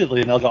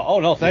repeatedly, and they'll go, "Oh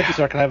no, thank you,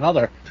 sir. Can I have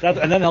another?"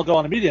 And then he'll go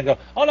on the media and go,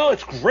 "Oh no,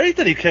 it's great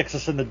that he kicks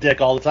us in the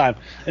dick all the time."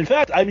 In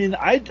fact, I mean,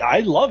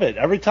 I love it.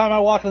 Every time I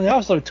walk in the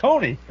office, I'm like,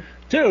 Tony,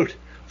 dude,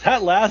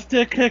 that last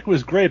dick kick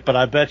was great, but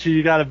I bet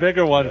you got a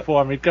bigger one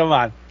for me. Come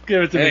on,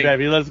 give it to me,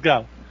 baby. Let's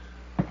go.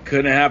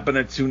 Couldn't happen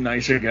to two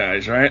nicer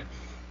guys, right?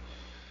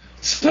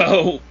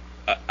 So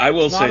I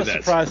will say this. It's not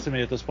a surprise to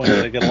me at this point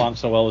that they get along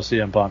so well with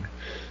CM Punk.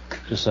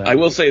 Just saying. I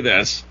will say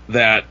this,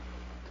 that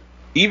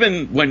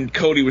even when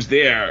Cody was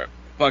there,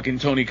 fucking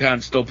Tony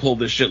Khan still pulled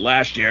this shit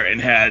last year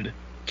and had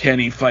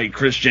Kenny fight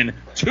Christian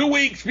 2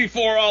 weeks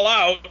before All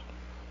Out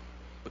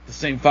with the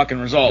same fucking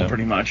result,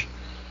 pretty much.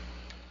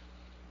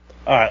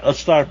 All right, let's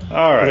start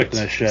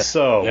predicting this shit.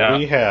 So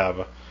we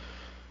have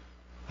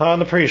on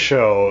the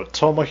pre-show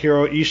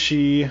Tomohiro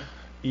Ishii.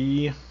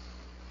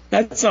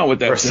 That's not what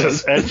that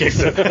versus says. Ed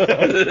Kingston. Does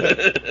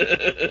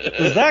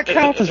that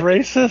count as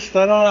racist?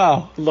 I don't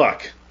know.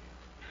 Look,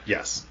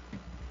 yes.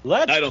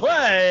 Let's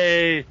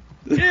play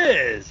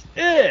Is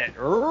it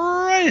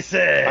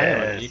racist? I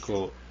am an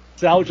equal.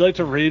 Sal, would you like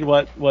to read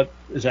what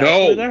is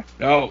actually there?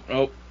 No.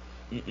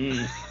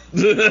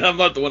 Mm-mm. I'm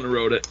not the one who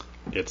wrote it.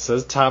 It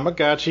says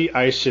Tamagotchi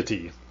Ice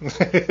Shitty.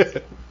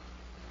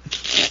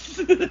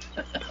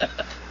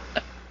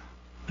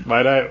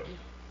 Might I?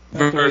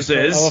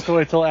 Versus. I'll have to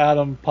wait till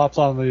Adam pops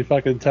on the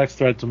fucking text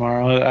thread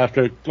tomorrow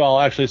after,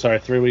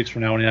 3 weeks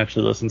from now when he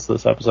actually listens to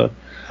this episode.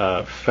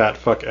 Fat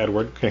fuck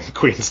Edward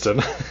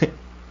Queenston.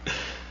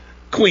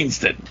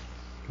 Queenston.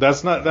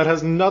 That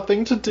has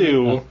nothing to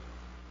do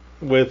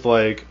with,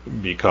 like,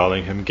 me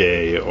calling him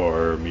gay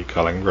or me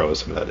calling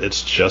Rose him that.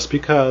 It's just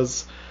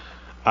because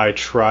I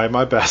try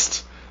my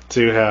best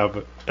to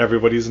have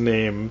everybody's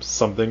name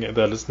something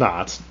that it's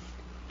not.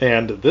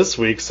 And this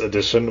week's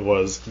edition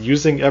was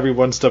using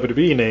everyone's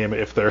WWE name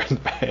if they're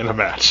in a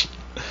match.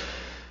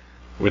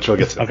 Which we'll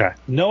get to. Okay.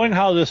 Knowing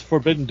how this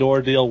Forbidden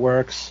Door deal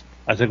works,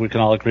 I think we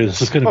can all agree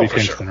this is going to be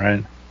Kingston, sure.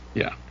 right?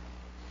 Yeah.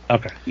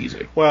 Okay.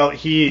 Easy. Well,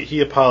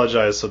 he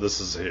apologized, so this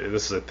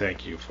is a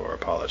thank you for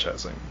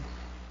apologizing.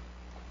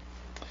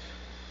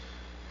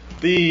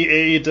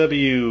 The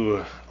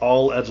AEW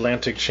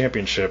All-Atlantic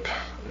Championship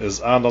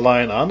is on the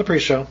line on the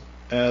pre-show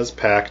as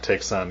Pac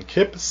takes on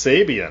Kip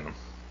Sabian.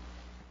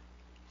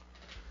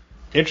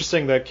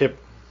 Interesting that Kip...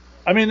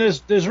 I mean,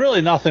 there's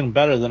really nothing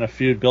better than a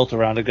feud built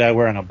around a guy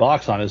wearing a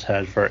box on his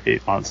head for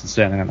 8 months and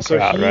standing in the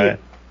crowd, right?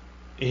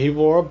 He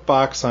wore a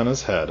box on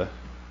his head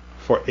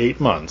for 8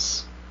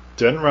 months.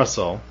 Didn't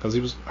wrestle because he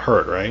was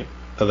hurt, right?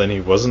 And then he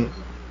wasn't...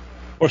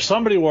 Or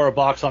somebody wore a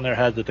box on their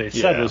head that they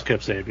said was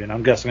Kip Sabian.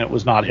 I'm guessing it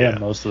was not him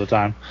most of the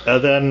time.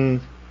 And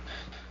then,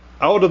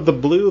 out of the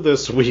blue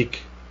this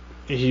week,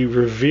 he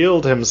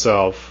revealed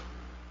himself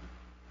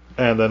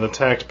and then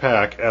attacked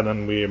Pac, and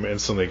then we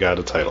instantly got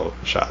a title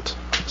shot.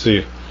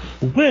 See?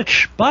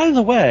 Which, by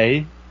the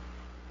way,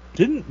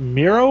 didn't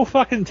Miro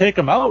fucking take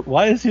him out?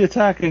 Why is he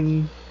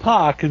attacking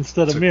Pac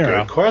instead of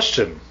Miro? Good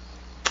question.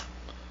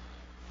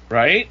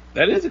 Right?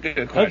 That is a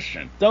good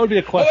question. That would be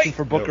a question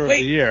for Booker of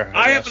the Year.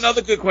 I have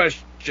another good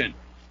question.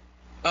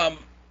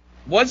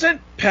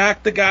 Wasn't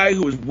Pac the guy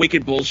who was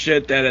wicked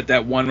bullshit that at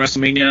that one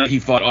WrestleMania he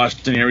fought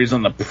Austin Aries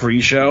on the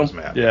pre-show?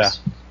 Yeah.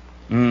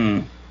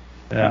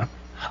 Yeah.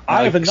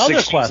 I have another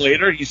 6 question. Years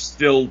later, he's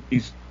still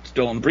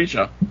on the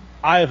pre-show.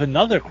 I have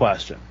another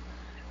question.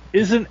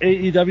 Isn't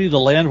AEW the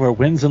land where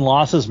wins and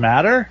losses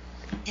matter?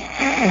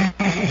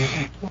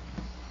 It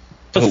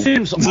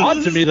seems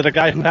odd to me that a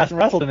guy who hasn't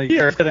wrestled in a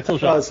year is going to title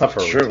shot. That's not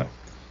for True.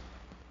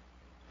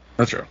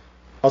 That's true.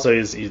 Also,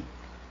 he's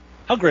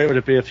How great would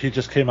it be if he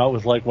just came out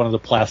with like one of the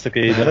plastic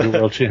AEW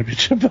World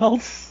Championship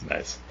belts?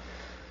 nice.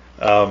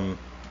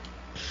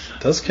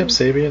 Does Kip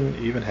Sabian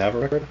even have a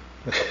record?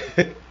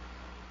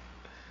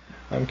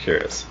 I'm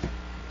curious.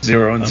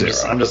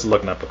 0-0. I'm just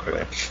looking up it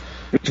quickly.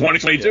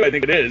 2022, I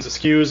think it is.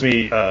 Excuse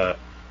me.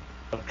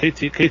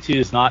 KT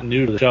is not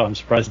new to the show. I'm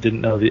surprised he didn't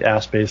know the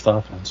ass-based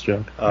offense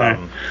joke.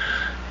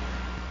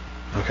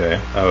 Okay.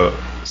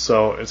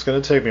 So it's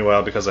going to take me a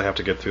while because I have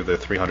to get through the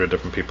 300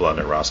 different people on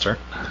their roster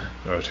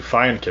in order to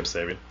find Kip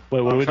Sabian.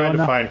 Wait, what are we trying doing to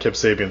now? find Kip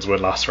Sabian's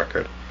win-loss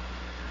record.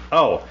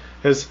 Oh,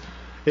 his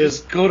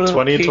go to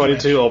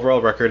 2022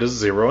 overall record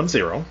is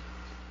 0-0.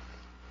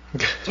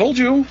 Told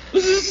you.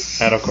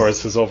 And of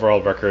course, his overall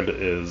record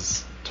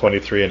is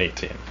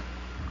 23-18.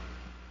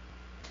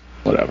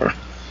 Whatever.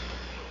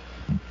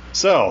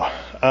 So,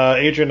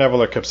 Adrian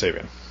Neville or Kip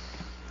Sabian?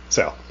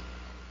 Sal.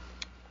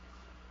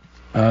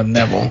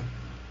 Neville.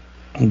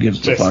 Who gives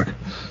a Jason. fuck?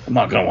 I'm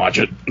not gonna watch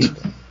it.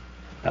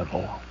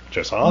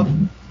 Just off?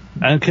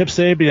 And Kip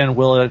Sabian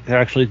will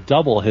actually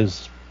double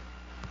his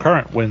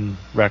current win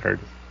record.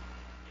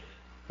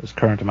 His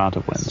current amount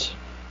of wins.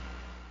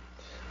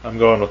 I'm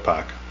going with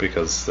Pac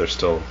because they're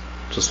still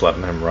just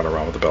letting him run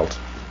around with the belt.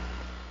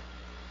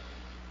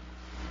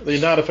 The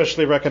not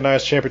officially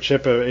recognized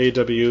championship of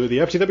AEW, the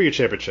FTW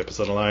championship, is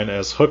on the line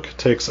as Hook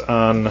takes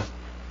on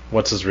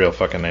what's his real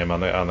fucking name on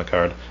the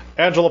card?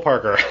 Angela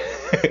Parker.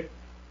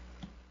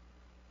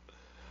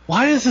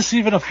 Why is this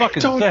even a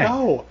fucking Don't thing?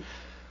 know.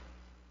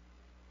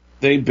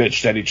 They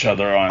bitched at each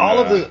other on All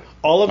of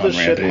on this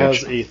shit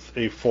Rampage. has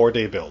a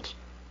 4-day build.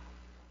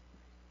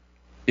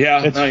 Yeah,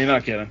 It's- no, you're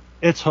not kidding.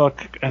 It's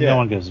Hook, and Yeah. no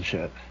one gives a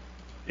shit.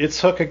 It's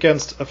Hook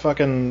against a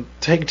fucking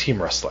tag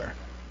team wrestler.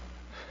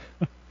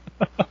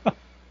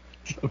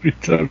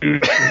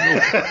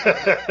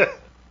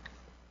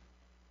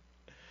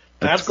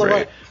 That's the great.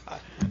 way.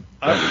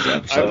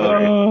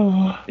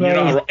 You're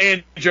not wrong.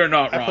 And you're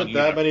not I wrong. put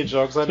that either. many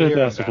jokes on here. and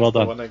Fantastic, That's well the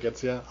done. one that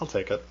gets you. I'll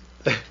take it.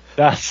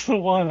 That's the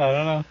one. I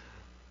don't know.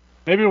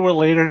 Maybe we're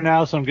later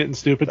now, so I'm getting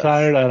stupid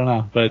tired. I don't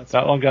know, but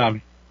that one got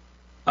me.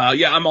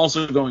 Yeah, I'm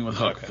also going with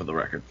Hook for the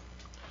record.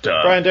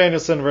 Bryan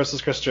Danielson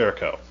versus Chris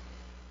Jericho.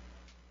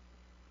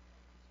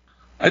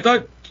 I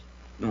thought.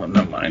 Well,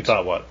 never You mind.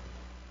 thought what?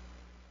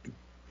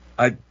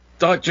 I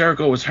thought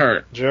Jericho was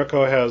hurt.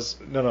 Jericho has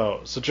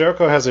So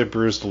Jericho has a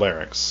bruised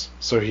larynx,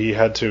 so he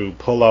had to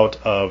pull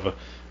out of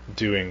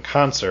doing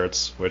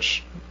concerts,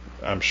 which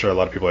I'm sure a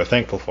lot of people are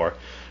thankful for.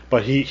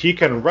 But he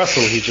can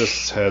wrestle, he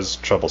just has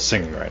trouble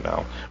singing right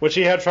now. Which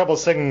he had trouble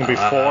singing before,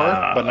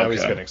 but now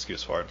he's got an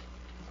excuse for it.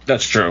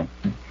 That's true.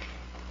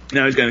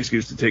 Now he's got an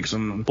excuse to take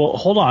some... Well,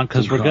 hold on,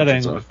 because we're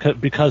getting...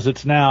 Because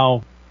it's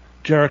now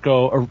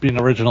Jericho being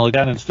original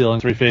again and stealing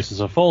 3 faces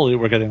of Foley,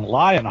 we're getting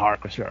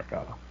Lionheart with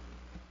Jericho.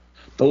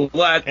 The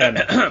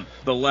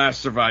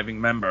last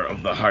surviving member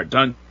of the Hart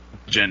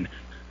Dungeon,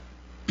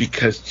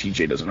 because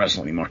TJ doesn't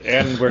wrestle anymore.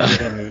 And we're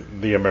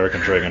getting the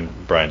American Dragon,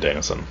 Bryan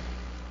Danielson.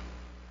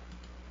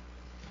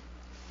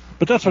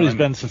 But that's what he's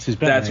been since he's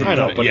been That's there. what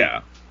I know, but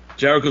yeah.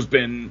 Jericho's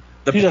been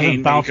the he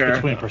doesn't bounce Painmaker.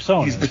 Between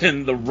personas. He's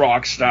been the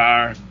rock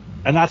star.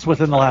 And that's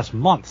within the last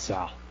month,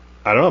 Sal.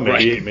 I don't know,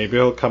 maybe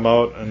he'll come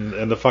out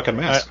in the fucking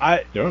mask.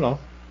 You don't know.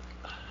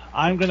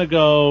 I'm going to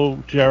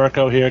go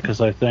Jericho here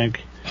because I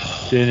think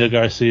Daniel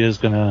Garcia is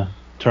going to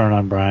turn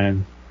on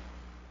Bryan.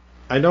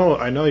 I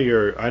know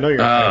you're highly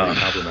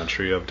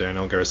complimentary of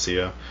Daniel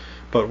Garcia,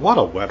 but what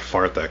a wet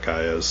fart that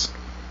guy is.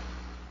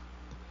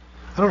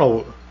 I don't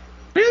know.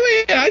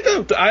 Really? I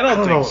don't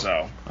think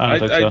so.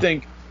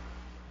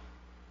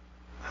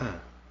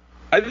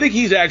 I think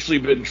he's actually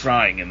been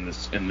trying in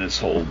this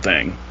whole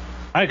thing.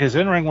 I think his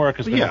in-ring work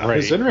has been great.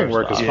 His in-ring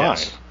work is fine.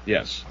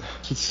 Yes.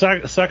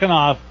 So second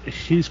off,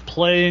 he's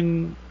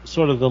playing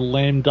sort of the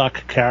lame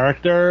duck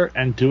character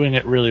and doing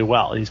it really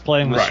well. He's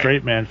playing the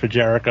straight man for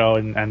Jericho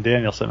and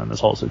Danielson in this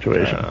whole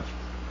situation. I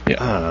don't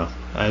know.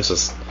 I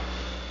just...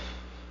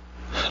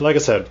 Like I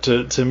said,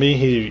 to me,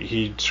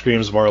 he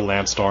screams more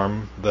Lance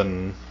Storm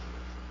than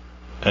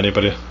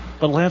anybody.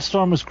 But Lance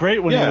Storm was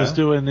great when he was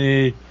doing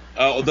the...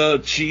 Oh, the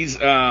cheese.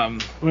 When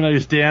he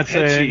was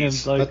dancing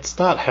and like that's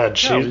not head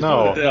cheese.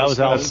 No, that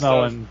was Al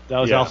Snow and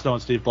Al Snow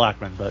and Steve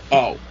Blackman. But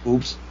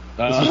oops.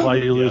 This is why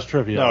you lose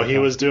trivia. No, he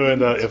was doing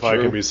the "If I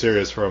Could Be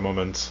Serious for a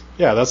Moment."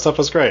 Yeah, that stuff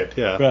was great.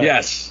 Yeah. Right.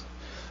 Yes.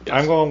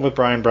 I'm going with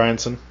Bryan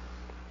Bryanson.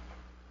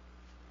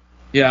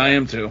 Yeah, I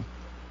am too.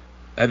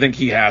 I think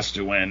he has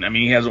to win. I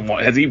mean, he hasn't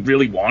won. Has he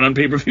really won on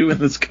pay-per-view in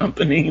this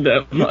company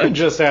that much? You can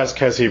just ask,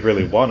 has he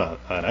really won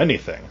on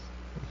anything?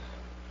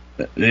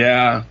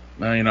 Yeah.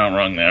 No, you're not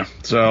wrong there.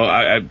 So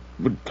I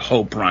would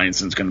hope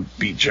Bryanson's going to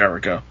beat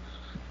Jericho.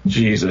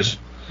 Jesus.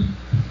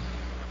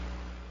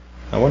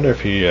 I wonder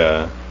if he.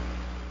 I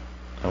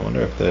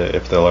wonder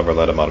if they'll ever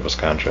let him out of his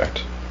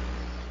contract.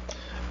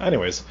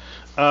 Anyways,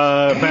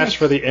 match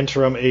for the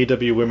interim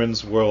AEW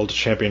Women's World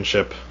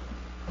Championship: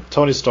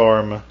 Toni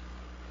Storm,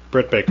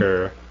 Britt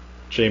Baker,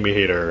 Jamie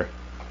Hayter,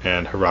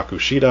 and Hikaru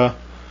Shida.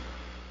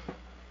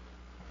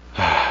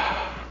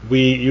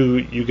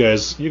 You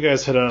guys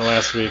hit on it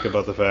last week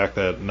about the fact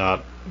that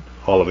not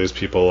all of these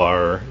people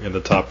are in the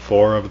top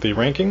 4 of the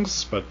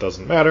rankings, but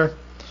doesn't matter.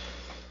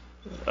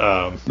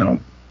 No.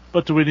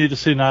 But do we need to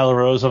see Nyla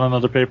Rose on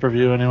another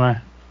pay-per-view anyway?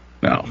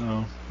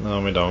 No,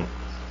 we don't.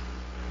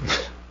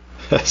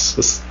 It's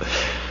just...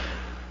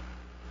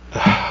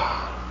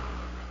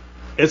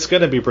 It's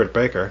gonna be Britt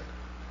Baker.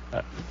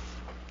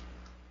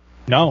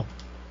 No,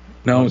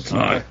 it's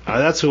not.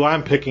 That's who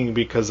I'm picking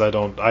because I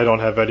don't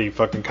have any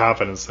fucking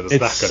confidence that it's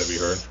not going to be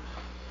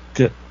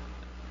her.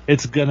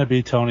 It's going to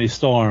be Toni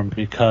Storm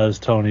because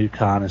Tony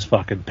Khan is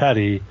fucking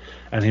petty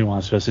and he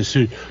wants to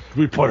say,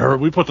 we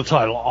put the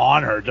title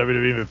on her,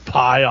 WWE made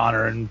pie on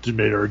her and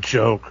made her a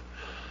joke.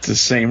 It's the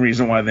same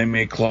reason why they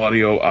made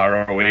Claudio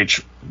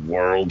ROH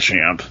world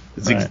champ.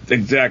 It's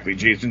exactly.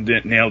 Jason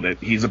nailed it.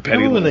 He's a petty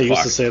little when they fuck.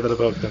 used to say that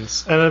about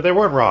Vince, and they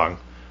weren't wrong.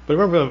 But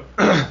remember,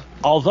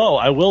 although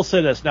I will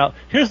say this now,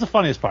 here's the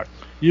funniest part: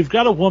 you've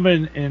got a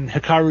woman in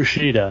Hikaru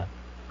Shida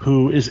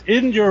who is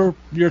in your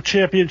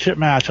championship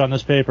match on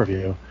this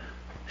pay-per-view,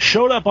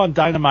 showed up on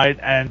Dynamite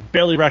and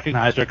barely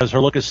recognized her because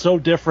her look is so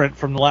different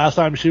from the last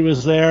time she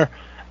was there,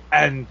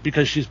 and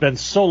because she's been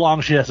so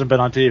long she hasn't been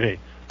on TV,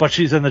 but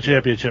she's in the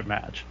championship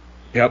match.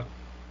 Yep.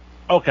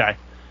 Okay.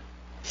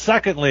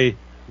 Secondly,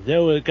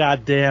 there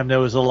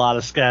was a lot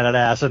of scattered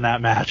ass in that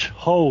match.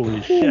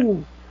 Holy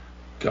shit.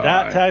 God.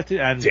 That tactic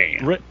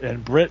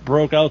and Britt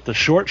broke out the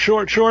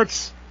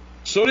shorts.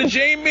 So did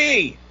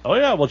Jamie. Oh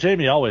yeah, well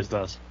Jamie always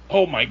does.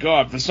 Oh my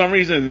God! For some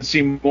reason, it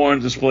seemed more on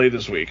display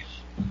this week.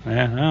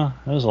 Yeah, well,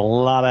 there was a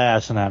lot of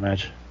ass in that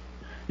match.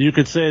 You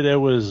could say there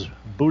was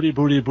booty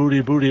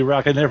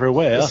rocking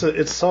everywhere.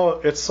 It's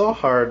so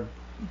hard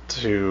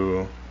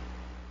to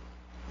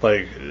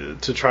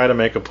try to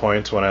make a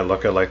point when I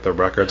look at like the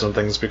records and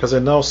things because I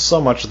know so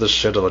much of the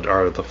shit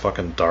are the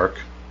fucking dark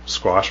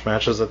squash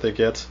matches that they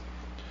get.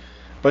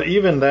 But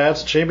even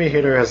that, Jamie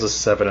Hayter has a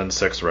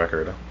 7-6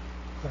 record,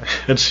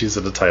 and she's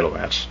in a title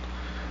match.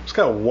 She's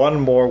got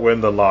one more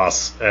win than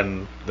loss,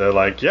 and they're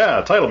like,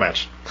 yeah, title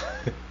match.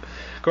 Of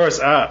course,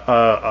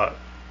 Abaddon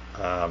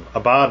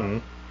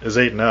is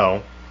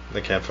 8-0.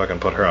 They can't fucking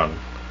put her on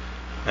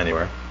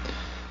anywhere.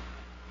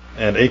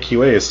 And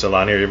AQA is still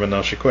on here, even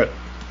though she quit.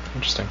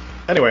 Interesting.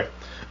 Anyway,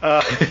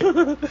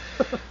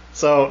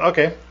 so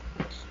okay.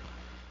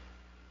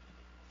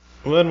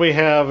 Then we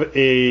have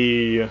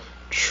a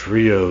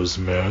trios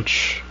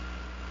match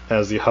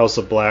as the House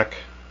of Black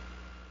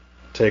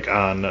take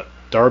on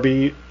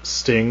Darby,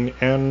 Sting,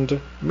 and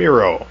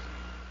Miro.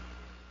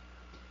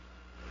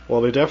 Well,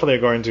 they definitely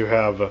are going to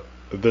have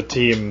the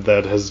team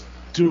that has.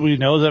 Do we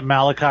know that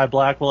Malachi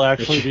Black will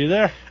actually be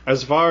there?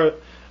 As far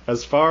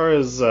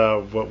as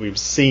what we've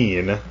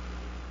seen,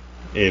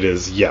 it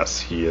is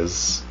yes. He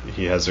has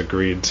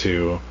agreed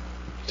to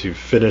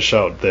finish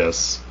out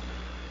this.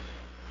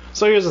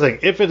 So here's the thing: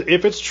 if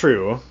it's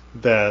true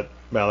that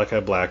Malachi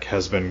Black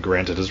has been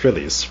granted his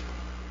release,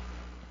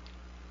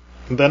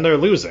 then they're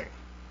losing,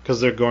 because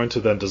they're going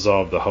to then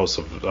dissolve the House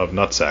of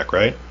Nutsack,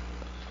 right?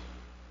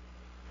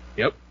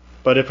 Yep.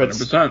 But if it's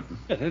 100%.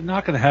 Yeah, they're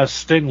not going to have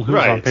Sting lose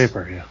Right. on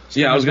pay-per-view.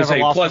 Yeah, I was going to say,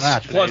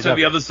 match plus on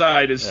the other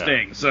side is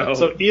Sting.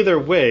 So either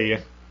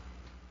way,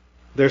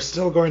 they're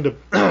still going to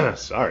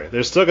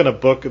they're still going to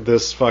book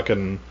this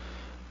fucking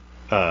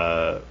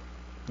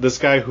this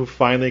guy who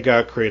finally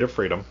got creative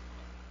freedom.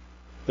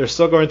 They're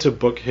still going to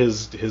book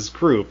his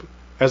group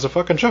as a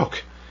fucking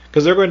joke,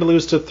 because they're going to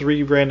lose to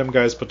 3 random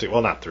guys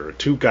well, not 3,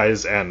 2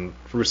 guys and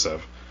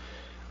Rusev.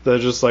 They're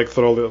just like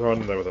thrown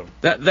in there with him.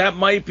 That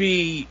might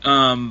be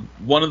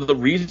one of the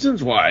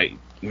reasons why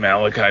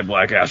Malachi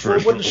Black asked for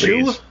his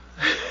release.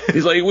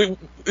 He's like,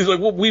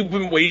 we've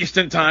been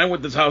wasting time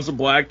with this House of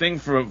Black thing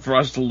for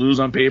us to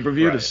lose on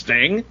pay-per-view to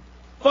Sting.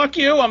 Fuck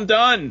you, I'm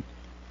done.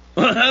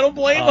 I don't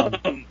blame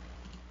him.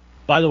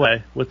 By the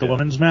way, with the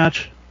women's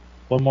match,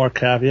 one more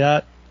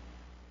caveat.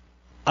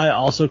 I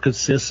also could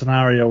see a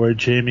scenario where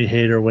Jamie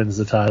Hayter wins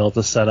the title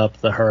to set up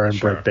her and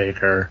Britt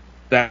Baker.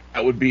 That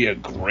would be a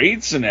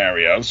great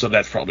scenario, so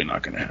that's probably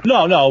not going to happen.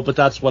 No, but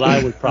that's what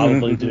I would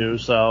probably do,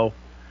 so...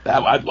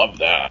 I'd love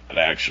that,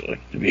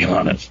 actually, to be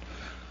honest.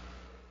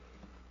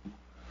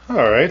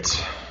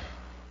 Alright.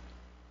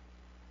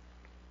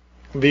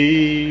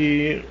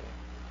 The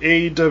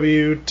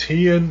AEW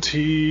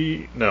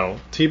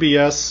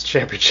TBS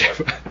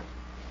Championship.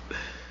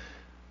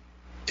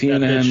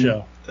 TNN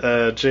show.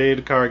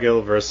 Jade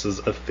Cargill versus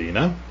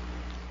Athena.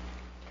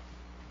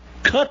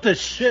 Cut the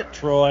shit,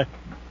 Troy.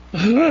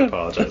 I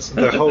apologize.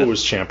 The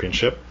Hose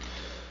Championship.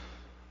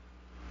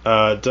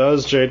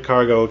 Does Jade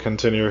Cargill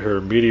continue her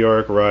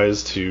meteoric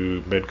rise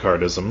to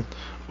mid-cardism,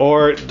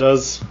 or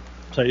does...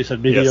 So you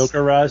said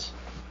mediocre rise?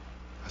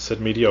 I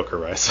said mediocre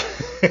rise.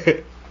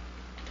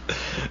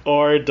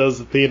 Or does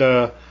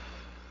Athena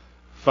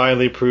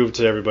finally prove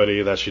to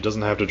everybody that she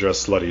doesn't have to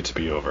dress slutty to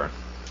be over?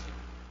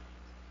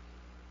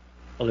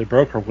 Well, they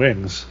broke her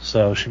wings,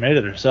 so she made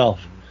it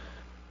herself.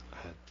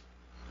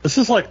 This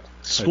is like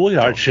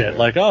schoolyard shit.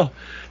 Like,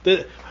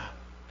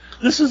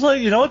 this is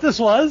like, you know what this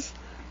was?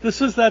 This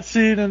was that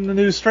scene in the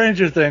new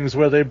Stranger Things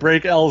where they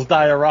break Elle's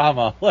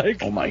diorama.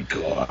 Like, oh my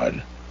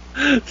god.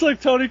 It's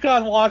like Tony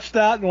Khan watched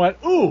that and went,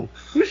 ooh,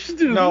 we should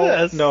do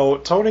this. No,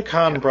 Tony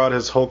Khan brought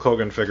his Hulk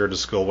Hogan figure to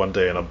school one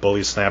day and a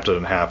bully snapped it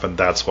in half, and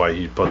that's why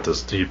he booked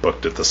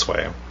it this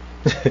way.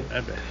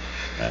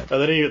 And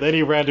then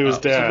he ran to his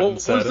dad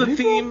and said, "What was the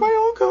theme? My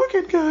Hulk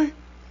Hogan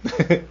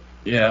guy."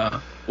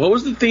 Yeah. What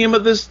was the theme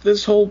of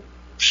this whole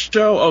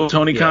show? Oh,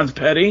 Tony Khan's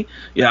petty?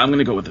 Yeah, I'm going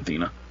to go with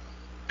Athena.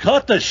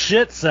 Cut the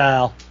shit,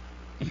 Sal.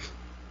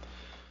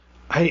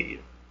 Because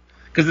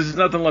there's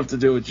nothing left to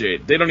do with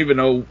Jade. They don't even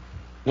know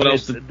what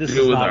else to do with her. This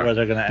is not where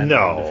they're going to end the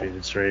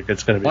undefeated streak.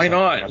 It's going to be. Why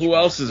not? Who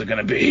else is it going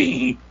to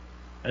be?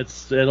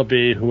 It'll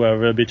be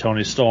whoever. It'll be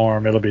Tony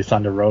Storm. It'll be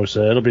Thunder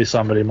Rosa. It'll be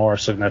somebody more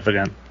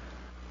significant.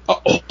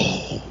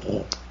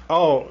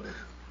 Oh,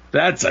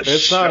 that's a shot.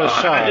 It's not a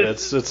shot.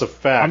 It's a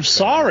fact. I'm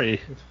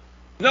sorry.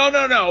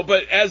 No.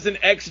 But as an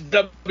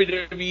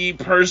ex-WWE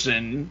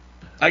person,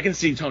 I can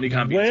see Tony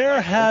Khan being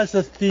Where special. has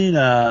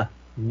Athena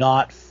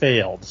not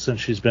failed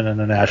since she's been in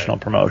the national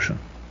promotion?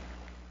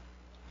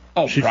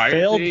 Oh, she prior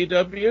failed. to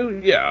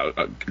AEW? Yeah.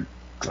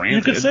 Granted,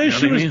 You could say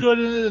she was mean? good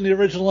in the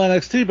original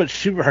NXT, but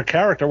her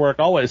character work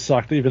always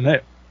sucked, even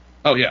there.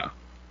 Oh, yeah.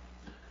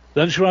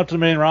 Then she went up to the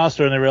main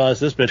roster, and they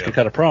realized this bitch could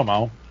cut a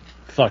promo.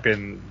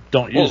 Fucking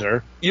don't use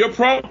her. You're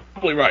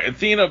probably right.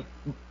 Athena,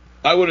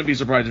 I wouldn't be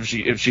surprised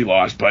if she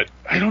lost, but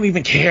I don't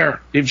even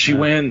care if she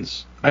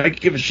wins. I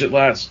could give a shit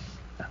less.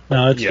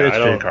 No, it's I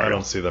Jade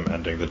don't see them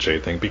ending the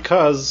Jade thing,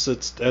 because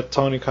it's at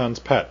Tony Khan's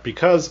pet.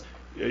 Because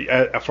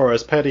for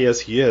as petty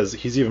as he is,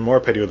 he's even more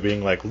petty with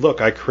being like,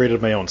 "Look, I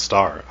created my own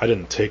star. I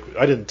didn't take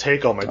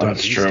all my WWE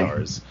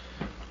stars.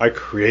 I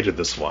created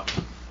this one,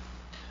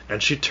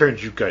 and she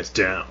turned you guys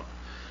down."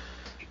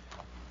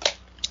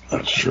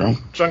 That's true.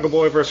 Jungle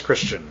Boy versus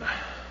Christian.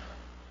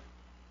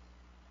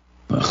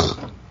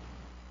 Ugh.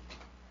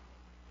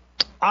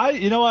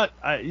 You know what?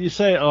 You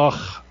say, ugh.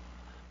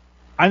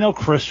 I know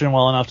Christian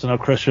well enough to know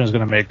Christian is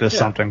going to make this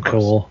something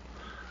cool.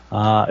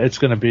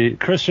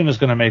 Christian is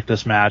going to make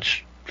this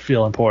match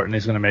feel important.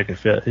 He's going to make it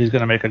fit. He's going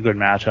to make a good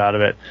match out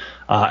of it.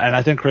 And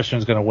I think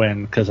Christian's going to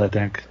win because I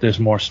think there's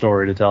more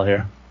story to tell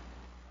here.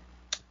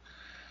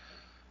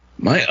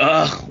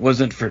 My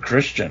wasn't for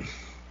Christian.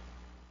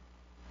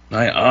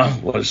 My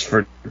was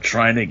for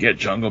trying to get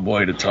Jungle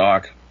Boy to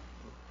talk.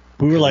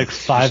 We were like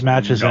 5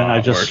 matches in.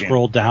 I just working.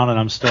 scrolled down and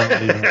I'm still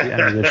not even at the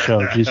end of this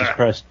show. Jesus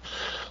Christ.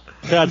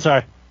 God,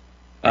 sorry.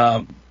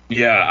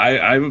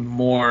 I'm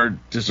more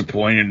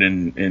disappointed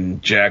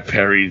in Jack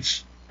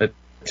Perry's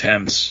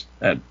attempts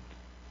at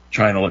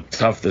trying to look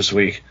tough this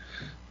week.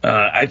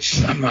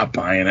 I'm not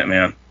buying it,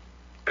 man.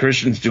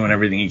 Christian's doing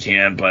everything he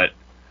can, but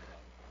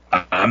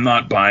I'm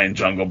not buying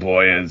Jungle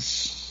Boy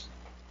as,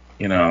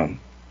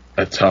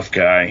 a tough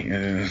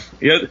guy.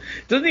 It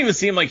doesn't even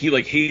seem like he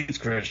hates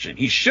Christian.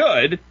 He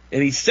should,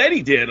 and he said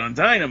he did on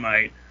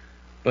Dynamite,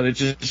 but it's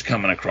just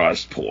coming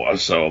across poor.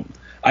 So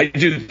I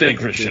do think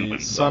Christian the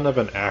wins. Son of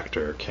an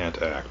actor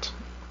can't act,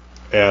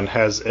 and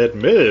has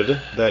admitted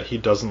that he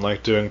doesn't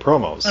like doing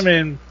promos. I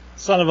mean,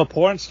 son of a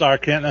porn star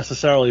can't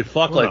necessarily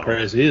fuck like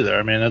crazy either.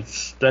 I mean,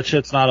 that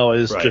shit's not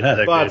always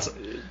genetic. But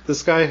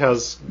this guy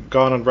has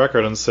gone on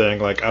record and saying,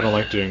 like, I don't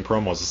like doing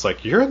promos. It's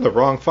like, you're in the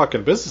wrong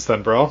fucking business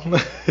then, bro.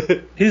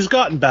 He's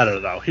gotten better,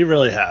 though. He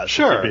really has.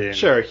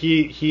 Sure.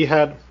 He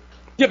had...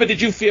 Yeah, but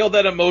did you feel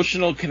that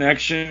emotional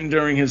connection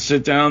during his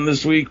sit-down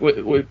this week?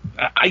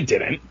 I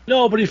didn't.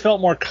 No, but he felt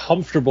more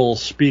comfortable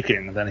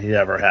speaking than he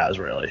ever has,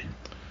 really.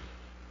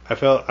 I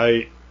felt...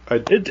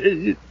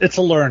 It's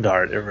a learned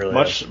art. It really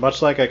is.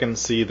 Much like I can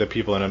see the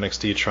people in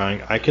NXT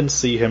trying, I can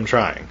see him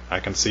trying. I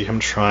can see him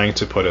trying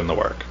to put in the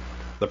work.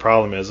 The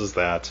problem is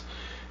that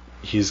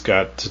he's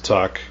got to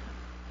talk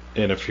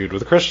in a feud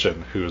with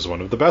Christian, who is one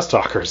of the best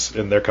talkers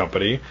in their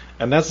company,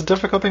 and that's a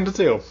difficult thing to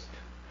do.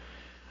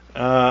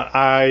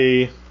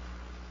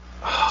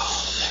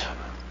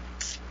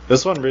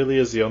 This one really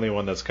is the only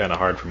one that's kind of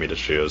hard for me to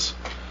choose,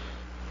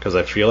 because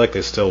I feel like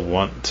they still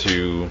want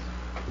to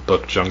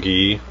book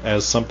Junkie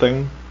as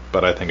something,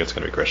 but I think it's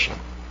going to be Christian.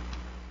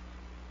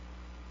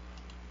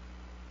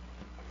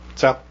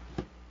 Sal?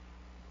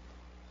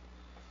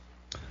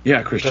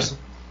 Yeah, Christian. Justin?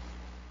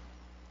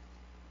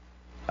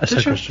 I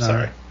said Christian.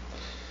 Sorry.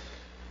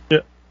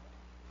 Yeah.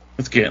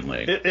 It's getting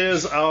late. It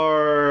is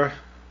our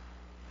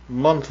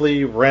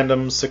monthly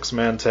random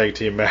 6-man tag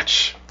team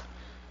match.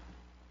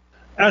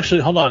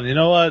 Actually, hold on. You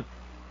know what?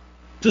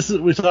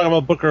 We talk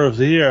about Booker of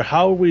the Year.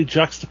 How are we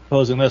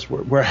juxtaposing this?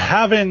 We're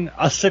having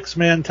a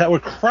 6-man tag. We're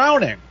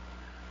crowning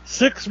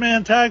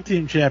 6-man tag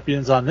team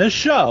champions on this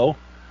show.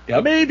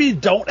 Yep. Maybe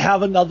don't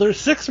have another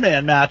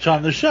 6-man match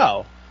on the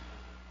show.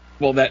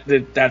 Well,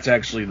 that's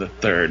actually the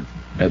third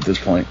at this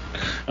point.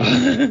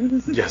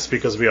 Yes,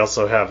 because we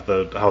also have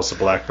the House of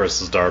Black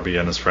versus Darby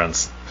and his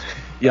friends.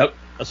 Yep.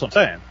 That's what I'm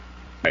saying.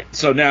 Right.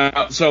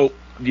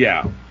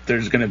 Yeah,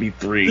 there's going to be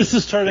 3. This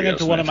is turning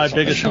into one of my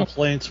biggest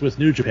complaints with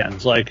New Japan.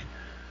 It's like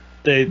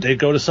they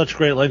go to such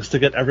great lengths to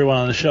get everyone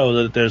on the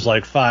show that there's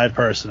like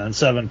 5-person and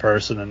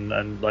 7-person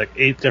and like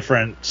 8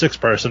 different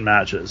 6-person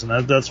matches,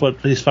 and that's what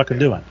he's fucking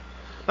doing.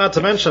 Not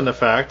to mention the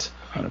fact...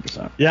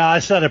 100%. Yeah, I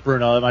said it,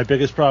 Bruno. My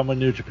biggest problem with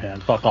New Japan.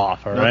 Fuck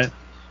off, all right?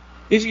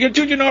 Dude,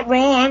 you're not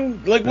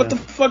wrong. Like, what the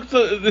fuck?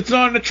 It's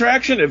not an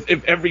attraction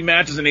if every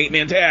match is an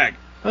 8-man tag.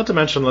 Not to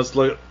mention, let's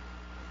look...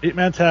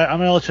 8-man tag... I'm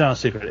going to let you know a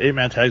secret.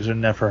 8-man tags are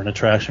never an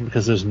attraction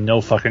because there's no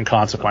fucking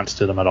consequence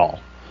to them at all.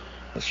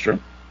 That's true.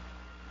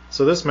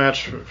 So this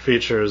match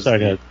features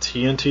the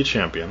TNT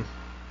champion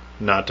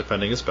not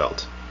defending his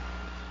belt.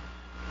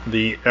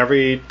 The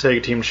every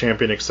tag team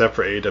champion except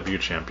for AEW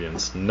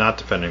champions not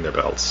defending their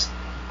belts.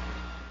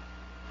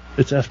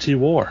 It's FT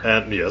War.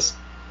 And yes,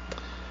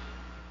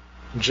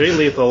 Jay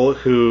Lethal,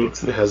 who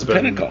has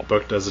been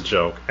booked as a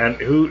joke, and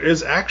who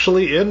is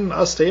actually in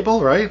a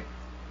stable, right?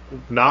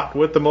 Not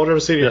with the Motor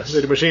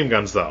City Machine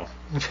Guns, though.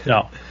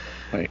 No.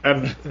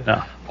 And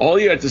no. All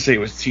you had to say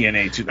was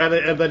TNA too.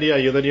 And then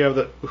you have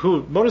the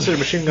Motor City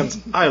Machine Guns.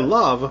 I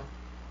love.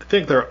 I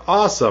think they're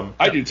awesome.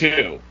 I do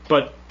too.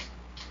 But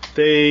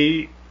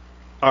they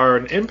are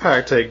an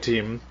Impact tag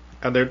team,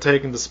 and they're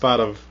taking the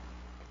spot of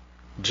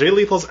Jay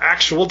Lethal's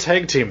actual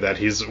tag team that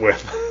he's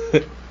with.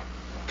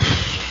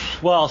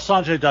 Well,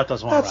 Sanjay Dutt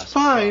doesn't want to That's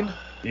fine.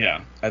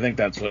 Yeah, I think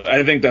that's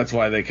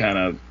why they kind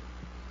of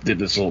did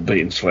this little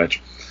bait and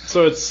switch.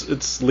 So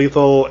it's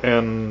Lethal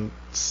and...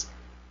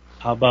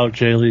 How about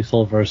Jay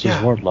Lethal versus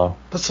Wardlow?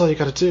 That's all you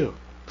got to do.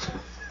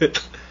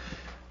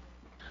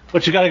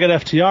 But you got to get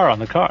FTR on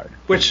the card.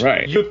 Which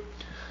and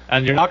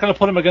you're not going to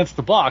put him against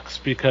the Bucks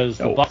because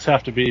the Bucks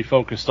have to be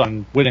focused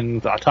on winning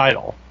the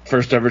title.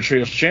 First ever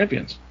Trios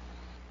champions.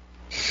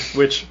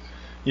 Which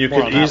you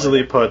could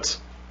easily put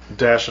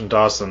Dash and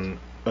Dawson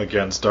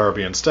against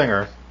Darby and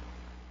Stinger,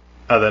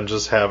 and then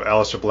just have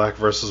Aleister Black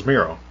versus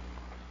Miro.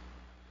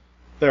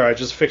 There, I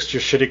just fixed your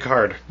shitty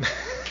card.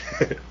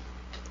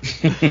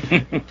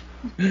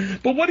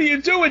 But what do you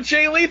do with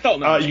Jay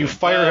Lethal? You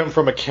fire him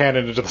from a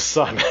cannon into the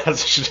sun,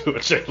 as you do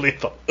with Jay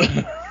Lethal.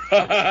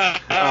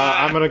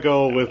 I'm going to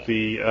go with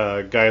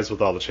the guys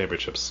with all the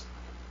championships.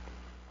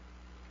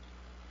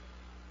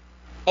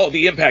 Oh,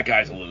 the Impact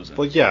guys are losing.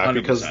 Well, yeah, 100%.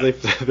 Because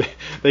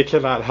they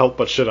cannot help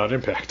but shit on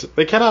Impact.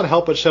 They cannot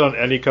help but shit on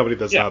any company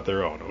that's not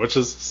their own, which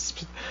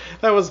is...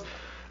 That was...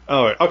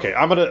 Oh, okay,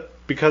 I'm going to...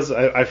 Because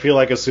I feel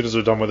like as soon as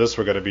we're done with this,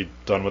 we're going to be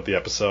done with the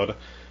episode.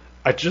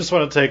 I just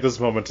want to take this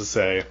moment to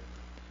say...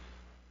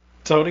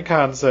 Tony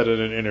Khan said in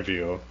an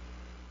interview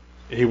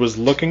he was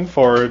looking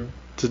forward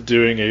to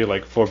doing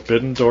a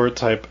Forbidden Door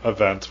type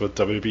event with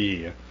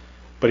WWE,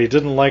 but he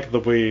didn't like the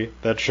way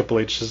that Triple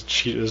H has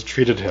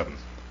treated him.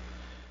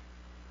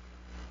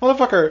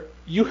 Motherfucker,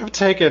 you have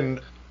taken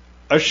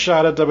a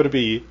shot at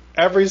WWE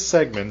every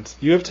segment,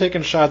 you have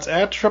taken shots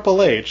at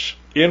Triple H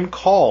in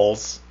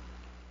calls,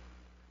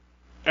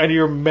 and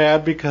you're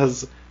mad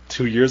because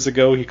 2 years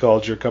ago he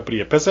called your company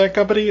a pissant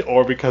company,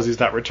 or because he's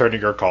not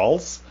returning your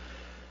calls?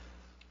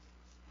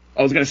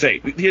 I was going to say,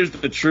 here's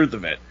the truth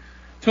of it.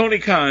 Tony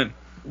Khan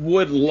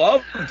would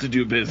love to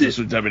do business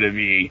with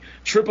WWE.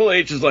 Triple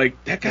H is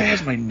like, that guy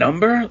has my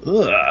number?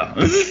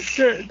 Ugh.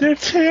 They're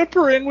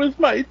tampering with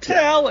my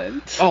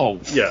talent. Oh,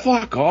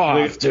 fuck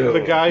off, dude.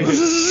 The guy who...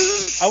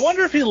 I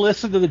wonder if he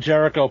listened to the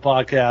Jericho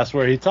podcast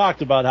where he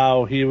talked about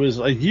how he was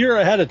a year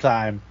ahead of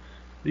time.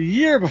 A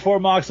year before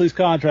Moxley's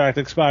contract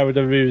expired with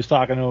WWE, he was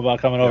talking to him about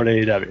coming over to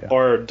AEW.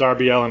 Or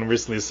Darby Allin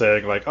recently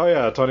saying, like, oh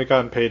yeah, Tony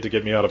Khan paid to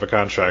get me out of a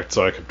contract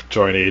so I could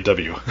join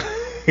AEW.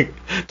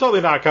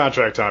 Totally not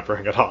contract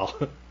tampering at all.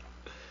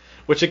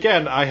 Which,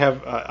 again, I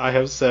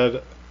have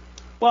said...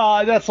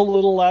 Well, that's a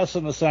little less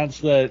in the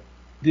sense that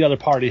the other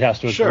party has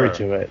to agree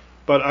to it.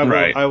 But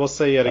I will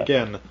say yet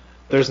again,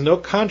 there's no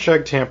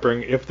contract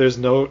tampering if there's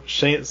no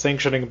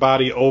sanctioning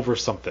body over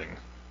something.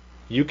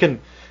 You can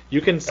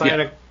sign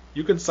a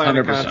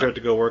 100%. Contract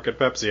to go work at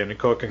Pepsi, and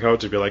Coke can go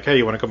to be like, hey,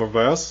 you want to come over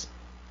by us?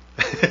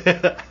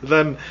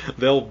 Then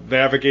they'll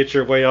navigate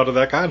your way out of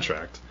that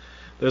contract.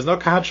 There's no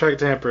contract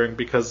tampering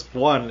because,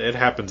 one, it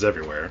happens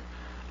everywhere.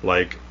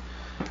 Like,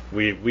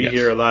 we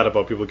hear a lot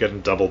about people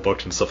getting double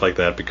booked and stuff like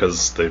that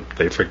because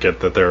they forget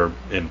that they're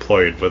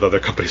employed with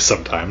other companies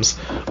sometimes.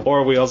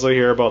 Or we also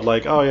hear about,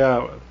 like, oh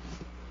yeah...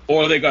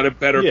 Or they got a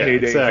better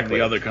payday from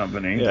the other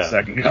company, the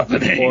second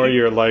company. Or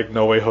you're like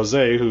No Way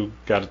Jose, who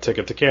got a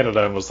ticket to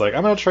Canada and was like,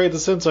 I'm going to trade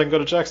this in so I can go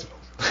to Jacksonville.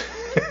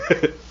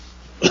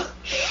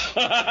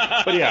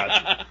 But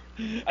yeah.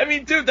 I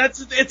mean, dude,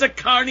 it's a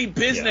carny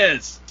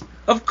business. Yeah.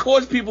 Of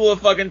course people are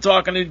fucking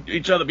talking to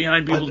each other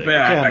behind people's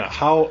back.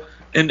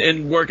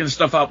 And working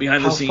stuff out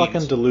behind the scenes. How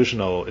fucking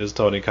delusional is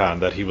Tony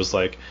Khan that he was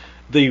like,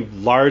 the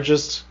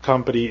largest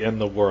company in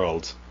the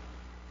world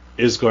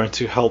is going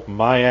to help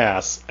my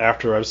ass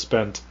after I've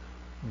spent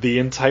the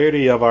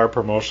entirety of our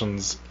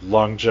promotion's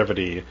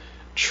longevity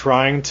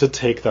trying to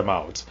take them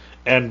out,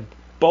 and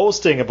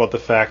boasting about the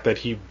fact that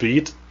he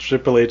beat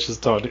Triple H's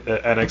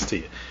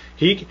NXT.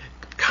 He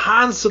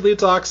constantly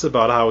talks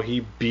about how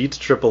he beat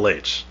Triple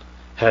H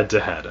head to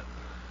head.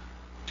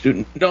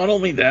 Dude, not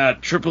only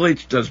that, Triple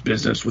H does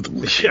business with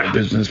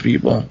business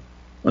people.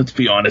 Let's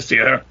be honest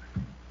here.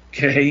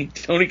 Okay?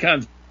 Tony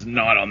Khan's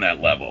not on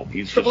that level.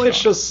 Triple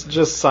H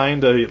just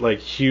signed a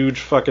huge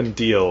fucking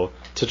deal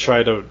to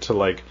try to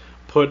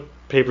put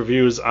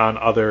pay-per-views on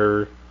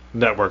other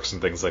networks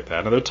and things like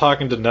that. And they're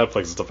talking to Netflix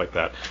and stuff like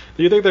that.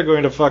 Do you think they're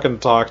going to fucking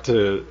talk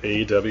to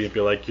AEW and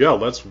be like, yeah,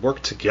 let's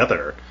work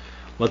together.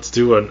 Let's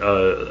do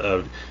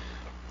a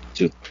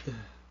Dude,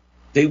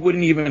 they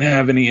wouldn't even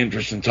have any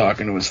interest in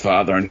talking to his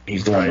father, and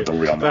he's the one with the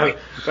real money.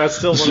 That's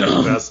still one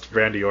of the best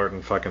Randy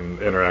Orton fucking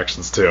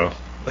interactions, too.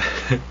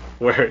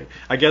 Where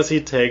I guess he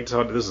tagged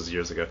Tony. This was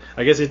years ago.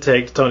 I guess he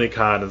tagged Tony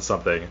Khan in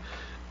something,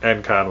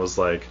 and Khan was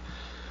like,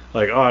 oh,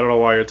 I don't know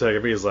why you're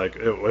tagging me. He's like,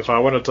 if I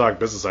want to talk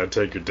business, I'd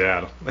take your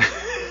dad.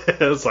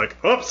 It's like,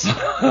 oops.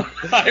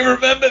 I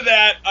remember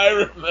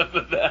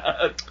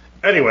that.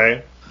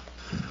 Anyway.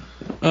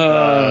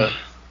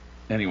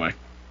 Anyway.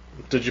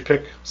 Did you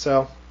pick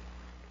Sal?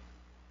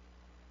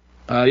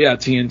 Yeah,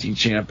 TNT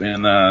champ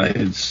and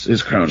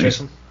his cronies.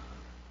 Jason?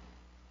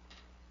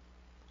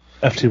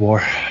 FT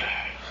War.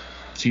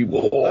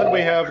 Then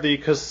we have the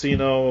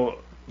casino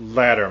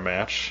ladder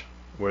match,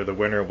 where the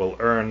winner will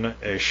earn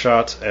a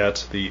shot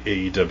at the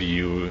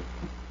AEW,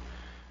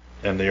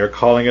 and they are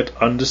calling it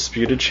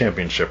Undisputed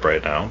Championship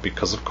right now,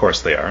 because of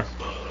course they are.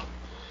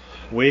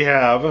 We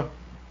have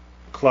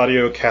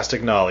Claudio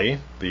Castagnoli,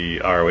 the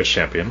ROH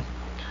champion,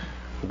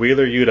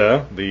 Wheeler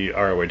Yuta, the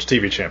ROH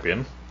TV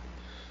champion,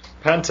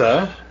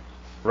 Penta,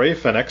 Rey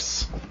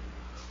Fenix,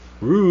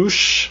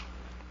 Rush,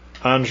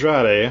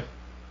 Andrade,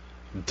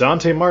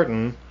 Dante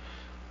Martin,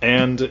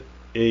 and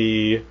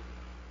a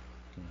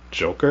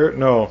Joker?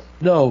 No.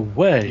 No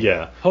way.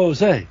 Yeah.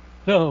 Jose.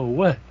 No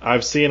way.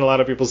 I've seen a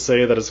lot of people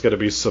say that it's going to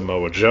be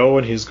Samoa Joe,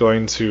 and he's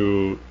going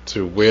to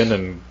win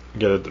and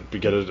get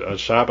a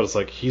shot, but it's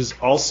like, he's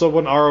also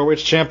an ROH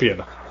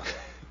champion.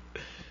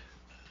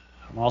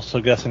 I'm also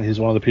guessing he's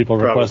one of the people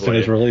requesting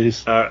his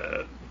release.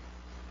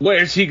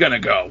 Where's he going to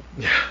go?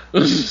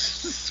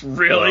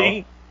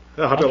 Really?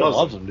 Well, Hunter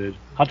loves him, dude.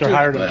 Hunter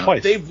hired him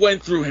twice. They've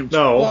went through him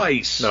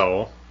twice.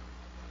 No.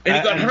 And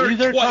he got hurt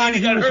either twice. time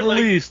he was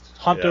released,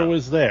 Hunter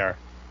was there.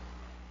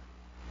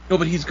 No,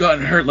 but he's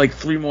gotten hurt like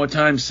 3 more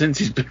times since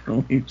he's been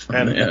released.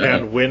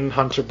 And when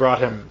Hunter brought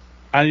him...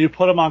 And you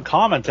put him on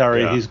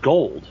commentary, he's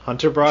gold.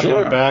 Hunter brought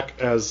him back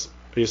as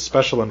a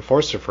special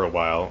enforcer for a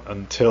while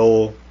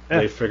until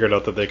they figured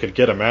out that they could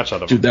get a match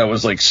out of him. Dude, that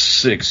was like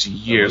 6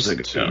 years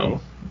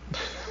ago.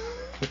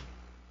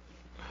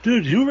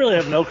 Dude, you really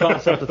have no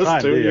concept of time. That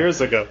was 2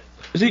 years ago.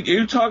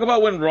 You talk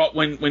about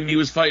when he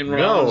was fighting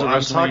Rollins? No,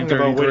 I'm talking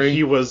about when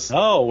he was...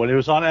 No, when he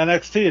was on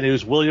NXT and he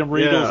was William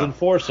Regal's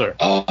enforcer.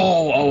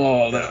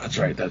 Oh, that's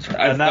right.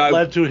 And that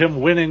led to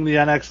him winning the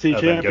NXT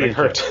championship. Getting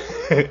hurt.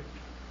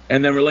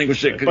 And then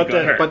relinquished it because he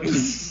got hurt.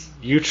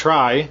 you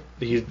try.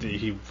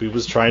 He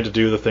was trying to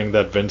do the thing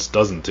that Vince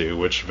doesn't do,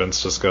 which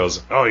Vince just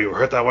goes, "Oh, you were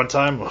hurt that one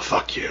time? Well,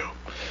 fuck you."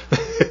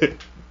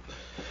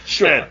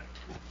 Sure.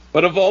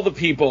 But of all the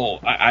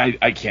people,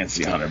 I can't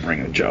see Hunter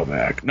bringing Joe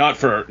back. Not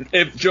for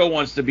if Joe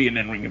wants to be an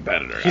in-ring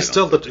competitor. He's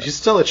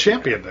still a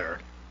champion there.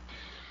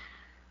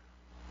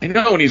 I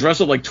know, and he's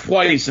wrestled like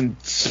twice in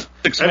 6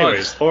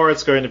 months. Or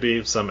it's going to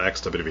be some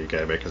ex-WWE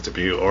guy making his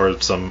debut, or a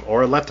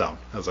letdown,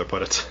 as I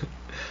put it,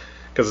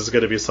 because it's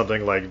going to be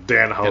something like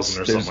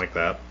Danhausen or something like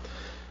that.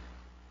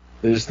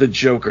 There's the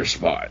Joker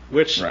spot,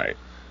 right?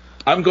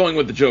 I'm going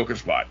with the Joker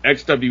spot,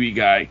 ex-WWE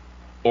guy,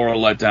 or a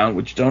letdown,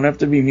 which don't have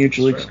to be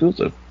mutually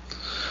exclusive.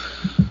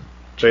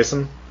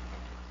 Jason?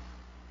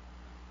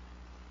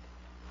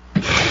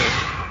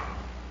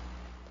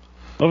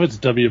 What if it's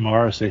W.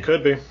 Morrissey?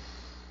 Could be.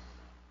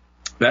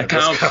 That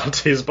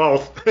counts. He's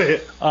both.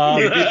 By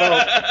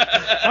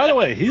the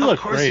way, he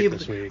looked great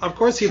this week. Of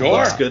course he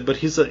looks good, but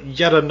he's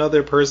yet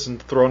another person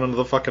thrown into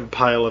the fucking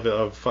pile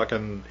of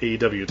fucking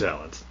AEW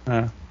talent.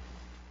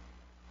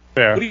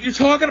 Fair. What are you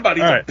talking about?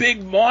 He's a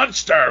big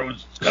monster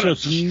who's going to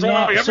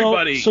destroy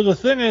everybody. So the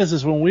thing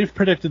is when we've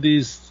predicted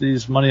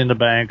these Money in the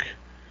Bank,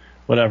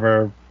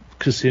 whatever,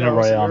 Casino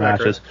Royale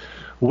matches,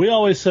 we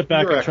always sit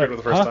back and try...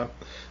 the first time.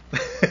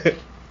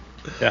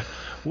 Yeah.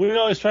 We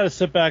always try to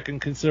sit back and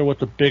consider what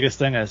the biggest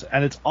thing is,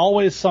 and it's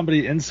always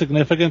somebody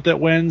insignificant that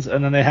wins,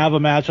 and then they have a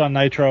match on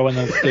Nitro, and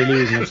then they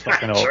lose, and it's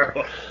fucking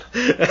over.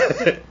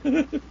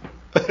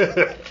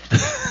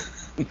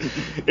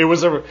 It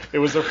was a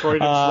Freudian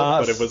slip,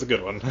 but it was a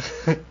good one.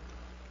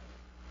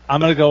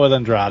 I'm gonna go with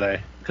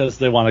Andrade because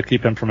they want to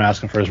keep him from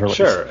asking for his release.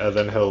 Sure, and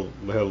then he'll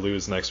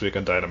lose next week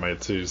on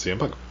Dynamite to CM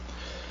Punk.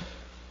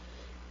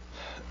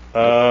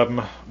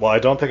 Well, I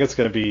don't think it's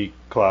going to be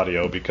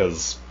Claudio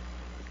because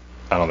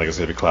I don't think it's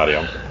going to be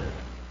Claudio.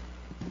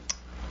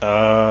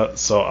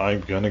 So I'm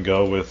going to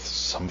go with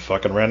some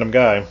fucking random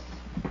guy.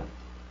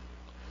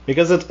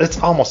 Because it's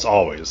almost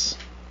always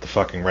the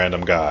fucking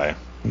random guy.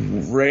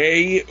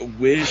 RayWish.com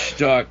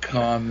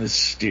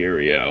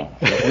Mysterio.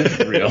 I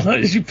didn't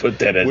realize you put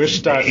that as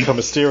Wish.com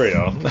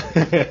Mysterio.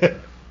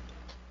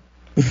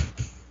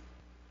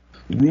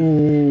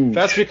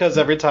 That's because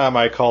every time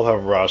I call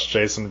him Rush,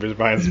 Jason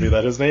reminds me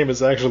that his name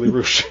is actually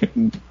Rush.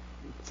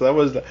 So that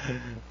was...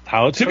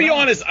 To be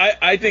honest,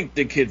 I think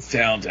the kid's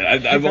talented.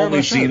 I've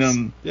only seen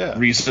him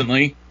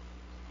recently,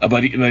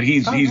 but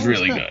he's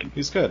really good.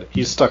 He's good.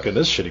 He's stuck in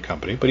this shitty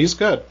company, but he's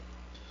good.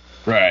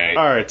 Right.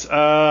 All right.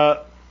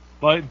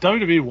 But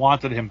WWE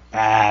wanted him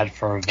bad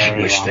for a very long time.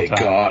 I wish they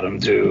got him,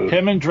 dude.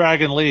 Him and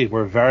Dragon Lee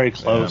were very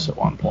close at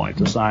one point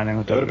to signing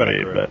with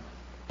WWE, but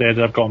they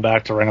ended up going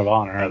back to Ring of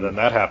Honor. And then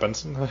that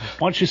happens.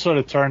 Once you sort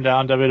of turn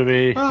down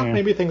WWE... Well,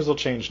 maybe things will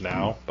change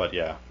now, but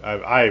yeah.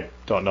 I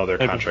don't know their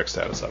contract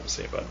status,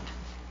 obviously, but...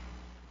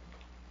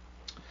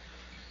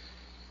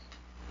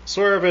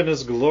 Swerve and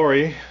his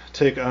Glory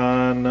take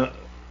on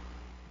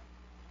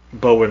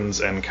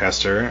Bowens and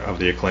Caster of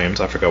the Acclaimed.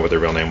 I forgot what their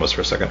real name was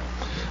for a second.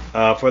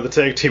 For the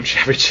Tag Team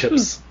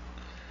Championships.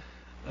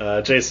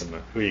 Jason,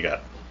 who you got?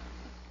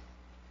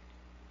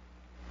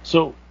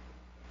 So,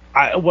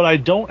 what I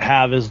don't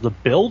have is the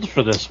build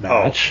for this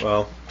match.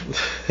 Oh,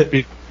 well.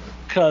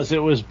 Because it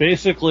was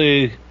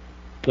basically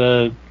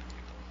the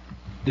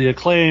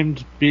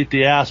Acclaimed beat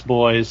the Ass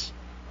Boys,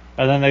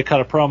 and then they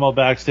cut a promo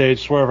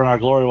backstage. Swerve and Our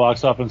Glory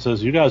walks up and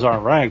says, "You guys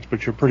aren't ranked,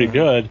 but you're pretty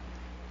good."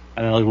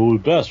 And they're like, "Well,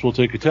 we'll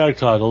take your tag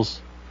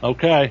titles."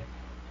 Okay.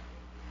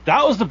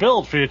 That was the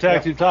build for your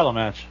tag team title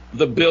match.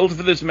 The build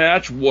for this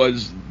match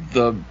was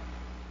the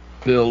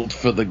build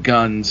for the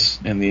Guns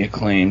and the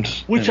Acclaimed.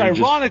 Which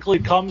ironically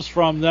comes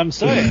from them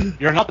saying,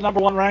 "You're not the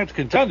number one ranked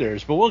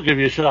contenders, but we'll give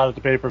you a shot at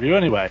the pay-per-view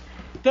anyway."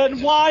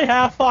 Then why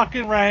have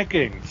fucking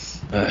rankings?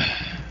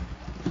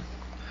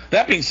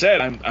 That being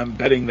said, I'm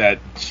betting that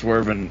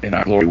Swerve and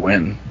Our Glory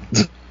win.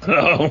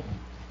 So...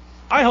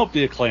 I hope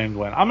the Acclaimed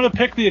win. I'm going to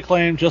pick the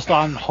Acclaimed just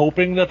on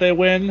hoping that they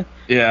win.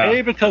 Yeah.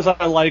 A, because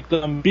I like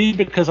them. B,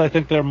 because I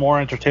think they're more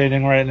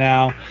entertaining right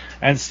now.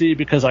 And C,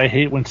 because I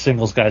hate when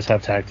singles guys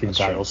have tag team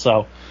titles.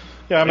 So,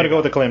 yeah, I'm going to go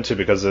with the Acclaimed too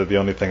because they're the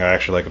only thing I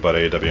actually like about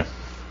AEW.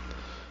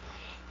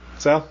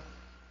 Sal?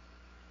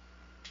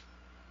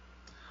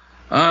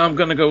 I'm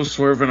going to go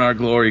Swerve and Our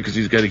Glory because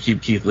he's got to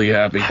keep Keith Lee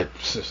happy.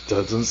 It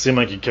doesn't seem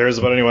like he cares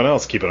about anyone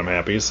else keeping him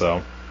happy,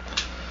 so...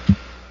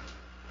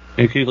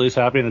 Keith Lee's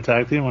happy in the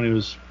tag team when he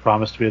was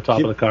promised to be a top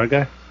of the card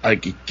guy? I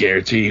can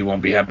guarantee he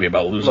won't be happy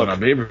about losing on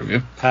pay-per-view.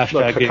 Look,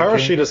 Hikaru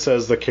Shida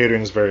says the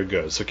catering's very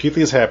good, so Keith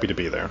Lee's happy to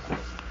be there.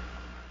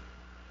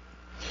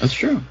 That's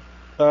true.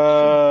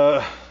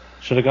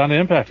 Should have gone to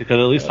Impact. He could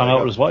at least hung out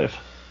with his wife.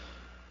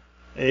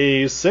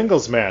 A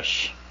singles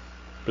match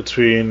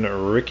between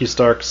Ricky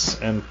Starks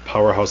and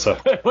Powerhouse.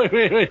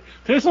 Wait.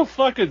 There's a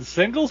fucking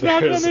singles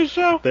match on this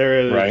show?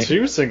 There are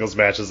two singles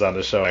matches on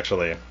this show,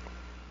 actually.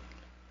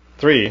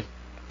 3,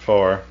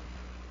 4,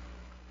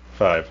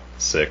 5,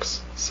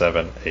 6,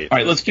 7, 8. All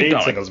right, let's keep 8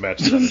 going. Singles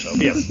matches on the show.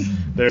 Yes.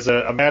 There's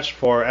a match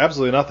for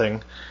absolutely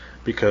nothing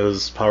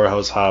because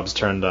Powerhouse Hobbs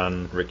turned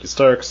on Ricky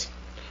Starks.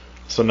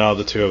 So now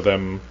the two of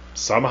them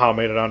somehow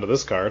made it onto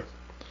this card.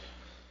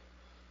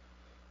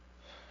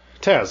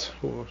 Taz.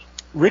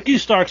 Ricky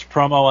Starks'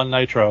 promo on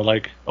Nitro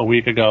like a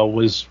week ago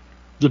was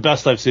the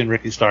best I've seen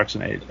Ricky Starks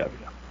in AEW.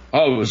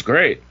 Oh, it was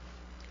great.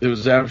 It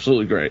was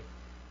absolutely great.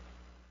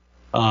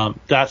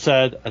 That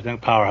said, I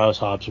think Powerhouse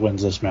Hobbs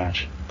wins this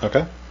match.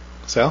 Okay.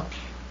 Sal?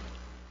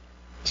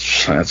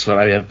 That's what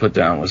I had put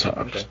down was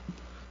Hobbs. Okay.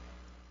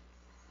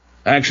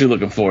 Actually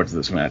looking forward to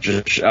this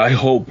match. I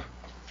hope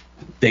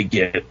they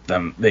give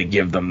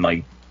them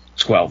like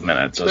 12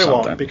 minutes or they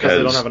something. Won't because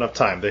they don't have enough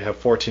time. They have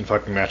 14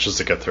 fucking matches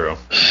to get through.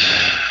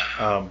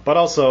 But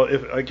also,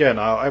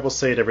 I will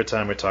say it every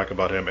time we talk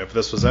about him. If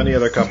this was any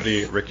other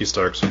company, Ricky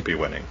Starks would be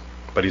winning.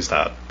 But he's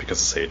not because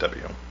it's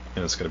AEW.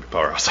 And it's going to be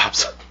Powerhouse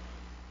Hobbs.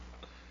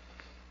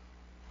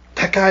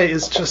 That guy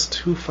is just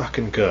too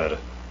fucking good.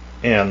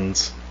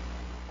 And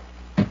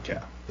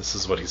yeah, this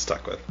is what he's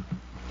stuck with.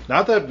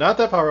 Not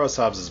that Powerhouse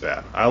Hobbs is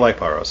bad. I like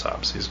Powerhouse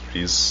Hobbs.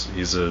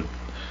 He's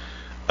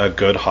a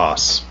good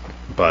hoss,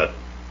 but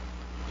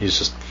he's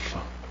just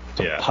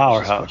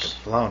powerhouse. Just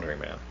floundering,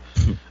 man.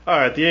 All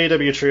right, the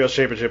AEW Trios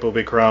Championship will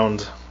be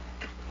crowned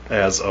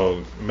as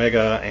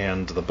Omega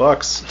and the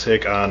Bucks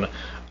take on.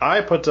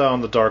 I put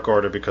down the Dark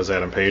Order because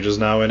Adam Page is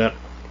now in it,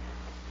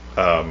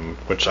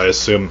 which I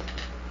assume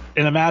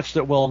in a match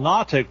that will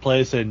not take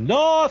place in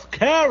North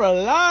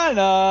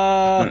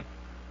Carolina.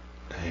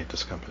 I hate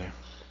this company.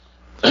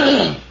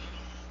 I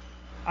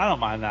don't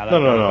mind that.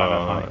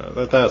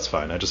 No. That's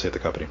fine. I just hate the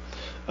company.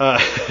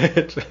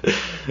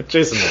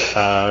 Jason,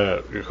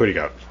 who do you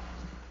got?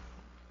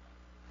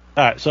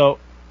 All right, so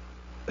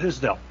here's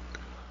the deal.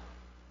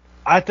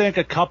 I think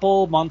a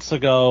couple months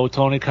ago,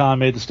 Tony Khan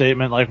made the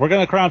statement, like, we're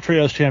going to crown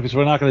Trios champions.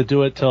 We're not going to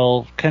do it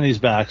till Kenny's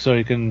back so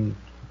he can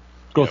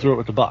go through it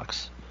with the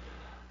Bucks.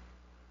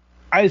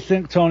 I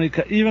think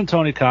even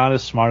Tony Khan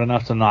is smart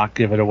enough to not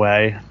give it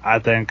away. I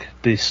think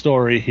the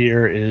story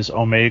here is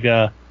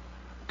Omega.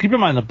 Keep in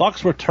mind, the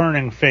Bucks were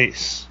turning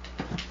face.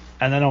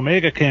 And then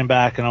Omega came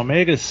back, and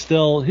Omega's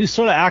still, he's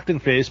sort of acting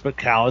face, but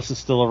Callis is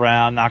still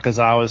around,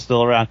 Nakazawa is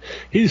still around.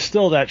 He's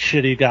still that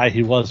shitty guy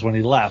he was when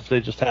he left. They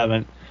just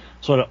haven't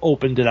sort of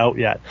opened it out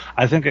yet.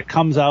 I think it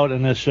comes out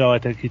in this show. I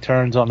think he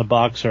turns on the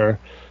Bucks or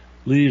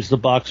leaves the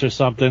Bucks or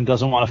something,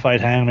 doesn't want to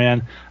fight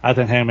Hangman. I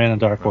think Hangman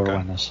and Dark Order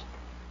win this.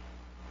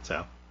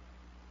 So.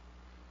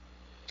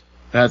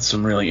 That's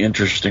some really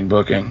interesting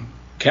booking.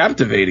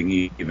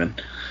 Captivating, even.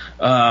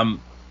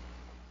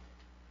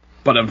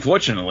 But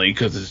unfortunately,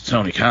 because it's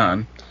Tony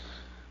Khan,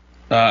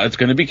 it's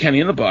going to be Kenny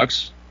and the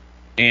Bucks.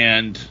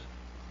 And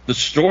the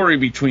story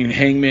between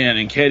Hangman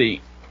and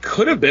Kenny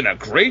could have been a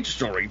great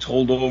story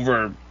told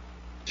over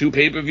 2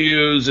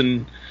 pay-per-views.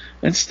 And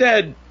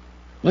instead,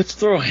 let's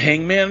throw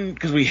Hangman,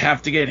 because we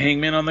have to get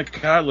Hangman on the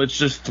card. Let's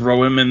just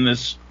throw him in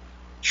this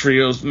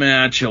trios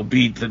match. He'll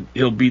beat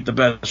the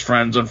best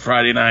friends on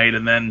Friday night,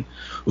 and then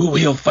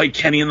he'll fight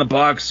Kenny and the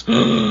Bucks.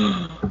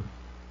 I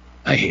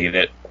hate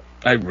it.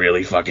 I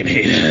really fucking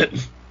hate it.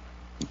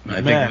 I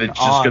think they're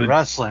just gonna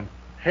wrestling.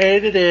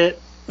 Hated it.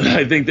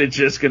 I think they're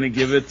just gonna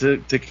give it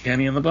to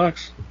Kenny and the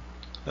Bucks.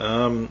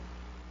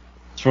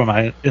 It's for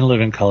my In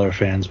Living Color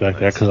fans back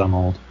there because I'm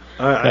old.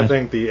 I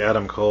think the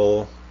Adam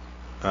Cole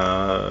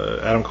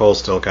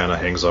still kind of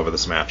hangs over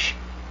this match.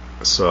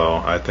 So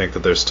I think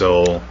that they're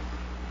still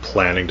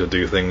planning to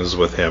do things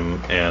with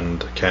him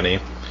and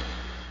Kenny.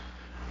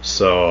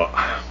 So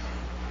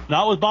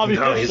not with Bobby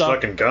Fish. He's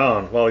fucking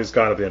gone. Well, he's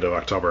gone at the end of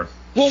October.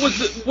 Well,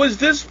 was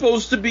this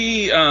supposed to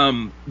be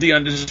the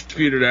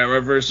Undisputed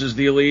Era versus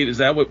the Elite? Is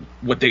that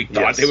what they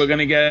thought they were going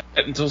to get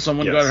until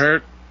someone got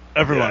hurt?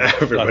 Everyone got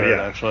hurt,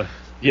 actually.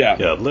 Yeah.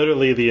 Yeah,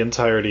 literally the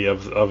entirety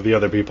of the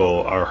other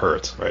people are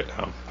hurt right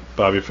now.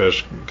 Bobby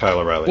Fish, Kyle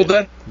O'Reilly.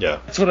 Well,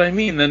 that's what I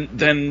mean.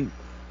 Then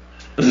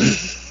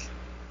let's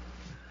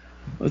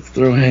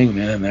throw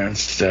Hangman in there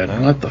instead.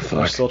 What the fuck?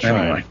 We're still trying.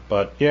 Anyway.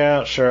 But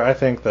yeah, sure. I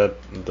think that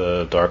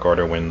the Dark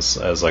Order wins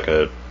as like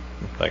a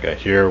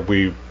here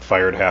we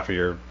fired half of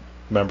your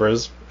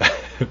members,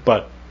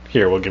 but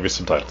here we'll give you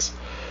some titles.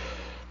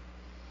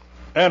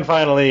 And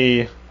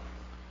finally,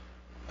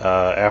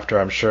 after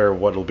I'm sure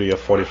what will be a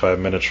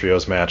 45-minute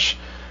trios match,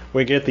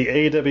 we get the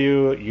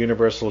AEW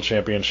Universal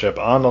Championship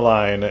on the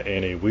line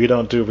in a We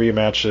Don't Do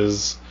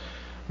Rematches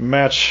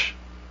match.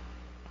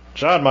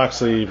 Jon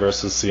Moxley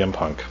versus CM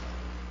Punk.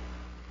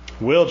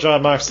 Will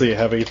Jon Moxley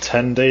have a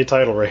 10-day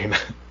title reign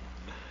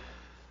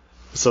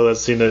so that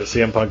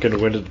CM Punk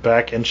can win it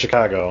back in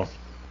Chicago?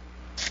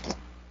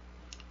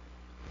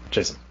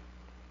 Jason.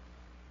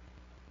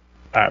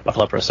 All right,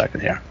 buckle up for a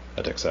second here.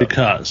 I think so.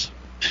 Because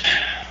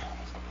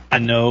I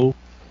know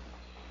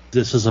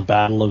this is a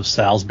battle of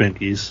Sal's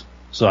binkies,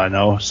 so I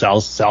know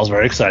Sal's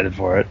very excited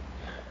for it.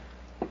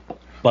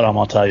 But I'm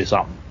going to tell you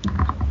something.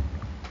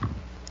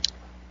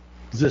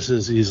 This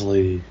is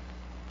easily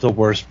the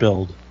worst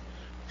build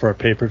for a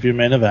pay-per-view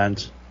main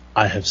event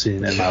I have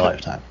seen in my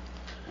lifetime.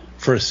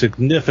 For a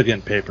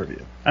significant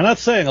pay-per-view. And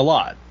that's saying a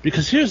lot,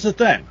 because here's the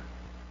thing.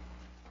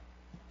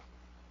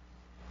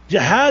 You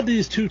had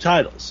these 2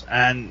 titles,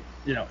 and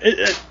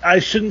I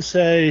shouldn't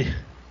say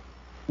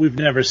we've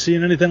never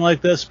seen anything like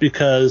this,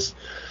 because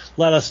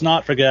let us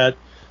not forget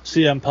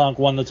CM Punk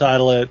won the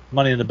title at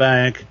Money in the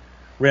Bank,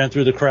 ran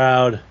through the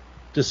crowd,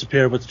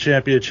 disappeared with the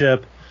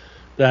championship.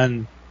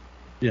 Then,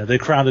 they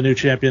crowned a new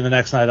champion the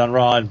next night on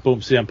Raw, and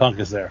boom, CM Punk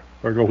is there.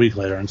 Or a week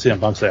later, and CM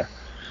Punk's there.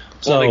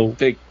 So well,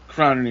 they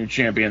crowned a new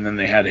champion, then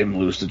they had him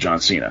lose to John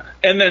Cena.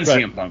 And then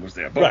right. CM Punk was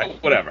there.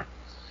 But whatever.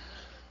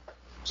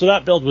 So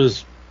that build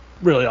was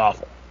really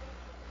awful.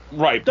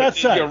 Right. That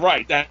said, you're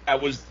right.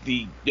 That was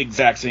the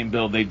exact same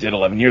build they did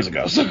 11 years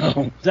ago.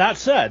 So that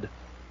said,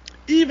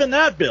 even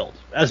that build,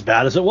 as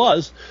bad as it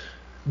was,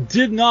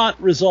 did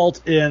not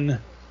result in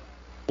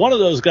one of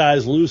those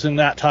guys losing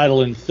that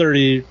title in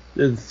 3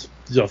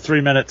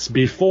 minutes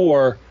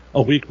before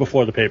a week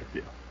before the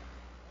pay-per-view.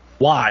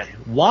 Why?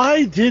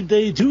 Why did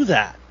they do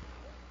that?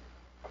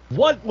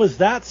 What was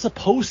that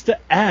supposed to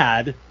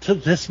add to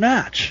this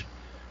match?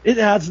 It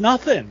adds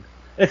nothing,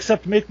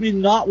 except make me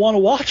not want to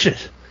watch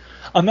it.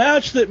 A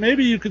match that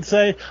maybe you could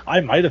say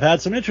I might have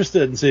had some interest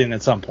in seeing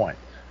at some point.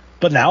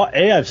 But now,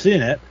 A, I've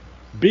seen it.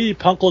 B,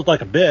 Punk looked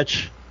like a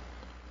bitch.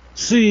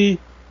 C,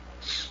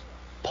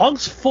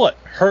 Punk's foot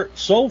hurt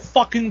so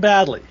fucking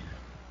badly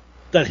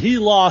that he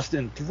lost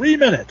in 3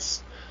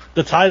 minutes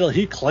the title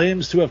he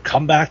claims to have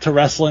come back to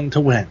wrestling to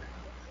win.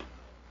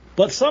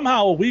 But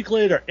somehow a week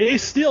later,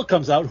 Ace Steel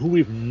comes out, who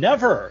we've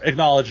never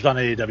acknowledged on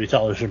AEW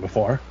television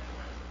before.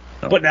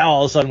 But now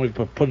all of a sudden we've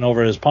putting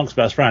over as Punk's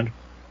best friend.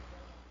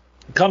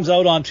 Comes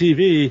out on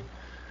TV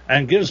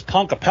and gives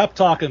Punk a pep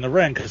talk in the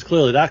ring, because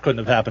clearly that couldn't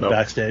have happened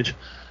backstage.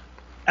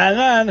 And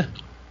then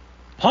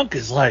Punk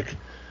is like,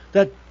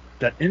 that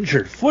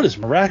injured foot is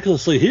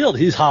miraculously healed.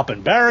 He's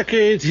hopping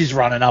barricades. He's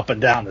running up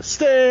and down the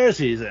stairs.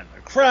 He's in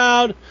the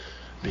crowd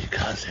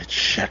because it's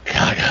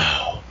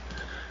Chicago.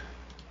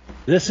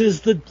 This is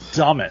the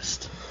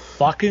dumbest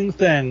fucking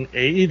thing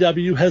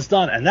AEW has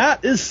done, and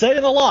that is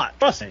saying a lot.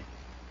 Trust me.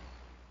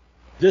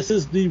 This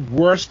is the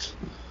worst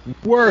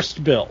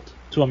build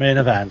to a main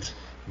event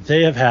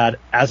they have had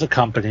as a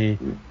company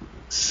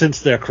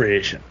since their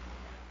creation.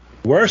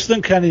 Worse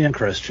than Kenny and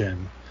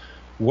Christian.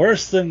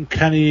 Worse than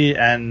Kenny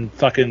and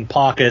fucking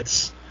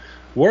Pockets.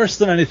 Worse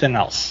than anything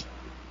else.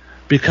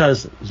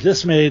 Because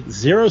this made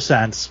zero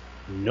sense.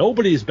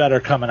 Nobody's better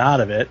coming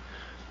out of it.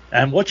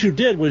 And what you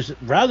did was,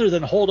 rather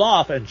than hold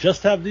off and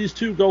just have these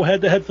two go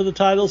head-to-head for the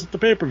titles at the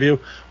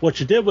pay-per-view, what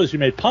you did was you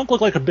made Punk look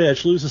like a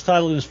bitch, lose his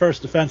title in his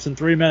first defense in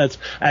 3 minutes,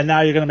 and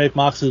now you're going to make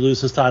Moxley lose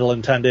his title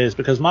in 10 days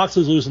because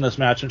Moxley's losing this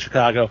match in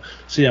Chicago.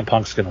 CM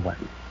Punk's going to win.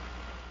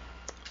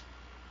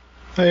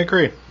 I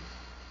agree.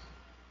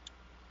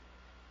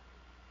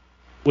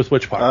 With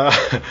which part?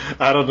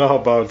 I don't know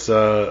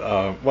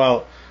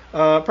about,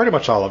 pretty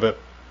much all of it.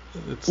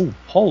 Ooh,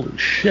 holy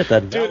shit!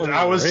 That dude,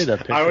 I was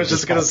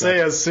just gonna say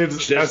as soon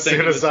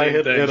as I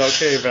hit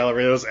okay,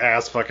 Valerie's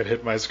ass fucking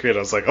hit my screen. I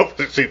was like, oh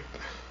shit.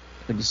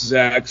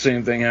 Exact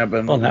same thing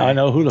happened. Well, now I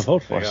know who to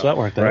vote for, so that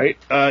worked out. Right?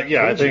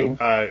 Yeah, I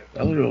think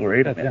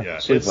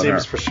it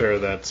seems for sure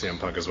that CM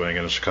Punk is winning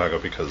in Chicago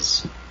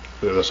because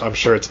I'm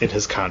sure it's in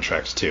his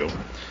contract too.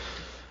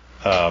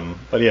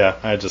 But yeah,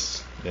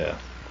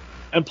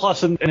 And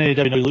plus, in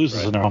AEW, he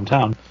loses in their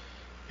hometown.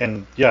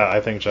 And yeah,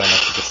 I think John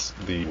Moxley gets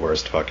the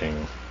worst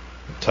fucking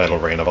title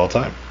reign of all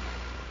time.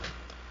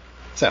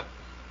 So.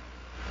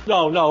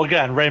 No,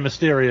 again, Rey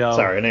Mysterio.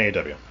 Sorry, in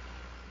AEW.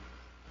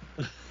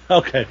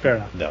 Okay, fair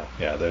enough. No,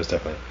 yeah, there's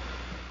definitely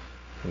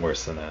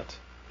worse than that.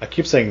 I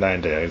keep saying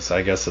 9 days.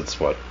 I guess it's,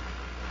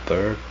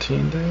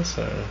 13 days?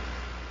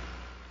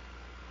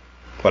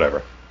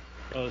 Whatever.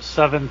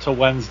 7 to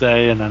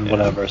Wednesday, and then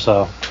whatever,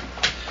 so.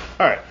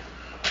 Alright.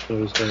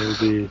 Thursday would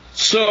be...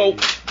 So,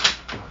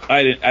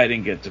 I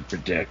didn't get to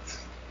predict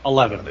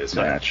 11 this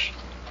match.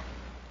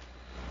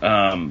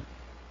 That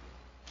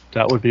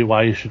would be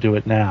why you should do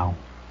it now.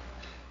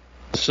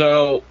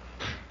 So,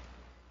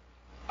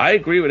 I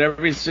agree with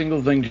every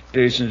single thing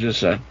Jason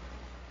just said.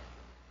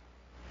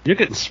 You're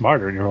getting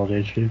smarter in your old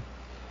age, dude.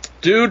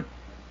 Dude,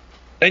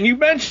 and you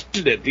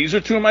mentioned it. These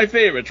are two of my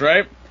favorites,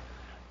 right?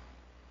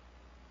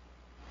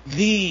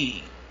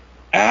 The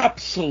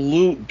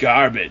absolute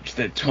garbage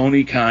that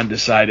Tony Khan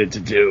decided to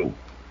do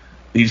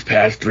these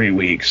past 3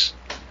 weeks.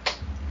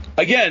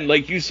 Again,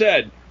 like you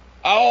said,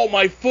 oh,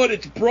 my foot,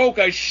 it's broke.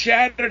 I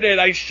shattered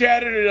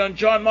it on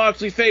Jon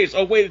Moxley's face.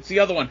 Oh, wait, it's the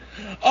other one.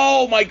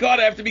 Oh, my God,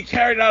 I have to be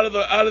carried out of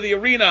the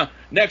arena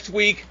next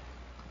week.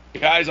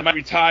 Guys, I might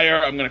retire.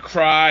 I'm going to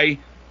cry.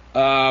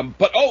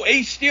 But,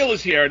 Ace Steel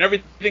is here, and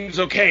everything's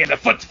okay, and the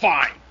foot's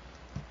fine.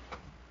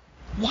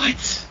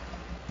 What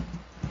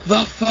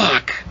the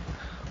fuck?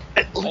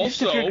 At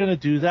least if you're going to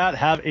do that,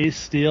 have Ace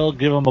Steel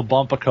give him a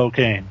bump of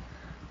cocaine.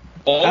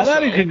 Also, and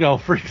then he can go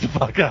freak the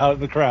fuck out in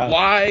the crowd.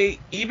 Why,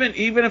 even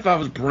if I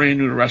was brand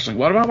new to wrestling,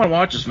 why do I want to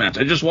watch this match?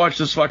 I just watched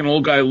this fucking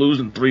old guy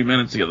lose in 3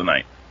 minutes the other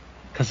night.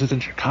 Because it's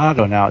in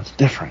Chicago now, it's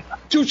different.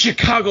 Dude,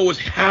 Chicago was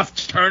half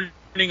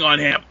turning on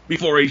him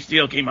before Ace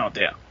Steel came out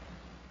there.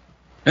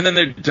 And then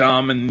they're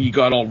dumb, and you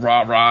got all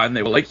rah-rah, and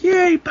they were like,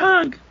 yay,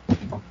 Punk!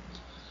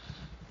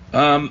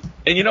 And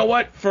you know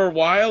what? For a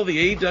while,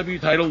 the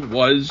AEW title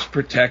was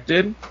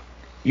protected.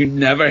 You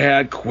never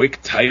had quick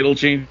title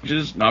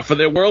changes, not for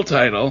their world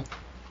title.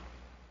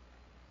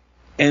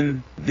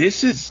 And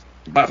this is...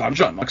 If I'm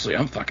Jon Moxley,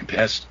 I'm fucking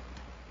pissed.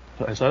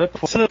 I said it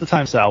before. I said it at the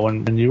time, Sal,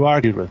 when you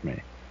argued with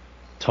me.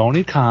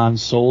 Tony Khan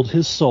sold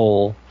his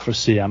soul for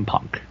CM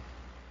Punk.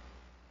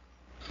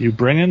 You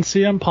bring in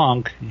CM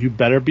Punk, you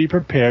better be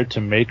prepared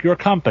to make your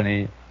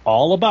company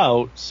all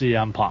about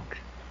CM Punk.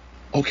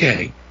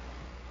 Okay,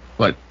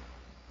 but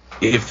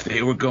if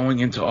they were going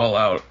into All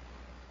Out,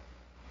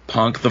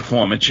 Punk the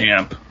former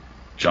champ,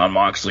 Jon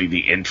Moxley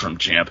the interim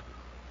champ,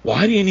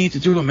 why do you need to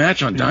do a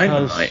match on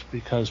Dynamite?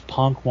 Because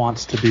Punk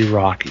wants to be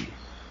Rocky.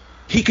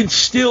 He can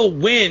still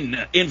win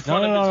in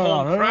front of his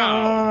home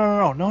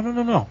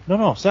crowd.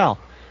 No, Sal.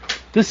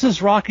 This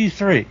is Rocky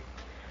 3.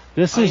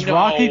 This is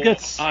Rocky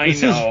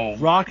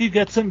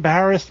gets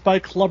embarrassed by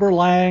Clubber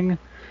Lang.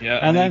 Yeah,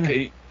 and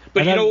then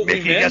but you know what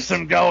Mickey gets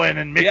him going,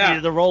 and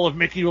the role of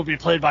Mickey will be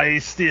played by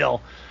Ace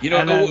Steel. You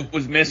know what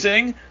was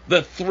missing?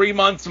 The 3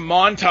 months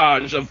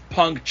montage of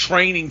Punk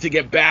training to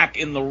get back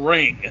in the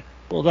ring.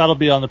 Well, that'll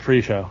be on the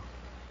pre-show.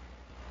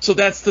 So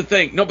that's the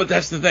thing. No, but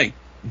that's the thing.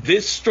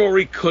 This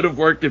story could have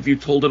worked if you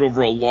told it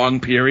over a long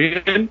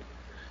period.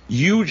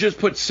 You just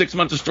put 6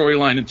 months of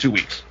storyline in 2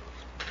 weeks.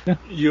 Yeah.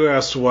 You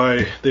asked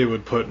why they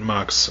would put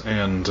Mox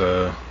and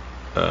Punk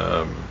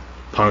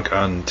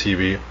on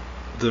TV.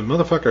 The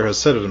motherfucker has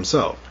said it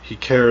himself. He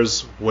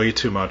cares way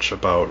too much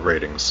about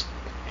ratings.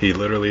 He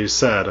literally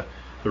said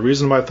the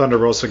reason why Thunder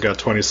Rosa got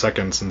 20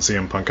 seconds and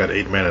CM Punk got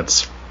 8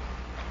 minutes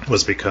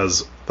was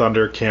because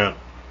Thunder can't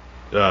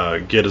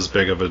get as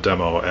big of a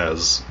demo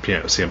as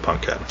CM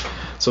Punk can.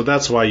 So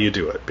that's why you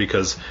do it,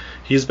 because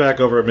he's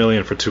back over 1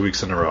 million for 2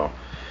 weeks in a row.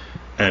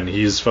 And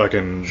he's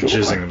fucking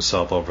jizzing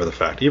himself over the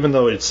fact, even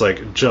though it's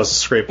like just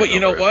scraping. But you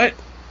know what?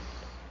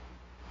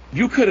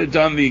 You could have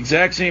done the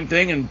exact same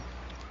thing and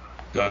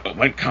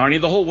went Carney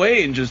the whole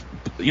way and just,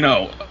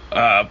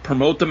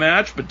 promote the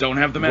match, but don't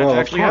have the match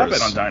actually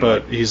happen on Dynamite.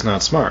 But he's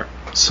not smart,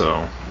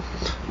 so.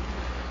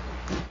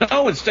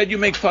 No, instead you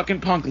make fucking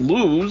Punk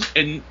lose,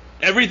 and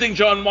everything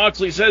Jon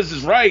Moxley says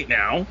is right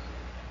now.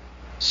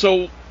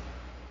 So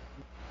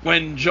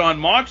when Jon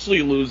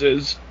Moxley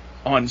loses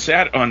on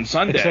Sunday,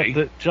 except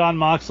that Jon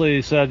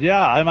Moxley said,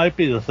 "Yeah, I might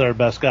be the third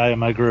best guy in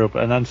my group,"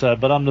 and then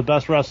said, "But I'm the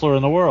best wrestler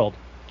in the world."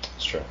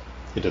 That's true.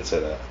 He did say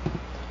that.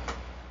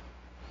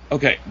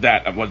 Okay,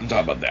 that I wasn't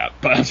talking about that,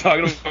 but I'm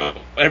talking about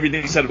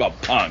everything he said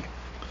about Punk.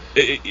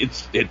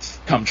 It's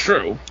come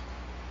true,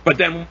 but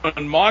then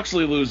when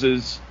Moxley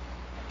loses,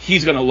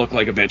 he's gonna look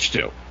like a bitch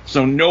too.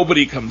 So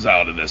nobody comes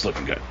out of this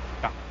looking good.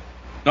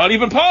 Not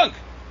even Punk.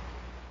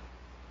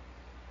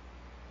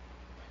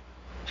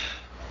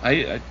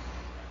 I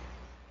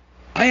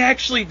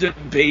actually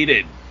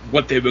debated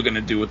what they were going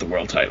to do with the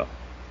world title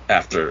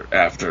after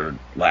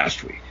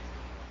last week.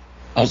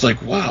 I was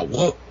like,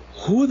 wow,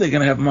 who are they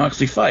going to have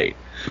Moxley fight?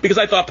 Because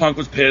I thought Punk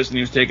was pissed and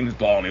he was taking his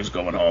ball and he was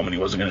going home and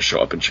he wasn't going to show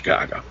up in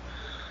Chicago.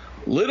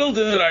 Little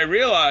did I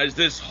realize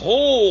this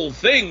whole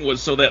thing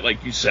was so that,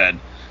 like you said,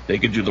 they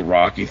could do the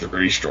Rocky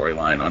 3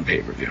 storyline on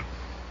pay-per-view.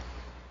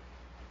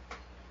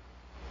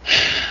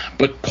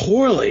 But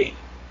poorly.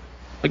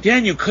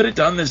 Again, you could have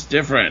done this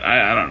different.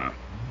 I don't know.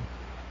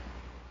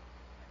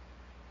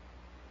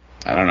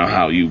 I don't know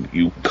how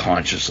you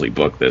consciously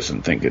book this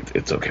and think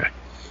it's okay.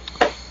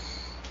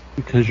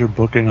 Because you're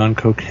booking on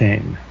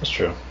cocaine. That's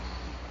true.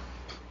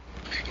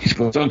 He's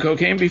booked on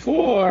cocaine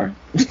before.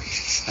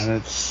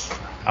 And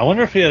I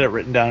wonder if he had it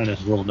written down in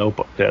his little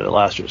notebook there that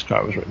last year's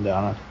card was written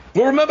down on.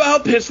 Well, remember how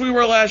pissed we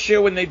were last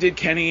year when they did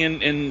Kenny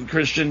and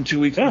Christian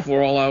 2 weeks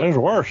before All Out? It was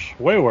worse.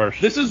 Way worse.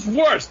 This is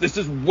worse. This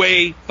is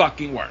way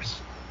fucking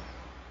worse.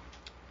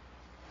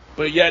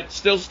 But yet,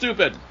 still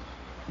stupid.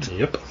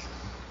 Yep.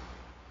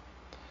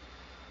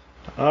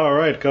 All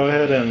right, go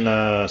ahead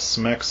and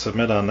smack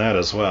submit on that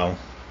as well.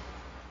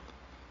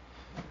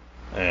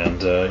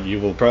 And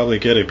you will probably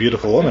get a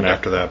beautiful woman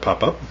after that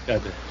pop up.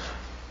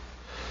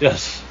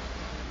 Yes.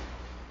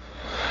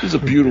 She's a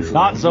beautiful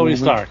Not woman. Zoe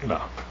Stark.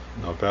 No,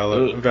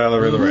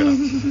 Valerie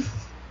Lorena.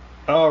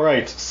 All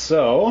right,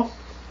 so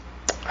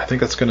I think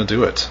that's going to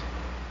do it.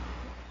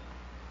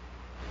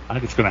 I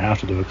think it's going to have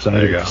to do it because I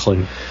There need you to go.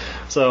 sleep.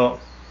 So,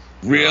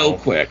 Real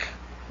quick,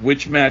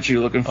 which match are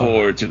you looking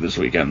forward to this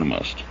weekend the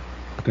most?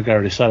 I think I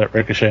already said it.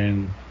 Ricochet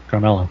and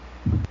Carmelo.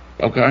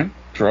 Okay,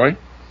 Troy?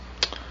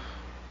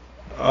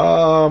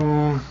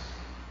 Or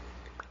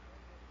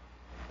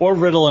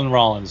Riddle and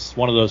Rollins.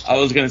 One of those two. I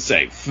was going to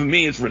say, for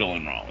me, it's Riddle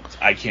and Rollins.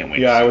 I can't wait.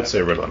 yeah, I would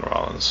say Riddle and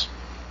Rollins.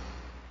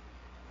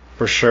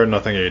 For sure,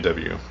 nothing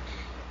AEW.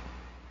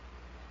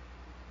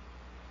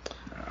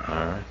 All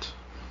right.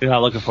 You're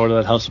not looking forward to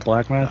that House of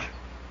Black match?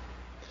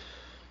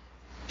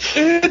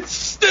 It's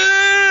Sting!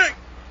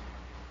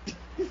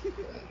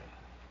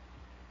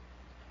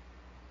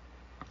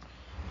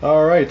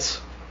 All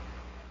right.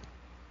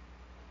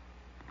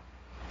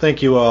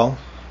 Thank you all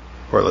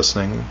for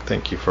listening.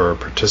 Thank you for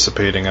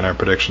participating in our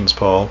predictions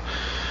poll.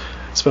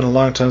 It's been a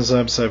long time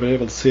since I've been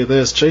able to see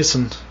this.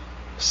 Jason,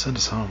 send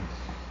us home.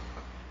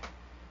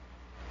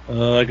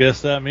 I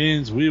guess that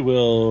means we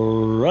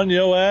will run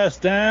your ass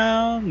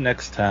down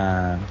next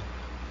time.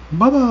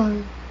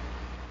 Bye-bye.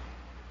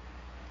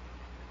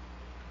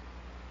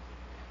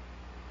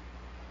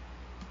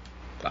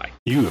 Bye.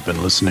 You have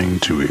been listening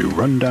to a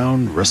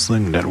Rundown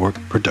Wrestling Network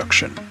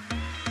production.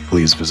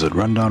 Please visit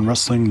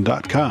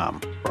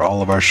rundownwrestling.com for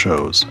all of our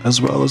shows,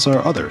 as well as our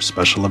other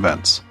special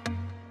events.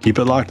 Keep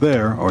it locked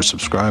there, or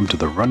subscribe to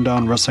the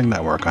Rundown Wrestling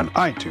Network on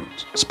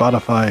iTunes,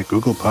 Spotify,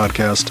 Google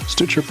Podcast,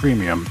 Stitcher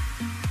Premium,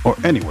 or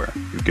anywhere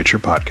you get your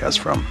podcast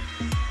from.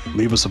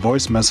 Leave us a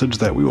voice message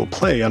that we will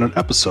play on an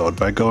episode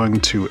by going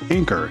to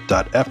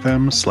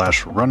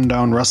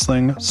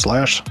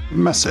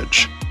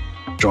anchor.fm/rundownwrestling/message.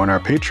 Join our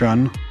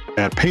Patreon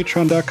at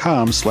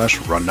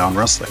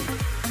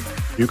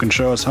patreon.com/rundownwrestling. You can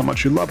show us how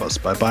much you love us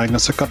by buying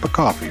us a cup of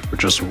coffee for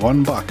just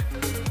 $1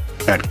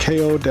 at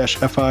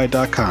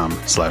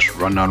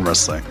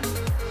ko-fi.com/rundownwrestling.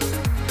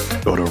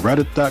 Go to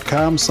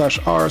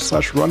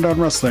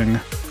reddit.com/r/rundownwrestling.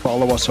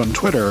 Follow us on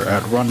Twitter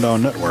at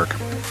Rundown Network.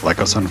 Like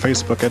us on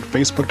Facebook at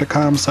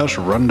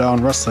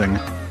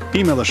facebook.com/rundownwrestling.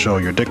 Email the show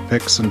your dick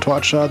pics and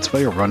twat shots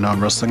via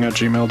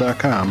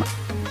rundownwrestling@gmail.com.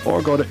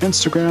 Or go to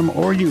Instagram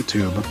or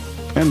YouTube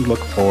and look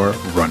for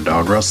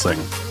Rundown Wrestling.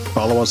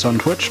 Follow us on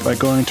Twitch by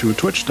going to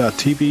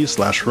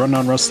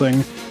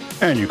twitch.tv/rundownwrestling.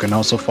 And you can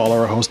also follow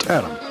our host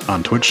Adam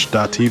on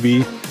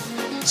twitch.tv/The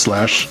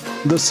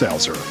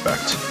Salzer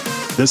Effect.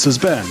 This has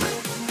been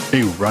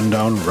a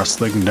Rundown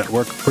Wrestling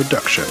Network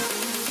production.